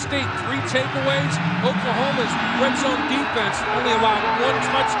 Iowa State, 3 takeaways. Oklahoma's red zone defense only allowed 1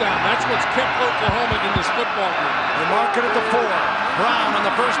 touchdown. That's what's kept Oklahoma in this football game. They mark it at the 4. Brown on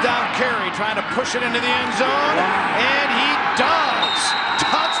the 1st down carry, trying to push it into the end zone, and he does.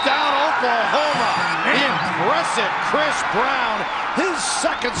 Touchdown, Oklahoma. The impressive Chris Brown, his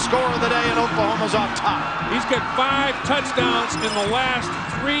 2nd score of the day, and Oklahoma's on top. He's got 5 touchdowns in the last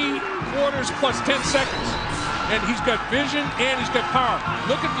 3 quarters plus 10 seconds. And he's got vision and he's got power.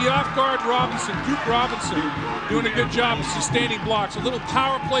 Look at the off-guard Robinson, Duke Robinson, doing a good job of sustaining blocks. A little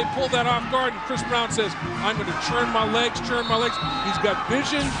power play, pull that off guard, and Chris Brown says, I'm going to churn my legs. He's got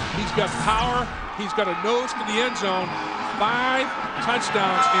vision, he's got power, he's got a nose to the end zone. 5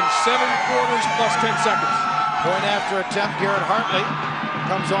 touchdowns in 7 quarters plus 10 seconds. Point after attempt, Garrett Hartley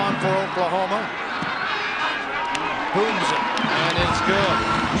comes on for Oklahoma. Booms it, and it's good.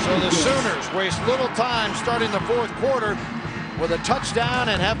 So the Sooners waste little time starting the 4th quarter with a touchdown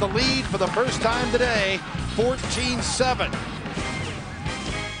and have the lead for the first time today, 14-7.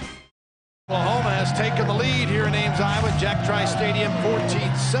 Oklahoma has taken the lead here in Ames, Iowa, Jack Trice Stadium,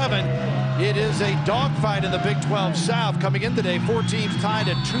 14-7. It is a dogfight in the Big 12 South. Coming in today, 4 teams tied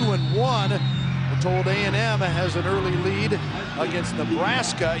at 2-1. We're told A&M has an early lead against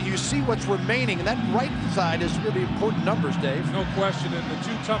Nebraska. You see what's remaining, and that right side is really important numbers, Dave. No question, and the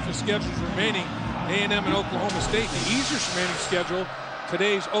 2 toughest schedules remaining, A&M and Oklahoma State. The easiest remaining schedule,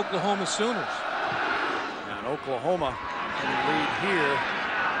 today's Oklahoma Sooners. And Oklahoma in the lead here.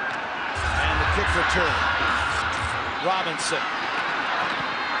 And the kick return. Robinson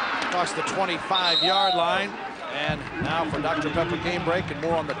across the 25-yard line. And now for Dr. Pepper game break and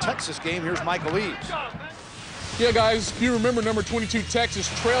more on the Texas game, here's Michael Eaves. Yeah, guys, if you remember, number 22 Texas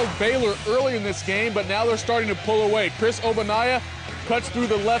trailed Baylor early in this game, but now they're starting to pull away. Chris Obanaya cuts through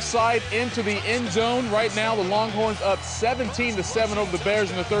the left side into the end zone. Right now, the Longhorns up 17-7 over the Bears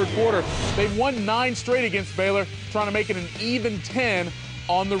in the 3rd quarter. They've won 9 straight against Baylor, trying to make it an even 10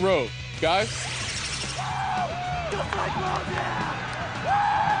 on the road. Guys?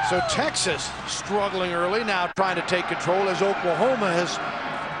 So Texas struggling early, now trying to take control as Oklahoma is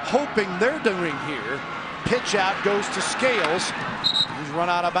hoping they're doing here. Pitch out goes to Scales. He's run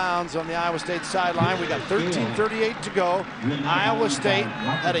out of bounds on the Iowa State sideline. We got 13:38 to go. Iowa State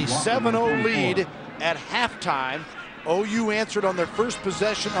had a 7-0 lead at halftime. OU answered on their first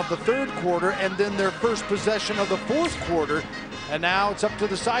possession of the 3rd quarter and then their first possession of the 4th quarter. And now it's up to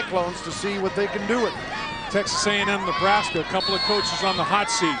the Cyclones to see what they can do with it. Texas A&M, Nebraska, a couple of coaches on the hot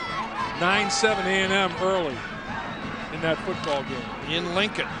seat. 9-7 A&M early in that football game. In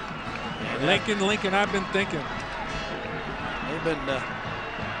Lincoln. Lincoln, I've been thinking. They've been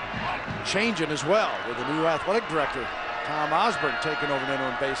changing as well with the new athletic director, Tom Osborne, taking over an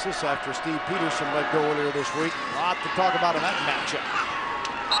interim basis after Steve Peterson let go earlier this week. A lot to talk about in that matchup.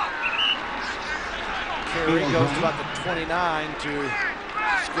 Carey goes to about the 29 to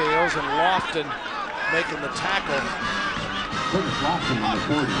Scales, and Lofton making the tackle.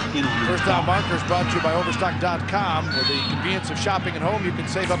 First down markers brought to you by Overstock.com. With the convenience of shopping at home, you can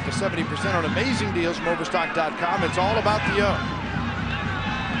save up to 70% on amazing deals from Overstock.com. It's all about the O.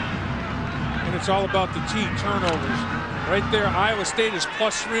 And it's all about the T, turnovers. Right there, Iowa State is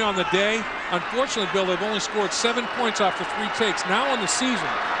 +3 on the day. Unfortunately, Bill, they've only scored 7 points off the 3 takes. Now on the season,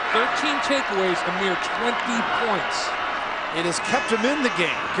 13 takeaways, a mere 20 points. It has kept them in the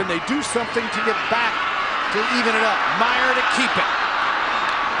game. Can they do something to get back to even it up? Meyer to keep it.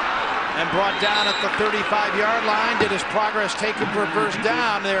 And brought down at the 35-yard line. Did his progress taken for a first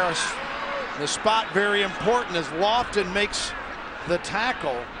down? There, the spot very important as Lofton makes the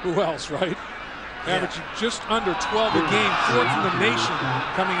tackle. Who else, right? Averaging just under 12 a game, 4th in the nation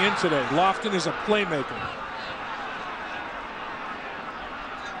coming in today. Lofton is a playmaker.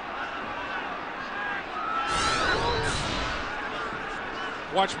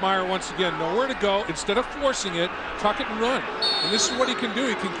 Watch Meyer once again, nowhere to go. Instead of forcing it, tuck it and run. And this is what he can do.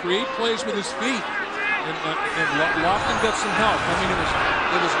 He can create plays with his feet. And Lofton got some help. I mean,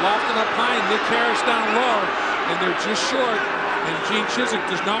 it was Lofton up high and Nick Harris down low, and they're just short. And Gene Chizik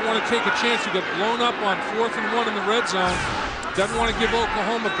does not want to take a chance. He got blown up on 4th and 1 in the red zone. Doesn't want to give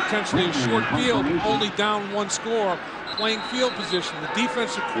Oklahoma potentially a short field, only down 1 score, playing field position. The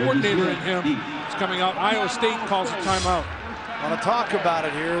defensive coordinator in him is coming out. Iowa State calls a timeout. I want to talk about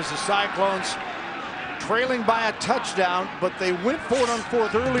it here as the Cyclones trailing by a touchdown, but they went for it on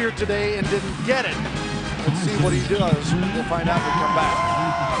 4th earlier today and didn't get it. Let's see what he does. We'll find out when we come back.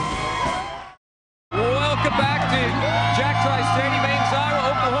 Welcome back to Jack Trice Stadium, Ames,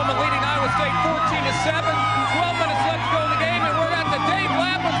 Iowa. Oklahoma leading Iowa State 14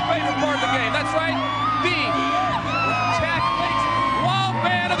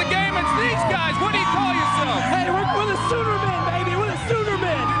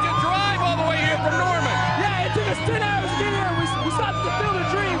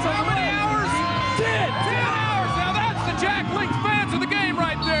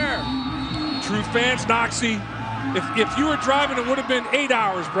 fans, Noxie. If you were driving, it would have been 8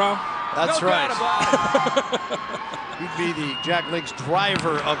 hours, bro. That's right. He'd be the Jack League's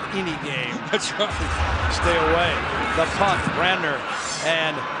driver of any game. That's right. Stay away. The punt, Brandner,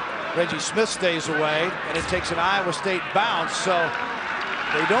 and Reggie Smith stays away, and it takes an Iowa State bounce, so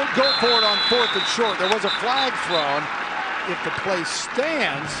they don't go for it on 4th and short. There was a flag thrown. If the play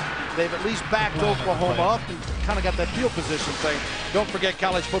stands, they've at least backed Oklahoma up and kind of got that field position thing. Don't forget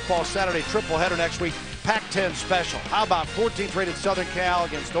college football Saturday triple header next week. Pac-10 special. How about 14th rated Southern Cal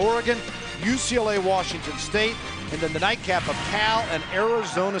against Oregon, UCLA, Washington State, and then the nightcap of Cal and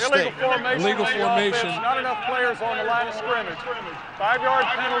Arizona State. Illegal formation. Not enough players on the line of scrimmage. 5-yard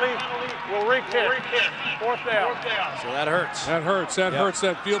penalty will re-kick. 4th down. So that hurts. That hurts. That hurts.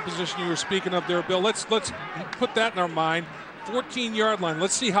 That field position you were speaking of there, Bill. Let's put that in our mind. 14-yard line.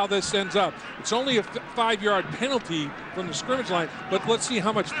 Let's see how this ends up. It's only a 5-yard penalty from the scrimmage line, but let's see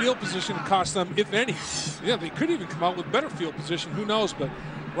how much field position it costs them, if any. Yeah, they could even come out with better field position. Who knows? But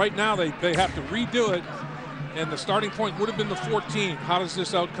right now they have to redo it, and the starting point would have been the 14. How does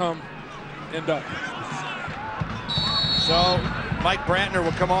this outcome end up? So Mike Brantner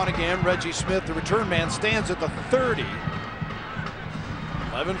will come on again. Reggie Smith, the return man, stands at the 30.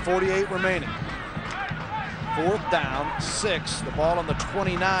 11:48 remaining. 4th down, 6. The ball on the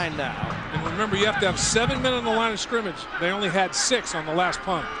 29 now. And remember, you have to have 7 men on the line of scrimmage. They only had 6 on the last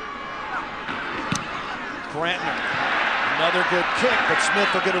punt. Brantner, another good kick, but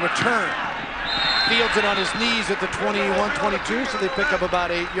Smith will get a return. Fields it on his knees at the 21-22, so they pick up about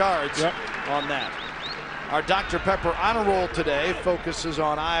 8 yards on that. Our Dr. Pepper honor roll today focuses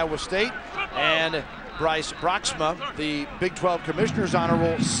on Iowa State and Bryce Broxma, the Big 12 Commissioner's honor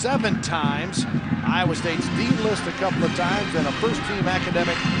roll 7 times. Iowa State's D-list a couple of times, and a first-team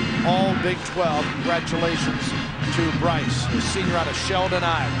academic all Big 12. Congratulations to Bryce, a senior out of Sheldon,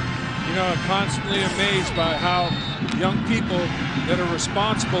 Iowa. You know, I'm constantly amazed by how young people that are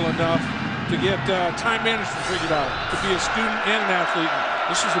responsible enough to get time management figured out, to be a student and an athlete.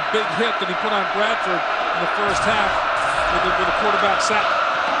 This was a big hit that he put on Bradford in the first half with the quarterback sack.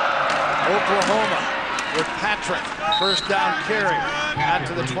 Oklahoma with Patrick, first down carry out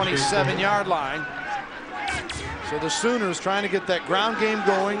to the 27-yard line. So the Sooners trying to get that ground game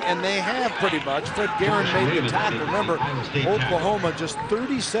going, and they have pretty much. Fred Guerin made the tackle. Remember, Oklahoma just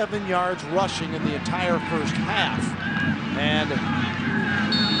 37 yards rushing in the entire first half. And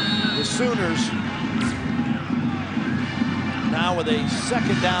the Sooners now with a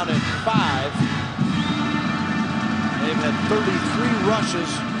 2nd down and 5. They've had 33 rushes,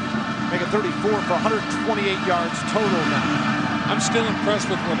 make it 34 for 128 yards total now. I'm still impressed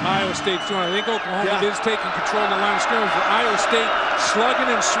with what Iowa State's doing. I think Oklahoma is taking control of the line of scrimmage, but Iowa State slugging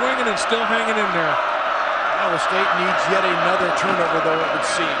and swinging and still hanging in there. Iowa State needs yet another turnover, though, it would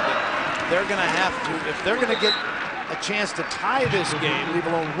seem. They're going to have to, if they're going to get a chance to tie this game, leave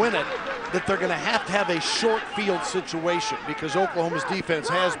alone win it, that they're going to have a short field situation because Oklahoma's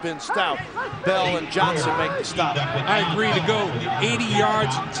defense has been stout. Bell and Johnson make the stop. I agree to go 80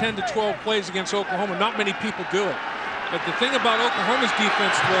 yards in 10 to 12 plays against Oklahoma. Not many people do it. But the thing about Oklahoma's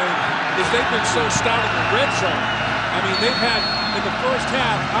defense, Dwayne, is they've been so stout in the red zone. I mean, they've had, in the first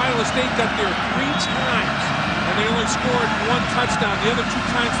half, Iowa State got there 3 times, and they only scored 1 touchdown. The other 2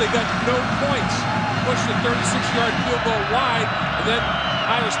 times they got no points. Pushed the 36-yard field goal wide, and then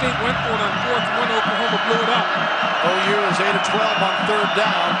Iowa State went for it on 4th and 1. Oklahoma blew it up. OU is 8 of 12 on 3rd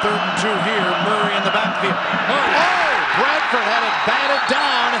down. 3rd and 2 here. Murray in the backfield. Bradford had it batted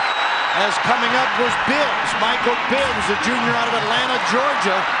down. As coming up was Bibbs. Michael Bibbs, a junior out of Atlanta,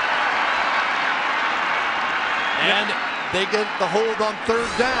 Georgia. And they get the hold on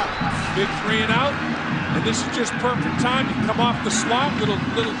 3rd down. Big 3 and out. And this is just perfect time. You come off the slot, little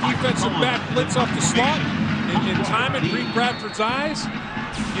defensive back blitz off the slot, and time it, read Bradford's eyes.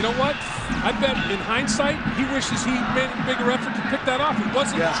 You know what? I bet in hindsight, he wishes he made a bigger effort to pick that off. He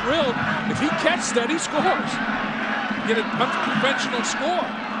wasn't drilled. If he catches that, he scores. Get an unconventional score.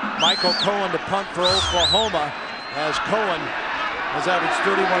 Michael Cohen to punt for Oklahoma, as Cohen has averaged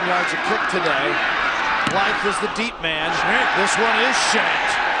 31 yards a kick today. Blythe is the deep man. This one is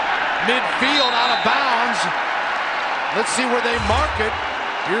shanked. Midfield out of bounds. Let's see where they mark it.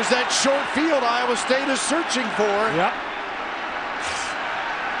 Here's that short field Iowa State is searching for. Yep.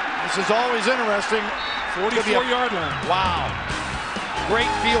 This is always interesting. 44-yard line. Wow. Great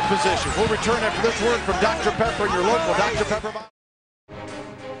field position. We'll return after this word from Dr. Pepper, your local Dr. Pepper.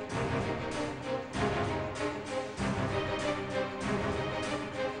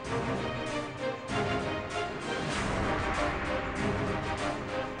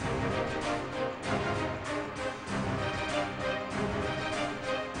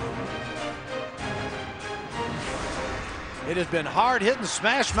 It has been hard-hitting,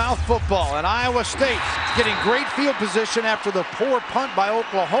 smash-mouth football, and Iowa State getting great field position after the poor punt by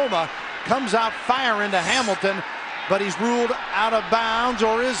Oklahoma. Comes out firing to Hamilton, but he's ruled out of bounds,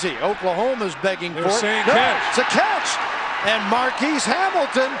 or is he? Oklahoma's begging for it. Saying no, catch. it's a catch, and Marquise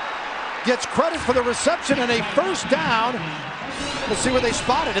Hamilton gets credit for the reception and a first down. Let's see where they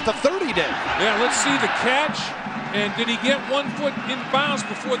spotted at the 30 day. Yeah, let's see the catch. And did he get 1 foot in bounds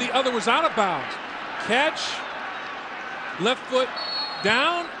before the other was out of bounds? Catch, left foot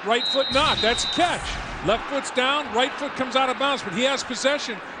down, right foot not. That's a catch. Left foot's down, right foot comes out of bounds, but he has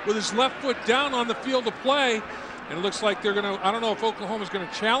possession with his left foot down on the field of play. And it looks like they're going to, I don't know if Oklahoma's going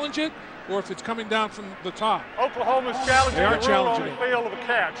to challenge it or if it's coming down from the top. Oklahoma's challenging the rule on the field of a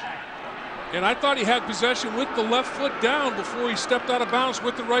catch. And I thought he had possession with the left foot down before he stepped out of bounds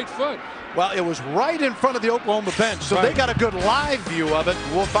with the right foot. Well, it was right in front of the Oklahoma bench, so they got a good live view of it.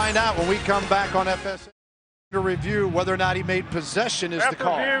 We'll find out when we come back on FS to review whether or not he made possession is the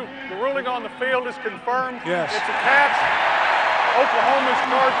call. After review, the ruling on the field is confirmed. Yes. It's a catch. Oklahoma's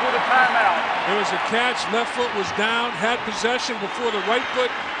charged with a timeout. It was a catch. Left foot was down, had possession before the right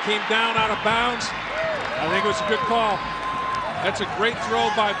foot came down out of bounds. I think it was a good call. That's a great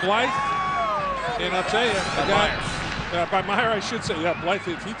throw by Blythe. And I'll tell you, the guy, by Meyer, I should say, yeah, Blythe,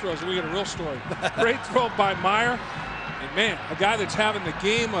 if he throws, we get a real story. Great throw by Meyer. And man, a guy that's having the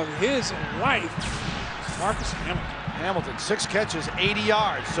game of his life, Marcus Hamilton. Hamilton, 6 catches, 80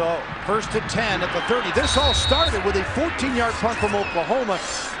 yards. So first and 10 at the 30. This all started with a 14-yard punt from Oklahoma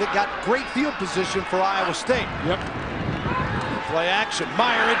that got great field position for Iowa State. Yep. Play action.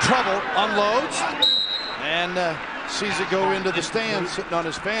 Meyer in trouble, unloads, and sees it go into the stands sitting on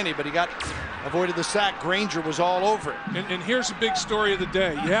his fanny, but he avoided the sack. Granger was all over it. And here's a big story of the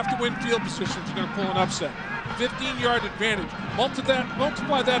day. You have to win field position if you're going to pull an upset. 15-yard advantage.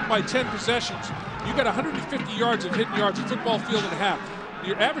 Multiply that by 10 possessions. You got 150 yards of hidden yards, a football field and a half.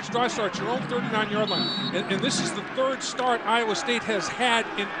 Your average drive starts your own 39-yard line. And this is the 3rd start Iowa State has had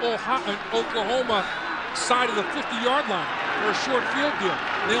in Oklahoma side of the 50-yard line for a short field deal.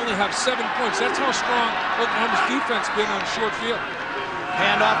 They only have 7 points. That's how strong Oklahoma's defense been on short field.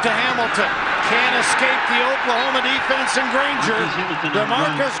 Hand off to Hamilton. Can't escape the Oklahoma defense, and Granger,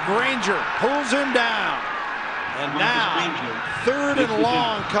 DeMarcus Granger, pulls him down. And now, 3rd and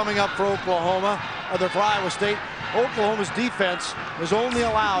long coming up for Oklahoma, for Iowa State. Oklahoma's defense has only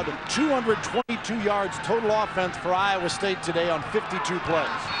allowed 222 yards total offense for Iowa State today on 52 plays.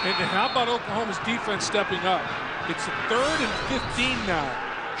 And how about Oklahoma's defense stepping up? It's 3rd and 15 now.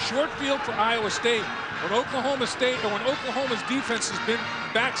 Short field for Iowa State. When Oklahoma's defense has been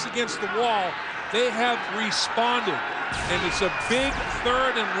backs against the wall, they have responded. And it's a big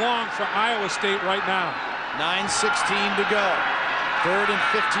 3rd and long for Iowa State right now. 9:16 to go. 3rd and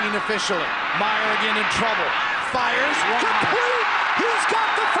 15 officially. Meyer again in trouble. Fires. Complete. He's got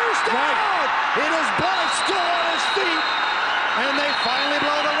the first down. It is Blythe still on his feet. And they finally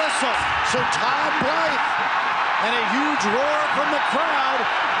blow the whistle. So Todd Blythe. And a huge roar from the crowd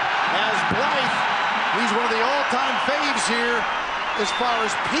as Blythe, he's one of the all-time faves here as far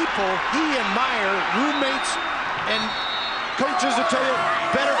as people. He and Meyer, roommates and coaches will tell you,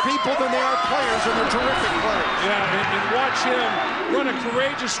 better people than they are players, and they're terrific players. Yeah, and watch him run a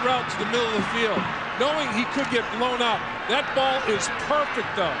courageous route to the middle of the field, knowing he could get blown up. That ball is perfect,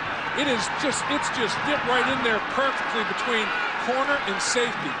 though. It's just fit right in there perfectly between corner and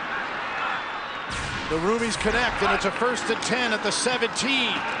safety. The Roomies connect, and it's a 1st and 10 at the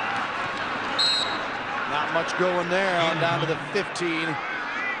 17. Not much going there, on down to the 15.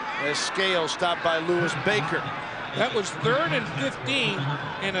 As Scales stopped by Lewis Baker. That was 3rd and 15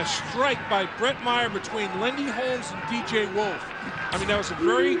 and a strike by Brett Meyer between Lendy Holmes and DJ Wolf. I mean, that was a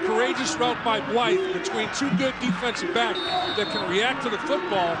very courageous route by Blythe between 2 good defensive backs that can react to the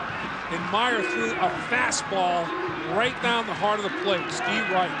football. And Meyer threw a fastball right down the heart of the plate. Steve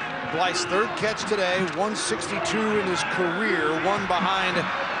Wright. Blythe's 3rd catch today, 162 in his career, one behind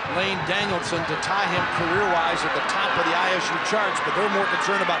Lane Danielson to tie him career-wise at the top of the ISU charts, but they're more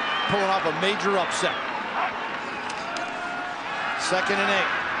concerned about pulling off a major upset. 2nd and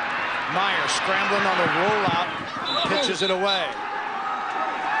 8. Meyer scrambling on the rollout, pitches it away.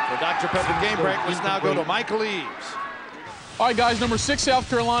 For Dr. Pepper game break, let's now go to Michael Eaves. All right, guys, number 6 South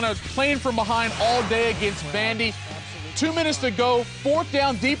Carolina is playing from behind all day against Vandy. 2 minutes to go, 4th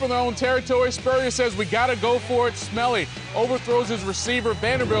down deep in their own territory. Spurrier says we got to go for it. Smelly overthrows his receiver.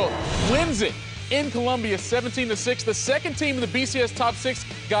 Vanderbilt wins it in Columbia, 17-6. The 2nd team in the BCS top 6,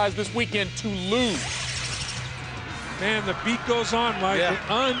 guys, this weekend to lose. Man, the beat goes on, Mike. Yeah.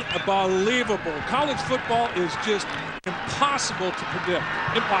 Unbelievable. College football is just impossible. impossible to predict.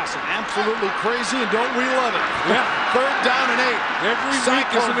 Impossible. Absolutely crazy, and don't we love it? Yeah. 3rd down and 8. Every week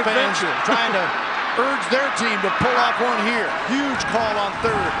is Cyclone an fans adventure. trying to urge their team to pull off one here. Huge call on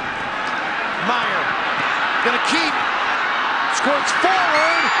 3rd. Meyer gonna keep. Squirts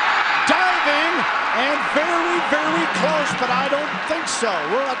forward. Diving. And very, very close, but I don't think so.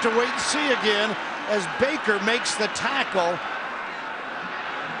 We'll have to wait and see again as Baker makes the tackle.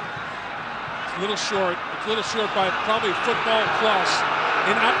 It's a little short. It's a little short by probably football plus.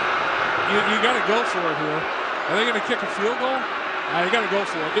 And you got to go for it here. Are they going to kick a field goal? You got to go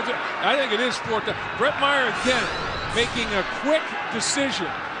for it. I think it is 4th down. Brett Meyer again making a quick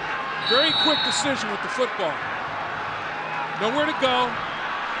decision. Very quick decision with the football. Nowhere to go.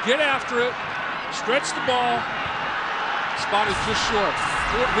 Get after it. Stretch the ball. Spotted just short.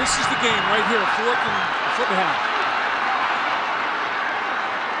 This is the game right here. 4th and a foot and a half.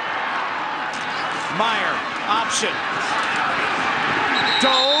 Meyer, option.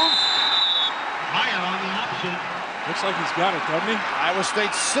 Dove. Meyer on the option. Looks like he's got it, doesn't he? Iowa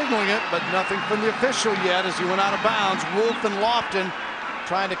State signaling it, but nothing from the official yet as he went out of bounds. Wolf and Lofton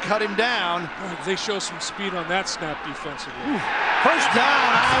trying to cut him down. Boy, they show some speed on that snap defensively. First down,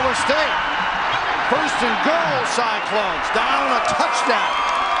 Iowa State. 1st and goal, Cyclones. Down, a touchdown.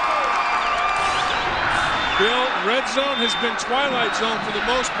 Bill, red zone has been twilight zone for the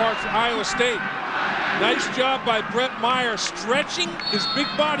most part for Iowa State. Nice job by Brett Meyer stretching his big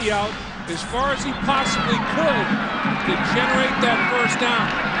body out as far as he possibly could to generate that 1st down.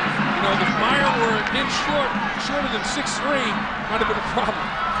 You know, if Meyer were an inch shorter than 6'3", might have been a problem.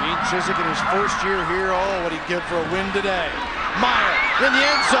 Gene Chizik in his 1st year here. Oh, what he'd give for a win today. Meyer in the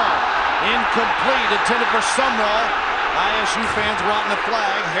end zone. Incomplete, intended for Sumrall. ISU fans wanting the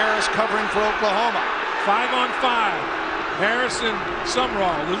flag. Harris covering for Oklahoma. 5 on 5. Harris and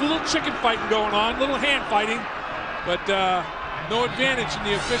Sumrall. There's a little chicken fighting going on, a little hand fighting, but no advantage in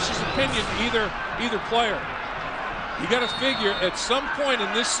the official's opinion to either player. You got to figure at some point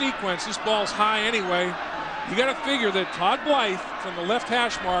in this sequence, this ball's high anyway, you got to figure that Todd Blythe from the left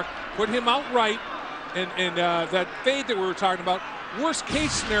hash mark put him out right, and that fade that we were talking about. Worst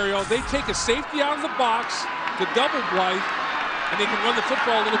case scenario, they take a safety out of the box to double Blythe, and they can run the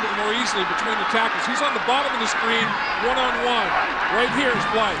football a little bit more easily between the tackles. He's on the bottom of the screen, one-on-one. Right here is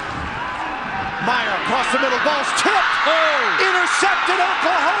Blythe. Meyer across the middle, ball's tipped. Oh! Intercepted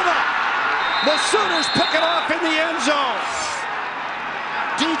Oklahoma. The Sooners pick it off in the end zone.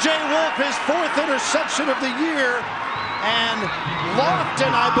 DJ Wolf, his 4th interception of the year, and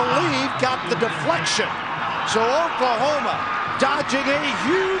Lofton, I believe, got the deflection. So Oklahoma dodging a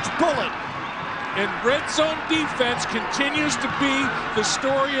huge bullet. And red zone defense continues to be the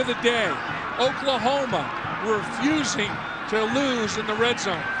story of the day. Oklahoma refusing to lose in the red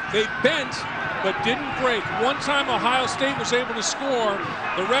zone. They bent, but didn't break. One time Ohio State was able to score.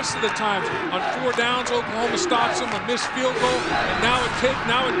 The rest of the times, on 4 downs, Oklahoma stops them, a missed field goal, and now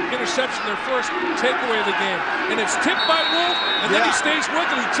an interception, their first takeaway of the game. And it's tipped by Wolf, and then he stays with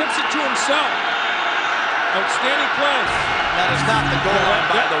it. He tips it to himself. Outstanding play. That is not the goal line,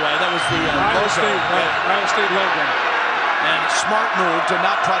 by the way. That was the Iowa State logo. And smart move to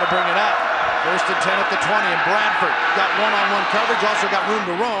not try to bring it up. 1st and 10 at the 20, and Bradford got one-on-one coverage, also got room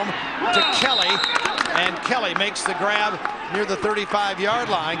to roam to Kelly, and Kelly makes the grab near the 35-yard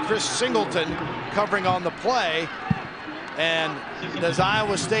line. Chris Singleton covering on the play. And does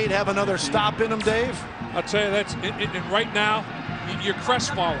Iowa State have another stop in them, Dave? I'll tell you, that's right now, you're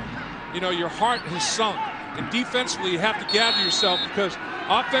crestfallen. You know, your heart has sunk. And defensively, you have to gather yourself, because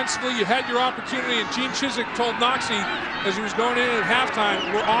offensively, you had your opportunity, and Gene Chizik told Noxie as he was going in at halftime,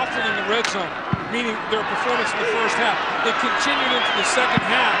 we're awful in the red zone, meaning their performance in the 1st half. It continued into the 2nd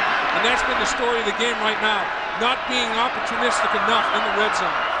half, and that's been the story of the game right now, not being opportunistic enough in the red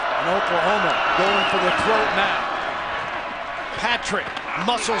zone. And Oklahoma going for the throat now. Patrick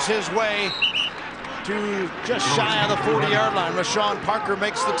muscles his way to just shy of the 40-yard line. Rashawn Parker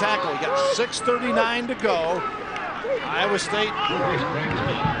makes the tackle. He got 6:39 to go. Iowa State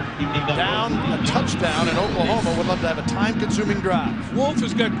down a touchdown, and Oklahoma would love to have a time-consuming drive. Wolf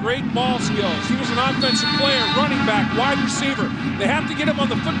has got great ball skills. He was an offensive player, running back, wide receiver. They have to get him on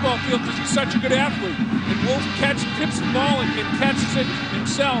the football field because he's such a good athlete. And Wolf tips the ball and catches it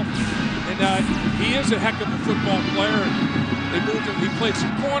himself. And he is a heck of a football player. They moved him. He played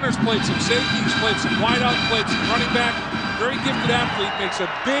some corners, played some safeties, played some wideouts, played some running back. Very gifted athlete, makes a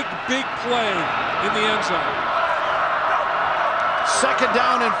big, big play in the end zone. 2nd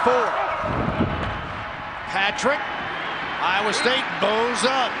down and 4. Patrick, Iowa State bows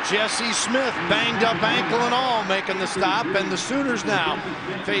up. Jesse Smith, banged up ankle and all, making the stop. And the Sooners now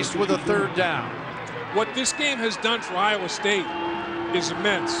faced with a 3rd down. what this game has done for Iowa State is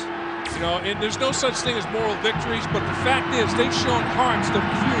immense. You know, and there's no such thing as moral victories, but the fact is they've shown hearts that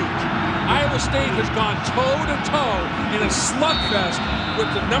are huge. Iowa State has gone toe-to-toe in a slugfest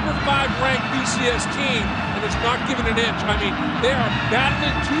with the #5 ranked BCS team, and it's not given an inch. I mean, they are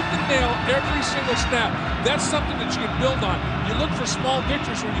battling tooth and nail every single snap. That's something that you can build on. You look for small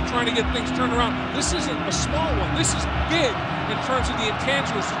victories when you're trying to get things turned around. This isn't a small one. This is big in terms of the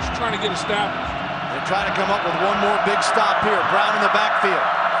intangibles that you're trying to get established. They try to come up with one more big stop here. Brown in the backfield.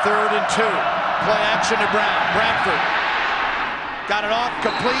 3rd and 2. Play action to Brown. Bradford. Got it off,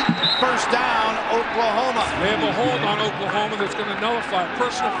 complete. First down, Oklahoma. They have a hold on Oklahoma that's going to nullify.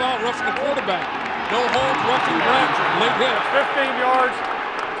 Personal foul, roughing the quarterback. No hold, roughing Bradford. Late hit. 15 yards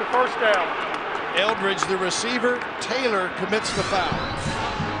to first down. Eldridge, the receiver. Taylor commits the foul.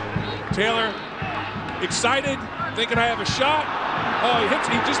 Taylor, excited, thinking I have a shot. Oh, he hits.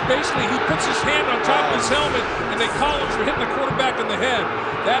 He just basically puts his hand on top of his helmet, and they call him for hitting the quarterback in the head.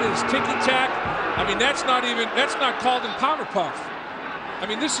 That is ticky-tack. I mean, that's not called in powder puff. I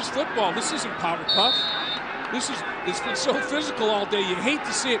mean, this is football. This isn't powder puff. It's been so physical all day. You hate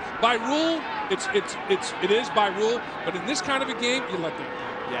to see it. By rule, it is by rule. But in this kind of a game, you let them go.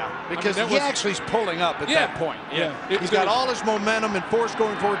 Yeah, because he actually is pulling up at that point. Yeah. He's got all his momentum and force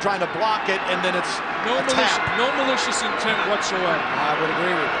going forward, trying to block it, and then it's no malicious intent whatsoever. I would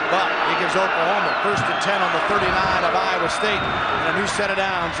agree with you. But he gives Oklahoma 1st and 10 on the 39 of Iowa State, and a new set of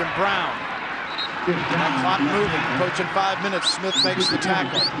downs, and Brown. That clock moving, approaching 5 minutes. Smith makes the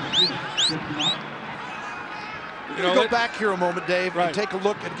tackle. You know, go back here a moment, Dave, and take a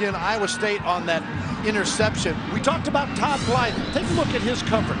look again. Iowa State on that interception. We talked about Todd Blythe. Take a look at his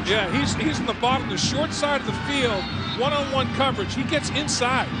coverage. Yeah, he's in the bottom, the short side of the field, one-on-one coverage. He gets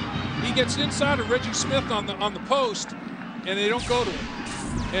inside. He gets inside of Reggie Smith on the post, and they don't go to him.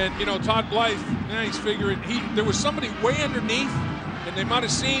 And you know, Todd Blythe, he's figuring there was somebody way underneath, and they might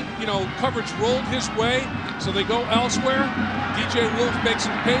have seen, you know, coverage rolled his way, so they go elsewhere. DJ Wolf makes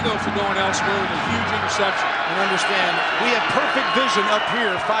him pay, though, for going elsewhere with a huge interception. And understand, we have perfect vision up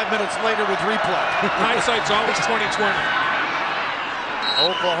here 5 minutes later with replay. Hindsight's always 20/20.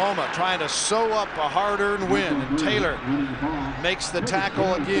 Oklahoma trying to sew up a hard-earned win, and Taylor makes the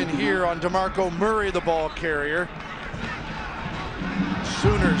tackle again here on DeMarco Murray, the ball carrier.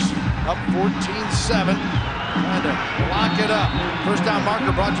 Sooners up 14-7. Trying to lock it up. First down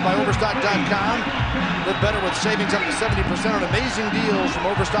marker brought to you by Overstock.com. Live better with savings up to 70% on amazing deals from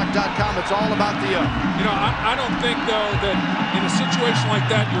Overstock.com. It's all about the up. You know, I don't think, though, that in a situation like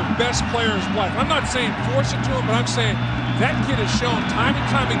that, your best player is Blythe. I'm not saying force it to him, but I'm saying that kid has shown time and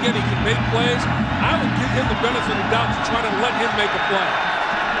time again he can make plays. I would give him the benefit of the doubt to try to let him make a play.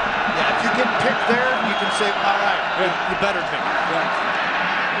 Yeah, if you get picked there, you can say, all right, you better pick.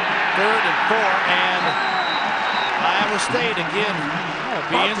 Yeah. 3rd and 4, and Iowa State again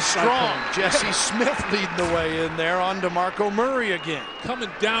being strong. Jesse Smith leading the way in there on DeMarco Murray again. Coming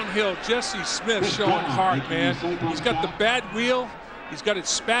downhill, Jesse Smith showing heart, man. He's got the bad wheel. He's got it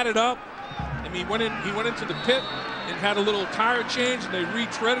spatted up. I mean, he went into the pit and had a little tire change, and they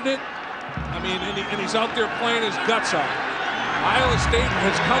retreaded it. I mean, and he's out there playing his guts out. Iowa State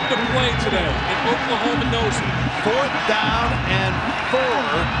has come to play today, and Oklahoma knows it. 4th down and 4.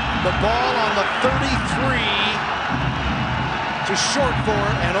 The ball on the 33 to short for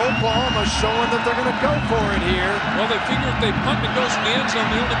it, and Oklahoma showing that they're going to go for it here. Well, they figure if they punt and it goes in the end zone,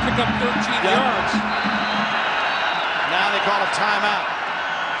 they only pick up 13 yards. Now they call a timeout.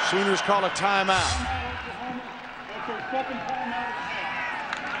 Sooners call a timeout. That's their second timeout.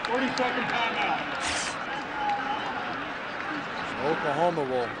 30-second timeout. Oklahoma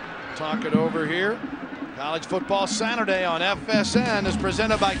will talk it over here. College Football Saturday on FSN is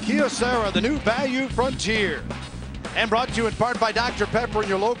presented by Kyocera, the new value frontier. And brought to you in part by Dr. Pepper and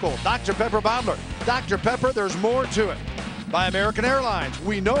your local Dr. Pepper bottler. Dr. Pepper, there's more to it. By American Airlines,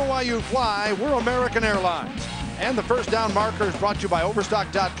 we know why you fly, we're American Airlines. And the first down marker is brought to you by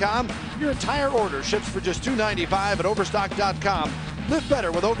Overstock.com. Your entire order ships for just $2.95 at Overstock.com. Live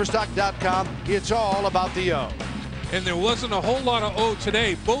better with Overstock.com. It's all about the O. And there wasn't a whole lot of O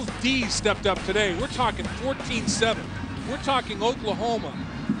today. Both D's stepped up today. We're talking 14-7. We're talking Oklahoma,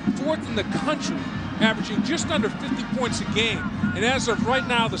 4th in the country, averaging just under 50 points a game. And as of right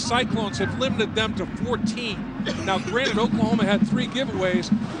now, the Cyclones have limited them to 14. Now, granted, Oklahoma had 3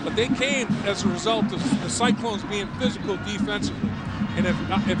 giveaways, but they came as a result of the Cyclones being physical defensively. And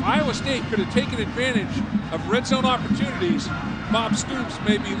if Iowa State could have taken advantage of red zone opportunities, Bob Stoops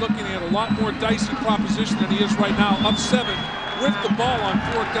may be looking at a lot more dicey proposition than he is right now, up 7 with the ball on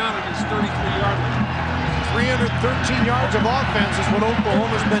 4th down at his 33-yard line. 313 yards of offense is what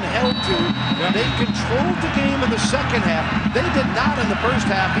Oklahoma's been held to. They controlled the game in the second half. They did not in the first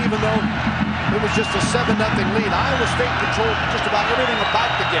half, even though it was just a 7-0 lead. Iowa State controlled just about everything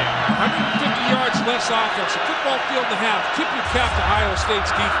about the game. 150 yards less offense. A football field and a half. Tip your cap to Iowa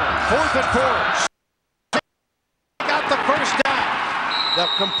State's defense. 4th and 4. Got the first down. The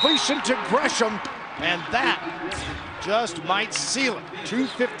completion to Gresham, and that just might seal it.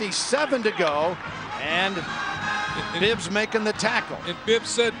 2:57 to go, and Bibbs making the tackle. And Bibbs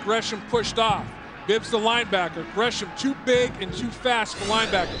said Gresham pushed off. Bibbs the linebacker. Gresham too big and too fast for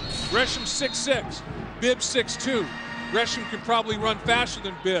linebacker. Gresham 6'6", Bibbs 6'2". Gresham can probably run faster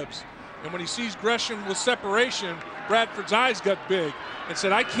than Bibbs. And when he sees Gresham with separation, Bradford's eyes got big and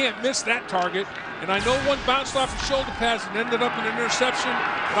said, I can't miss that target. And I know one bounced off his shoulder pads and ended up in an interception,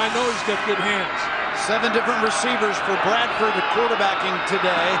 but I know he's got good hands. 7 different receivers for Bradford at quarterbacking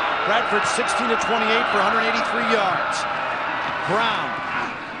today. Bradford 16 of 28 for 183 yards. Brown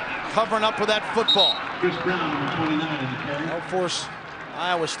covering up with that football. They'll force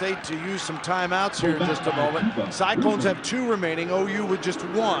Iowa State to use some timeouts here in just a moment. Cyclones have 2 remaining, OU with just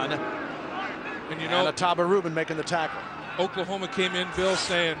 1. And you know, Ataba Rubin making the tackle. Oklahoma came in, Bill,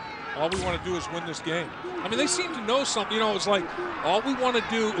 saying, all we want to do is win this game. I mean, they seem to know something. You know, it's like, all we want to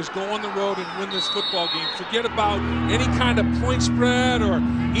do is go on the road and win this football game. Forget about any kind of point spread or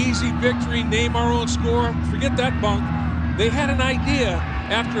easy victory, name our own score. Forget that bunk. They had an idea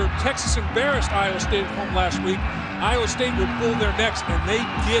after Texas embarrassed Iowa State at home last week. Iowa State would pull their necks, and they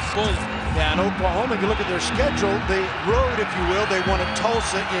did pull it. Yeah, and Oklahoma, you look at their schedule, they road, if you will. They won at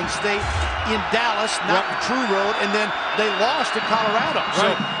Tulsa in state, in Dallas, not the true road, and then they lost to Colorado.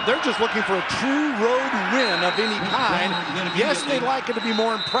 So they're just looking for a true road win of any kind. Yes, they'd like it to be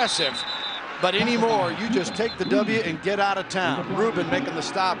more impressive, but anymore, you just take the W and get out of town. Rubin making the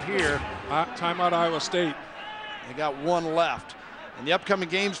stop here. Timeout Iowa State. They got 1 left. And the upcoming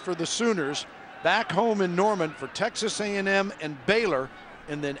games for the Sooners, back home in Norman for Texas A&M and Baylor,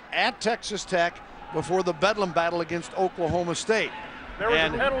 and then at Texas Tech before the Bedlam battle against Oklahoma State. There was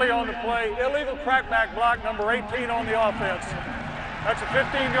a penalty on the play, illegal crackback block, number 18 on the offense. That's a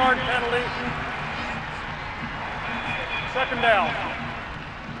 15-yard penalty. 2nd down.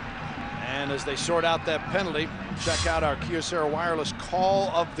 And as they sort out that penalty, check out our Kyocera Wireless call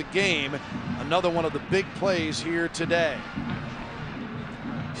of the game. Another one of the big plays here today.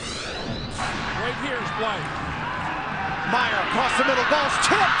 Right here is Blythe. Meyer across the middle, ball's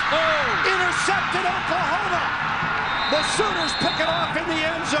tipped. Intercepted Oklahoma. The Sooners pick it off in the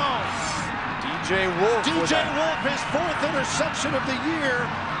end zone. DJ Wolf, his 4th interception of the year.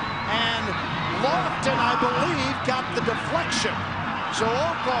 And Lofton, I believe, got the deflection. So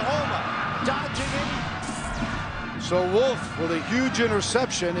Oklahoma dodging it. So Wolf with a huge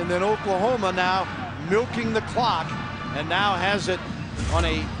interception, and then Oklahoma now milking the clock, and now has it on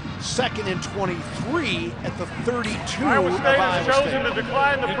a 2nd and 23 at the 32 Iowa State has chosen State. to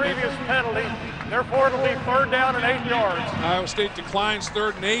decline the previous penalty. Therefore, it'll be 3rd down and 8 yards. Iowa State declines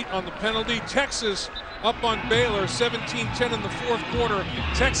 3rd and 8 on the penalty. Texas up on Baylor, 17-10 in the 4th quarter.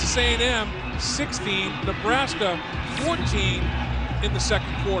 Texas A&M 16, Nebraska 14 in the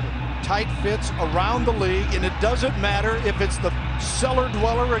 2nd quarter. Tight fits around the league, and it doesn't matter if it's the cellar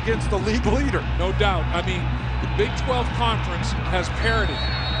dweller against the league leader. No doubt. I mean, the Big 12 Conference has parity.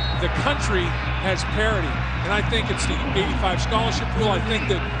 The country has parity. And I think it's the 85 scholarship rule. I think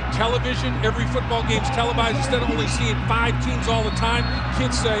that television, every football game's televised. Instead of only seeing 5 teams all the time,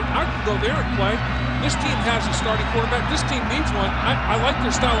 kids say, I can go there and play. This team has a starting quarterback. This team needs one. I like their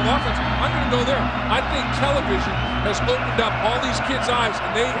style of offense. I'm going to go there. I think television has opened up all these kids' eyes,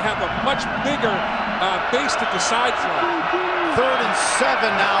 and they have a much bigger base to decide from. 3rd and 7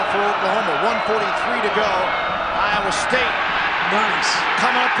 now for Oklahoma. 1:43 to go. Iowa State. Nice.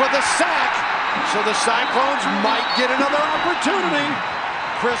 Coming up with a sack. So the Cyclones might get another opportunity.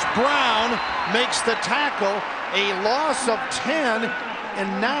 Chris Brown makes the tackle. A loss of 10.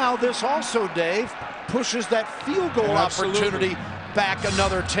 And now this also, Dave, pushes that field goal opportunity back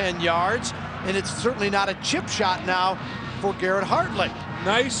another 10 yards. And it's certainly not a chip shot now for Garrett Hartley.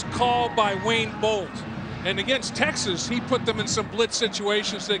 Nice call by Wayne Bolt. And against Texas, he put them in some blitz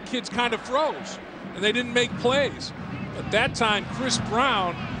situations that kids kind of froze. And they didn't make plays. But that time, Chris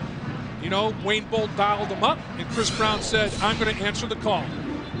Brown, you know, Wayne Bolt dialed him up, and Chris Brown said, I'm going to answer the call.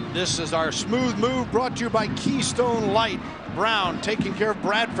 This is our smooth move brought to you by Keystone Light. Brown taking care of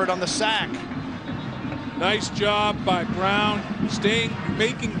Bradford on the sack. Nice job by Brown,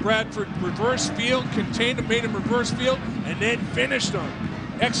 making Bradford reverse field, contained him, made him reverse field, and then finished him.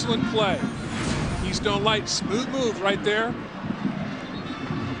 Excellent play. Keystone Light, smooth move right there.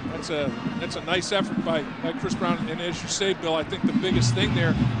 That's a nice effort by Chris Brown. And as you say, Bill, I think the biggest thing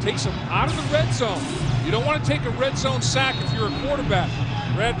there takes him out of the red zone. You don't want to take a red zone sack if you're a quarterback.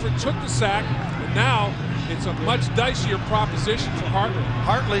 Bradford took the sack, but now it's a much dicier proposition for Hartley.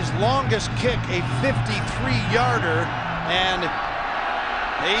 Hartley's longest kick, a 53-yarder, and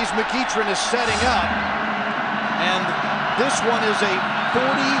Hayes McEachran is setting up. And this one is a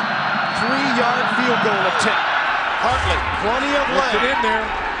 43-yard field goal attempt. Hartley, plenty of leg. Get in there.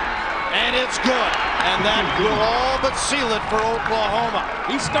 And it's good. And that will all but seal it for Oklahoma.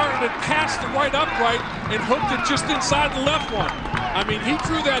 He started it past the right upright and hooked it just inside the left one. I mean, he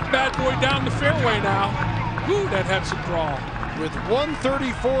threw that bad boy down the fairway now. Ooh, that had some draw. With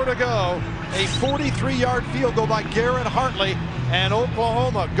 1:34 to go, a 43-yard field goal by Garrett Hartley, and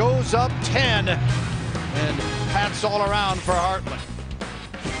Oklahoma goes up 10. And pats all around for Hartley.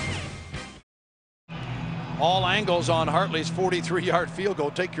 All angles on Hartley's 43-yard field goal.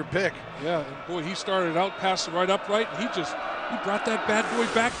 Take your pick. Yeah, and boy, he started out past the right upright, and he brought that bad boy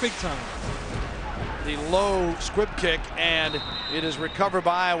back big time. The low squib kick, and it is recovered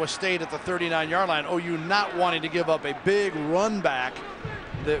by Iowa State at the 39-yard line. OU not wanting to give up a big run back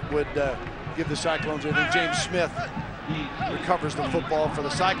that would give the Cyclones. I think James Smith recovers the football for the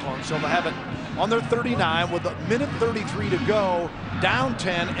Cyclones. So they have it on their 39 with a minute 33 to go, down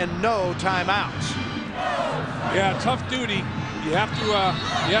 10 and no timeouts. Yeah, tough duty. You have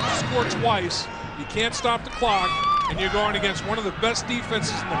to score twice. You can't stop the clock, and you're going against one of the best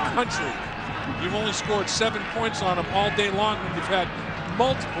defenses in the country. You've only scored 7 points on them all day long when you've had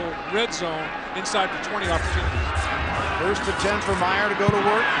multiple red zone inside the 20 opportunities. First and 10 for Meyer to go to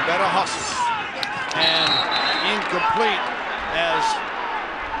work. Better hustle. And incomplete as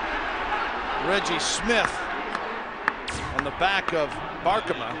Reggie Smith on the back of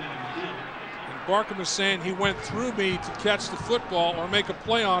Barkema. Barkham is saying he went through me to catch the football or make a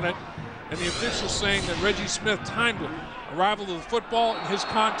play on it, and the official's saying that Reggie Smith timed it. Arrival of the football and his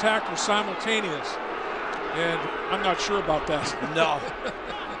contact were simultaneous, and I'm not sure about that. No,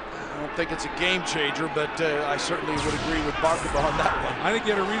 I don't think it's a game changer, but I certainly would agree with Barkham on that one. I think he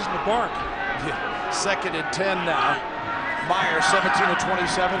had a reason to bark. Yeah. Second and 10 now. Meyer 17 of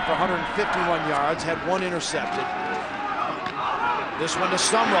 27 for 151 yards, had one intercepted. This one to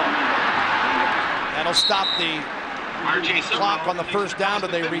Sumrall. That'll stop the clock on the first down,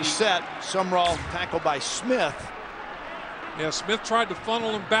 and they reset. Sumrall tackled by Smith. Yeah, Smith tried to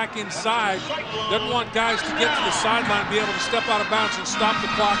funnel him back inside. Doesn't want guys to get to the sideline, be able to step out of bounds and stop the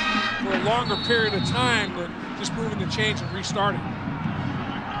clock for a longer period of time than just moving the chains and restarting.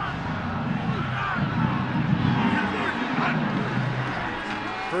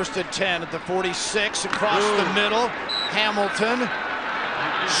 First and 10 at the 46, across the middle. Hamilton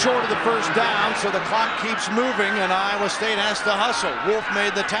short of the first down, so the clock keeps moving, and Iowa State has to hustle. Wolf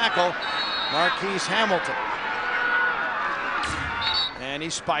made the tackle, Marquise Hamilton. And he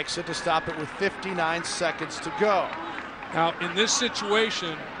spikes it to stop it with 59 seconds to go. Now, in this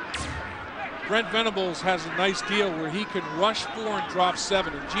situation, Brent Venables has a nice deal where he can rush 4 and drop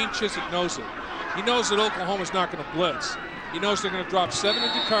 7, and Gene Chizik knows it. He knows that Oklahoma's not going to blitz. He knows they're going to drop 7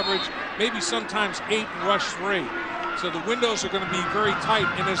 into coverage, maybe sometimes 8 and rush 3. So the windows are going to be very tight,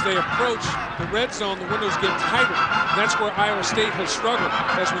 and as they approach the red zone, the windows get tighter. And that's where Iowa State has struggled,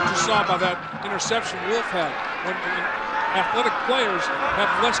 as we just saw by that interception Wolf had. When athletic players have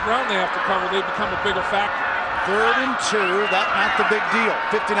less ground they have to cover, they become a bigger factor. Third and 2, that's not the big deal.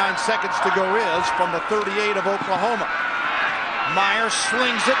 59 seconds to go is from the 38 of Oklahoma. Meyer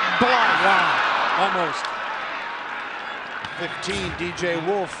slings it blind. Wow, almost. 15, DJ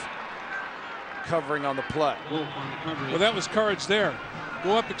Wolf covering on the play. Well, that was courage there.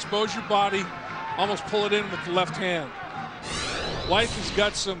 Go up, expose your body, almost pull it in with the left hand. White has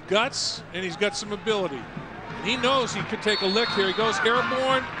got some guts, and he's got some ability. And he knows he could take a lick here. He goes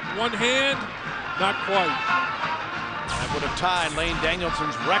airborne, one hand, not quite. That would have tied Lane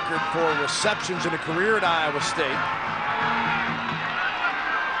Danielson's record for receptions in a career at Iowa State.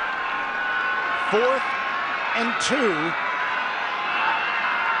 4th and 2.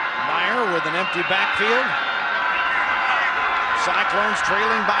 Meyer with an empty backfield. Cyclones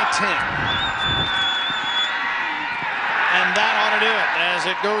trailing by 10. And that ought to do it as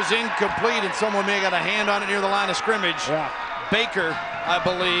it goes incomplete, and someone may have got a hand on it near the line of scrimmage. Yeah. Baker, I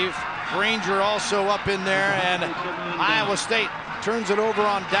believe. Granger also up in there, and Iowa State turns it over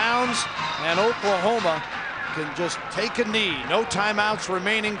on downs, and Oklahoma can just take a knee. No timeouts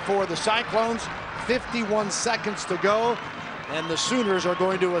remaining for the Cyclones. 51 seconds to go, and the Sooners are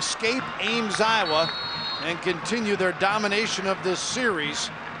going to escape Ames, Iowa, and continue their domination of this series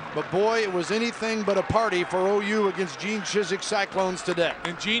But boy, it was anything but a party for OU against Gene Chizik's Cyclones today.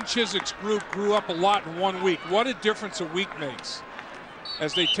 And Gene Chizik's group grew up a lot in 1 week. What a difference a week makes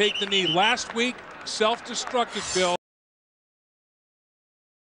as they take the knee. Last week, self-destructed Bill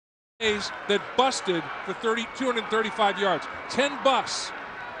that busted for 235 yards. 10 busts.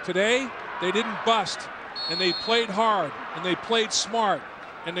 Today, they didn't bust, and they played hard, and they played smart,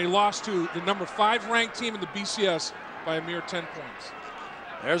 and they lost to the number 5 ranked team in the BCS by a mere 10 points.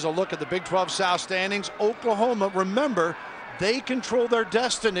 There's a look at the Big 12 South standings. Oklahoma, remember, they control their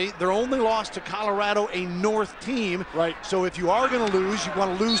destiny. They're only lost to Colorado, a North team. Right. So if you are going to lose, you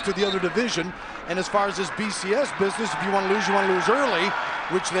want to lose to the other division. And as far as this BCS business, if you want to lose early,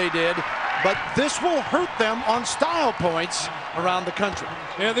 which they did. But this will hurt them on style points around the country.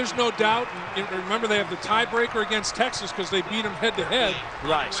 Yeah, there's no doubt. Remember, they have the tiebreaker against Texas because they beat them head-to-head.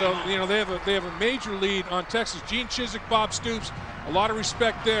 Right. So, you know, they have a major lead on Texas. Gene Chizik, Bob Stoops, a lot of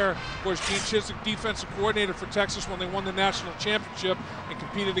respect there. Of course, Gene Chizik, defensive coordinator for Texas when they won the national championship and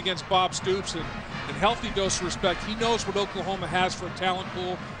competed against Bob Stoops. And healthy dose of respect. He knows what Oklahoma has for a talent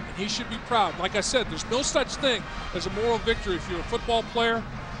pool, and he should be proud. Like I said, there's no such thing as a moral victory if you're a football player.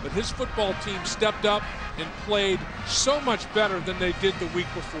 But his football team stepped up and played so much better than they did the week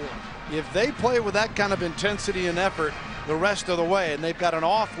before. If they play with that kind of intensity and effort the rest of the way, and they've got an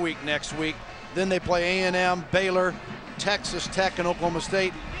off week next week, then they play A&M, Baylor, Texas Tech, and Oklahoma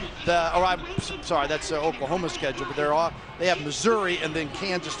State. I'm sorry, that's Oklahoma's schedule, but they're off. They have Missouri and then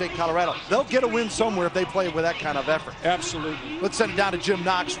Kansas State, Colorado. They'll get a win somewhere if they play with that kind of effort. Absolutely. Let's send it down to Jim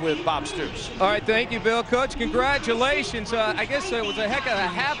Knox with Bob Stoops. All right, thank you, Bill. Coach, congratulations. I guess it was a heck of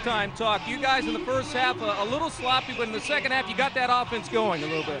a halftime talk. You guys in the first half a little sloppy, but in the second half you got that offense going a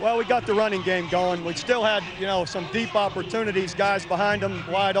little bit. Well, we got the running game going. We still had, you know, some deep opportunities, guys behind them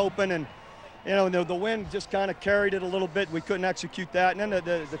wide open, and you know, the wind just kind of carried it a little bit. We couldn't execute that, and then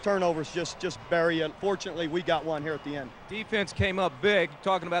the turnovers just bury it. Fortunately, we got one here at the end. Defense came up big.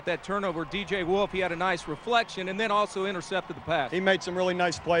 Talking about that turnover, DJ Wolf, he had a nice reflection and then also intercepted the pass. He made some really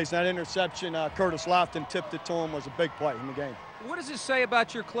nice plays. That interception, Curtis Lofton tipped it to him, was a big play in the game. What does this say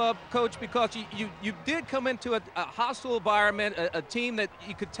about your club, Coach? Because you did come into a hostile environment, a team that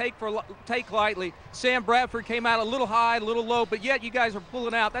you could take lightly. Sam Bradford came out a little high, a little low, but yet you guys are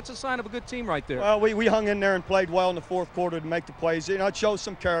pulling out. That's a sign of a good team right there. Well, we hung in there and played well in the fourth quarter to make the plays. You know, it shows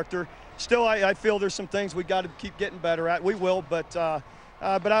some character. Still, I feel there's some things we got to keep getting better at. We will, but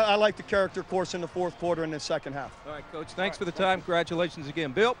I like the character course in the fourth quarter and the second half. All right, Coach. Thanks for the time. Congratulations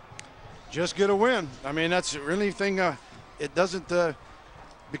again, Bill. Just get a win. I mean, that's really thing. It doesn't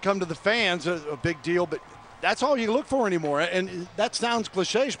become to the fans a big deal, but that's all you look for anymore. And that sounds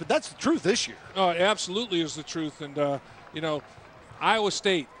cliche, but that's the truth this year. Oh, it absolutely is the truth. And, you know, Iowa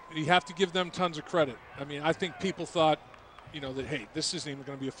State, you have to give them tons of credit. I mean, I think people thought, you know, that, hey, this isn't even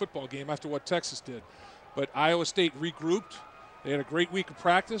going to be a football game after what Texas did. But Iowa State regrouped. They had a great week of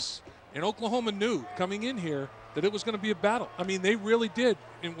practice. And Oklahoma knew coming in here that it was going to be a battle. I mean, they really did.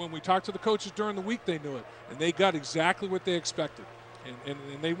 And when we talked to the coaches during the week, they knew it. And they got exactly what they expected. And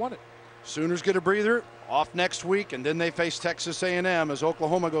they won it. Sooners get a breather, off next week, and then they face Texas A&M as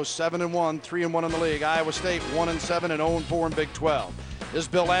Oklahoma goes 7-1, 3-1 in the league. Iowa State 1-7 and 0-4 in Big 12. This is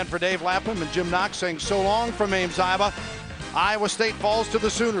Bill Land for Dave Lapham and Jim Knox saying so long from Ames, Iowa. Iowa State falls to the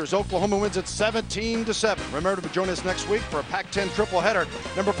Sooners. Oklahoma wins at 17-7. Remember to join us next week for a Pac-10 tripleheader.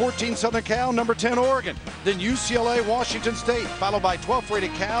 Number 14, Southern Cal. Number 10, Oregon. Then UCLA, Washington State, followed by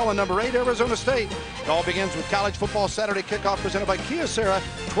 12th-rated Cal and number 8, Arizona State. It all begins with College Football Saturday Kickoff presented by Kyocera,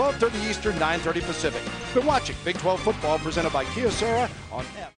 12:30 Eastern, 9:30 Pacific. Been watching Big 12 football presented by Kyocera on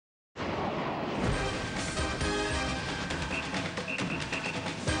F.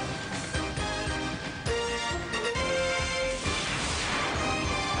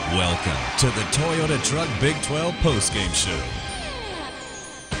 Welcome to the Toyota Truck Big 12 postgame show.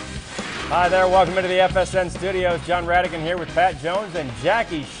 Hi there, welcome into the FSN studios. John Radigan here with Pat Jones and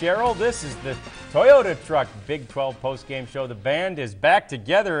Jackie Sherrill. This is the Toyota Truck Big 12 postgame show. The band is back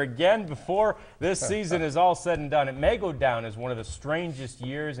together again before this season is all said and done. It may go down as one of the strangest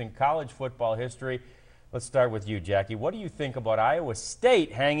years in college football history. Let's start with you, Jackie. What do you think about Iowa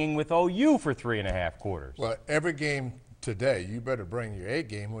State hanging with OU for 3.5 quarters? Well, every game today, you better bring your A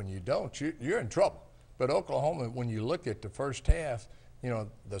game. When you don't, you're in trouble. But Oklahoma, when you look at the first half, you know,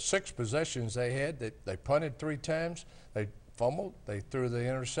 the 6 possessions they had, they punted 3 times, they fumbled, they threw the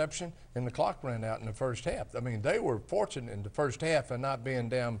interception, and the clock ran out in the first half. I mean, they were fortunate in the first half of not being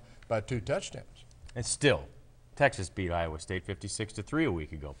down by 2 touchdowns. And still, Texas beat Iowa State 56-3 a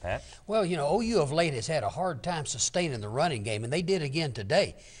week ago, Pat. Well, you know, OU of late has had a hard time sustaining the running game, and they did again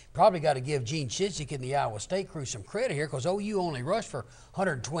today. Probably got to give Gene Chizik and the Iowa State crew some credit here, because OU only rushed for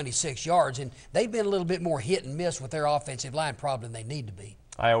 126 yards, and they've been a little bit more hit and miss with their offensive line probably than they need to be.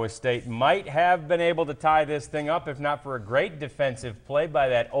 Iowa State might have been able to tie this thing up if not for a great defensive play by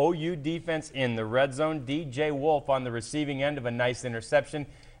that OU defense in the red zone. DJ Wolf on the receiving end of a nice interception,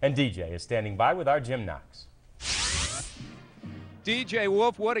 and DJ is standing by with our Jim Knox. DJ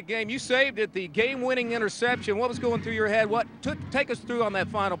Wolf, what a game. You saved it, the game-winning interception. What was going through your head? Take us through on that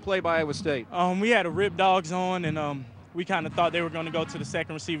final play by Iowa State. We had a rip dogs on, and we kind of thought they were going to go to the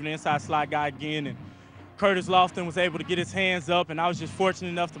second receiver, the inside slot guy again, and Curtis Lofton was able to get his hands up, and I was just fortunate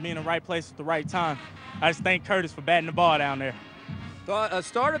enough to be in the right place at the right time. I just thank Curtis for batting the ball down there.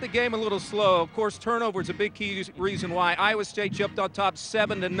 Started the game a little slow. Of course, turnover is a big key reason why. Iowa State jumped on top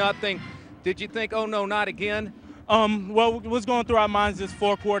 7-0. Did you think, oh no, not again? Well, what's going through our minds is this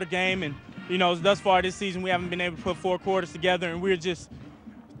four-quarter game, and you know, thus far this season we haven't been able to put 4 quarters together, and we're just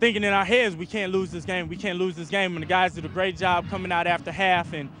thinking in our heads we can't lose this game. We can't lose this game, and the guys did a great job coming out after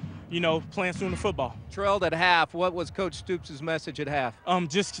half and, you know, playing Sooner football. Trailed at half. What was Coach Stoops' message at half?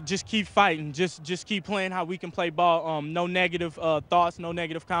 Just keep fighting. Just keep playing how we can play ball. No negative thoughts, no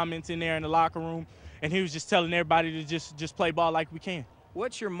negative comments in there in the locker room, and he was just telling everybody to just play ball like we can.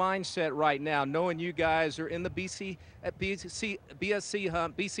 What's your mindset right now, knowing you guys are in the BCS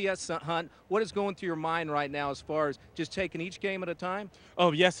hunt? What is going through your mind right now as far as just taking each game at a time?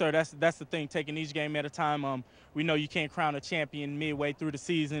 Oh, yes, sir. That's the thing, taking each game at a time. We know you can't crown a champion midway through the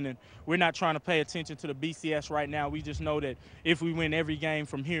season, and we're not trying to pay attention to the BCS right now. We just know that if we win every game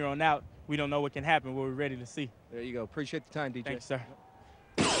from here on out, we don't know what can happen. We're ready to see. There you go. Appreciate the time, DJ. Thanks, sir.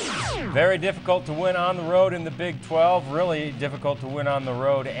 Very difficult to win on the road in the Big 12. Really difficult to win on the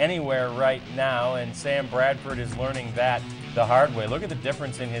road anywhere right now, and Sam Bradford is learning that the hard way. Look at the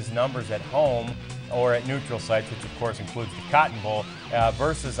difference in his numbers at home or at neutral sites, which of course includes the Cotton Bowl,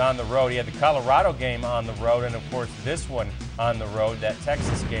 versus on the road. He had the Colorado game on the road, and of course this one on the road. That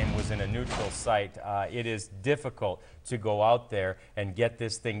Texas game was in a neutral site. It is difficult to go out there and get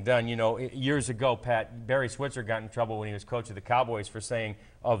this thing done. You know, years ago, Pat, Barry Switzer got in trouble when he was coach of the Cowboys for saying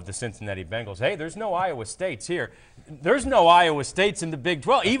of the Cincinnati Bengals, hey, there's no Iowa States here. There's no Iowa States in the Big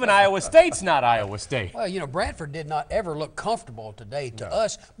 12. Even Iowa State's not Iowa State. Well, you know, Bradford did not ever look comfortable today to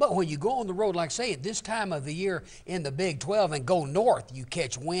us, but when you go on the road, like say at this time of the year in the Big 12 and go north, you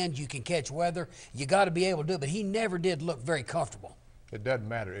catch wind, you can catch weather, you got to be able to do it, but he never did look very comfortable. It doesn't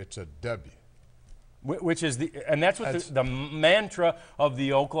matter. It's a W. Which is and that's what the mantra of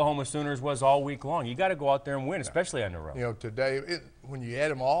the Oklahoma Sooners was all week long. You got to go out there and win, especially on the road. You know, today, when you add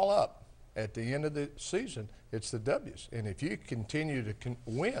them all up at the end of the season, it's the W's. And if you continue to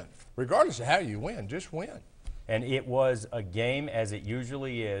win, regardless of how you win, just win. And it was a game, as it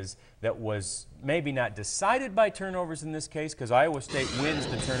usually is, that was maybe not decided by turnovers in this case, because Iowa State wins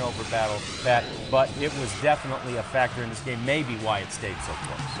the turnover battle, but it was definitely a factor in this game, maybe why it stayed so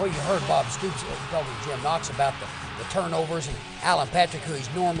close. Well, you heard Bob Stoops talking to Jim Knox about the turnovers, and Alan Patrick, who is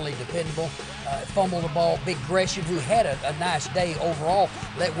normally dependable, fumbled the ball. Big Gresham, who had a nice day overall,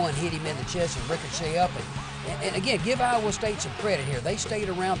 let one hit him in the chest and ricochet up. And again, give Iowa State some credit here. They stayed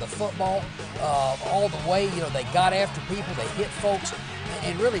around the football all the way. You know, they got after people, they hit folks,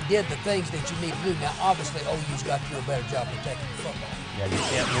 and really did the things that you need to do. Now, obviously, OU's got to do a better job protecting the football. Yeah, you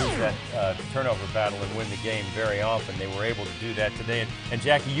can't lose that turnover battle and win the game very often. They were able to do that today. And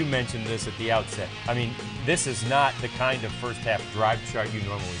Jackie, you mentioned this at the outset. I mean, this is not the kind of first half drive chart you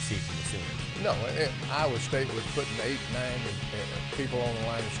normally see from the Sooners. No, Iowa State was putting 8, 9 people on the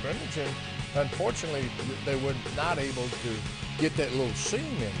line of scrimmage, and unfortunately, they were not able to get that little seam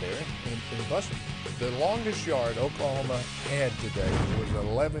in there and bust it. The longest yard Oklahoma had today was an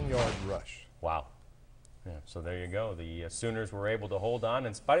 11-yard rush. Wow. Yeah, so there you go. The Sooners were able to hold on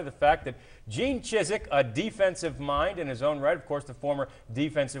in spite of the fact that Gene Chizik, a defensive mind in his own right, of course the former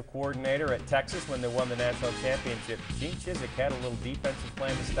defensive coordinator at Texas when they won the national championship, Gene Chizik had a little defensive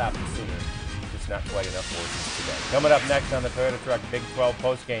plan to stop the Sooners. Just not quite enough forces today. Coming up next on the Toyota Truck Big 12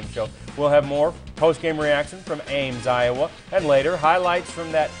 postgame show, we'll have more postgame reaction from Ames, Iowa, and later highlights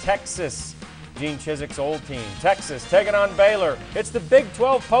from that Texas, Gene Chizik's old team. Texas taking on Baylor. It's the Big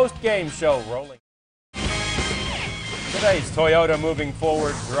 12 postgame show rolling. Today's Toyota moving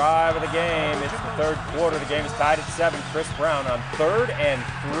forward drive of the game. It's the third quarter. The game is tied at 7. Chris Brown on 3rd and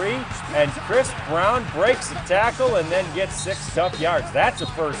 3. And Chris Brown breaks a tackle and then gets 6 tough yards. That's a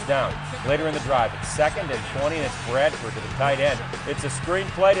first down. Later in the drive, it's 2nd and 20, and it's Bradford to the tight end. It's a screen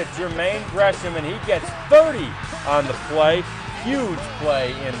play to Jermaine Gresham, and he gets 30 on the play. Huge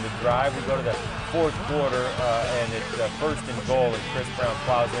play in the drive. We go to the fourth quarter, and it's first and goal, and Chris Brown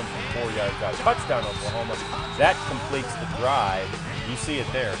plows in from 4 yards out. Touchdown, Oklahoma. That completes the drive. You see it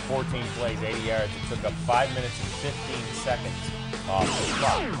there, 14 plays, 80 yards. It took up 5 minutes and 15 seconds off the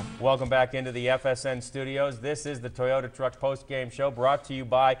clock. Welcome back into the FSN studios. This is the Toyota Truck Post-Game Show brought to you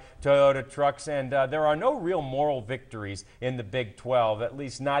by Toyota Trucks. And there are no real moral victories in the Big 12, at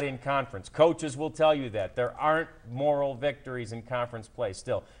least not in conference. Coaches will tell you that. There aren't moral victories in conference play.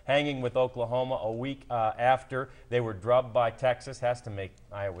 Still, hanging with Oklahoma a week after they were drubbed by Texas has to make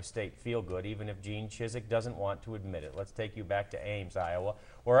Iowa State feel good, even if Gene Chizik doesn't want to admit it. Let's take you back to Ames, Iowa,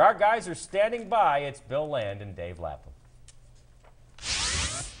 where our guys are standing by. It's Bill Land and Dave Lapham.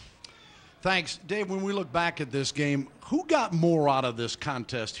 Thanks. Dave, when we look back at this game, who got more out of this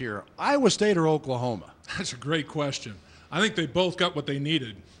contest here, Iowa State or Oklahoma? That's a great question. I think they both got what they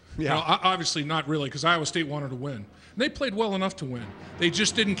needed. Yeah. You know, obviously not really, because Iowa State wanted to win. And they played well enough to win. They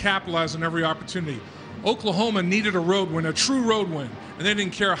just didn't capitalize on every opportunity. Oklahoma needed a road win, a true road win, and they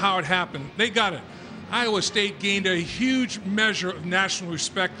didn't care how it happened. They got it. Iowa State gained a huge measure of national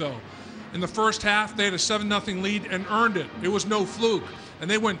respect, though. In the first half, they had a 7-0 lead and earned it. It was no fluke. And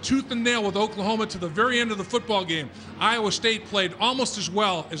they went tooth and nail with Oklahoma to the very end of the football game. Iowa State played almost as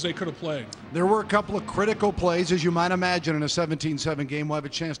well as they could have played. There were a couple of critical plays, as you might imagine, in a 17-7 game. We'll have a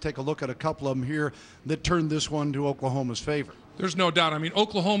chance to take a look at a couple of them here that turned this one to Oklahoma's favor. There's no doubt. I mean,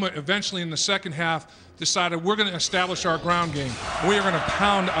 Oklahoma eventually in the second half decided we're going to establish our ground game. We are going to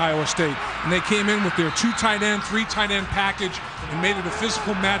pound Iowa State. And they came in with their 2 tight end, 3 tight end package and made it a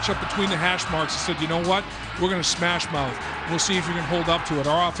physical matchup between the hash marks and said, you know what? We're going to smash mouth. We'll see if you can hold up to it.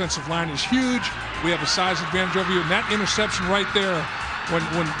 Our offensive line is huge. We have a size advantage over you. And that interception right there,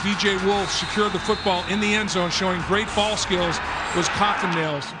 when DJ Wolf secured the football in the end zone, showing great ball skills, was coffin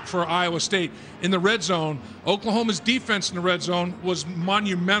nails for Iowa State. In the red zone, Oklahoma's defense in the red zone was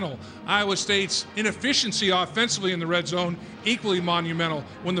monumental. Iowa State's inefficiency offensively in the red zone, equally monumental.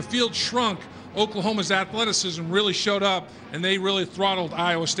 When the field shrunk, Oklahoma's athleticism really showed up, and they really throttled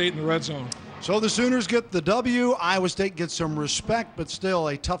Iowa State in the red zone. So the Sooners get the W. Iowa State gets some respect, but still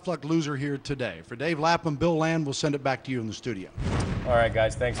a tough luck loser here today. For Dave Lapham, Bill Land, we'll send it back to you in the studio. All right,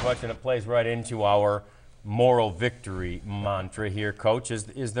 guys, thanks much. And it plays right into our moral victory mantra here, Coach.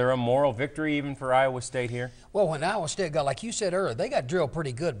 Is there a moral victory even for Iowa State here? Well, when Iowa State got, like you said earlier, they got drilled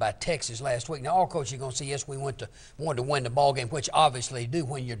pretty good by Texas last week. Now, all coaches are going to say, yes, we wanted to win the ball game, which obviously do.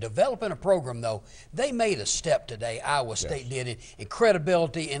 When you're developing a program, though, they made a step today. Iowa State did in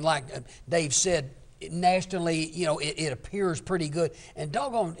credibility, and like Dave said, nationally, you know, it appears pretty good. And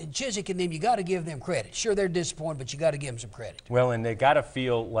doggone Chizik and them, you got to give them credit. Sure, they're disappointed, but you got to give them some credit. Well, and they got to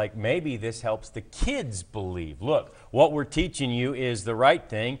feel like maybe this helps the kids believe. Look, what we're teaching you is the right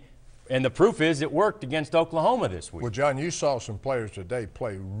thing, and the proof is it worked against Oklahoma this week. Well, John, you saw some players today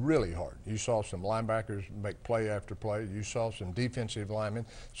play really hard. You saw some linebackers make play after play. You saw some defensive linemen.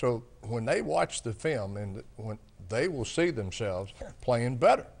 So when they watch the film, and when they will see themselves playing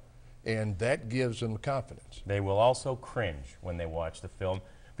better. And that gives them confidence. They will also cringe when they watch the film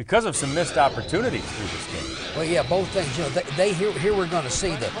because of some missed opportunities through this game. Well, yeah, both things. You know, here we're going to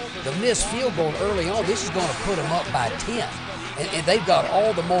see the missed field goal early on. This is going to put them up by 10. And they've got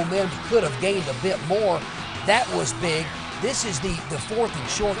all the momentum, could have gained a bit more. That was big. This is the 4th and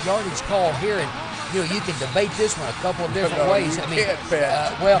short yardage call here. And, you know, you can debate this one a couple of different ways. I mean,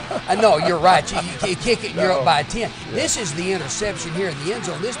 well, I know you're right. You kick it, and you're up by 10. Yeah. This is the interception here in the end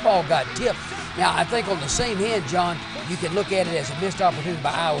zone. This ball got tipped. Now, I think on the same hand, John, you can look at it as a missed opportunity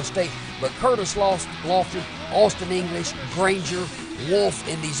by Iowa State. But Curtis Lofton, Austin English, Granger, Wolf,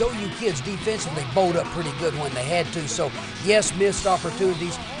 and these OU kids defensively bowed up pretty good when they had to. So, yes, missed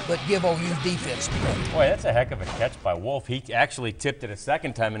opportunities, but give OU defense credit. Boy, that's a heck of a catch by Wolf. He actually tipped it a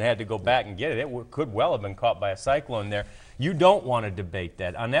second time and had to go back and get it. It could well have been caught by a Cyclone there. You don't want to debate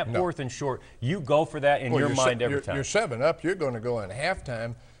that. On that 4th and short, you go for that in your mind every time. You're 7 up. You're going to go in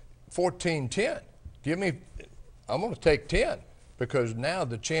halftime 14-10. I'm going to take 10 because now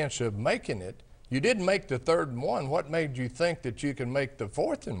the chance of making it, you didn't make the 3rd and 1. What made you think that you can make the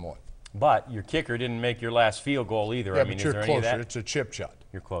 4th and 1? But your kicker didn't make your last field goal either. Yeah, I mean, but you're is there closer. Any of that? It's a chip shot.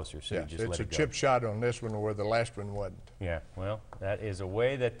 You're closer, so yeah, you just let it go. It's a chip shot on this one where the last one wasn't. Yeah, well, that is a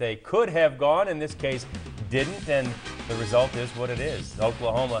way that they could have gone. In this case, didn't, and the result is what it is.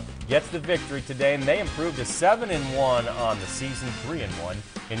 Oklahoma gets the victory today, and they improved to 7-1 on the season, 3-1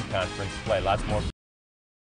 in conference play. Lots more.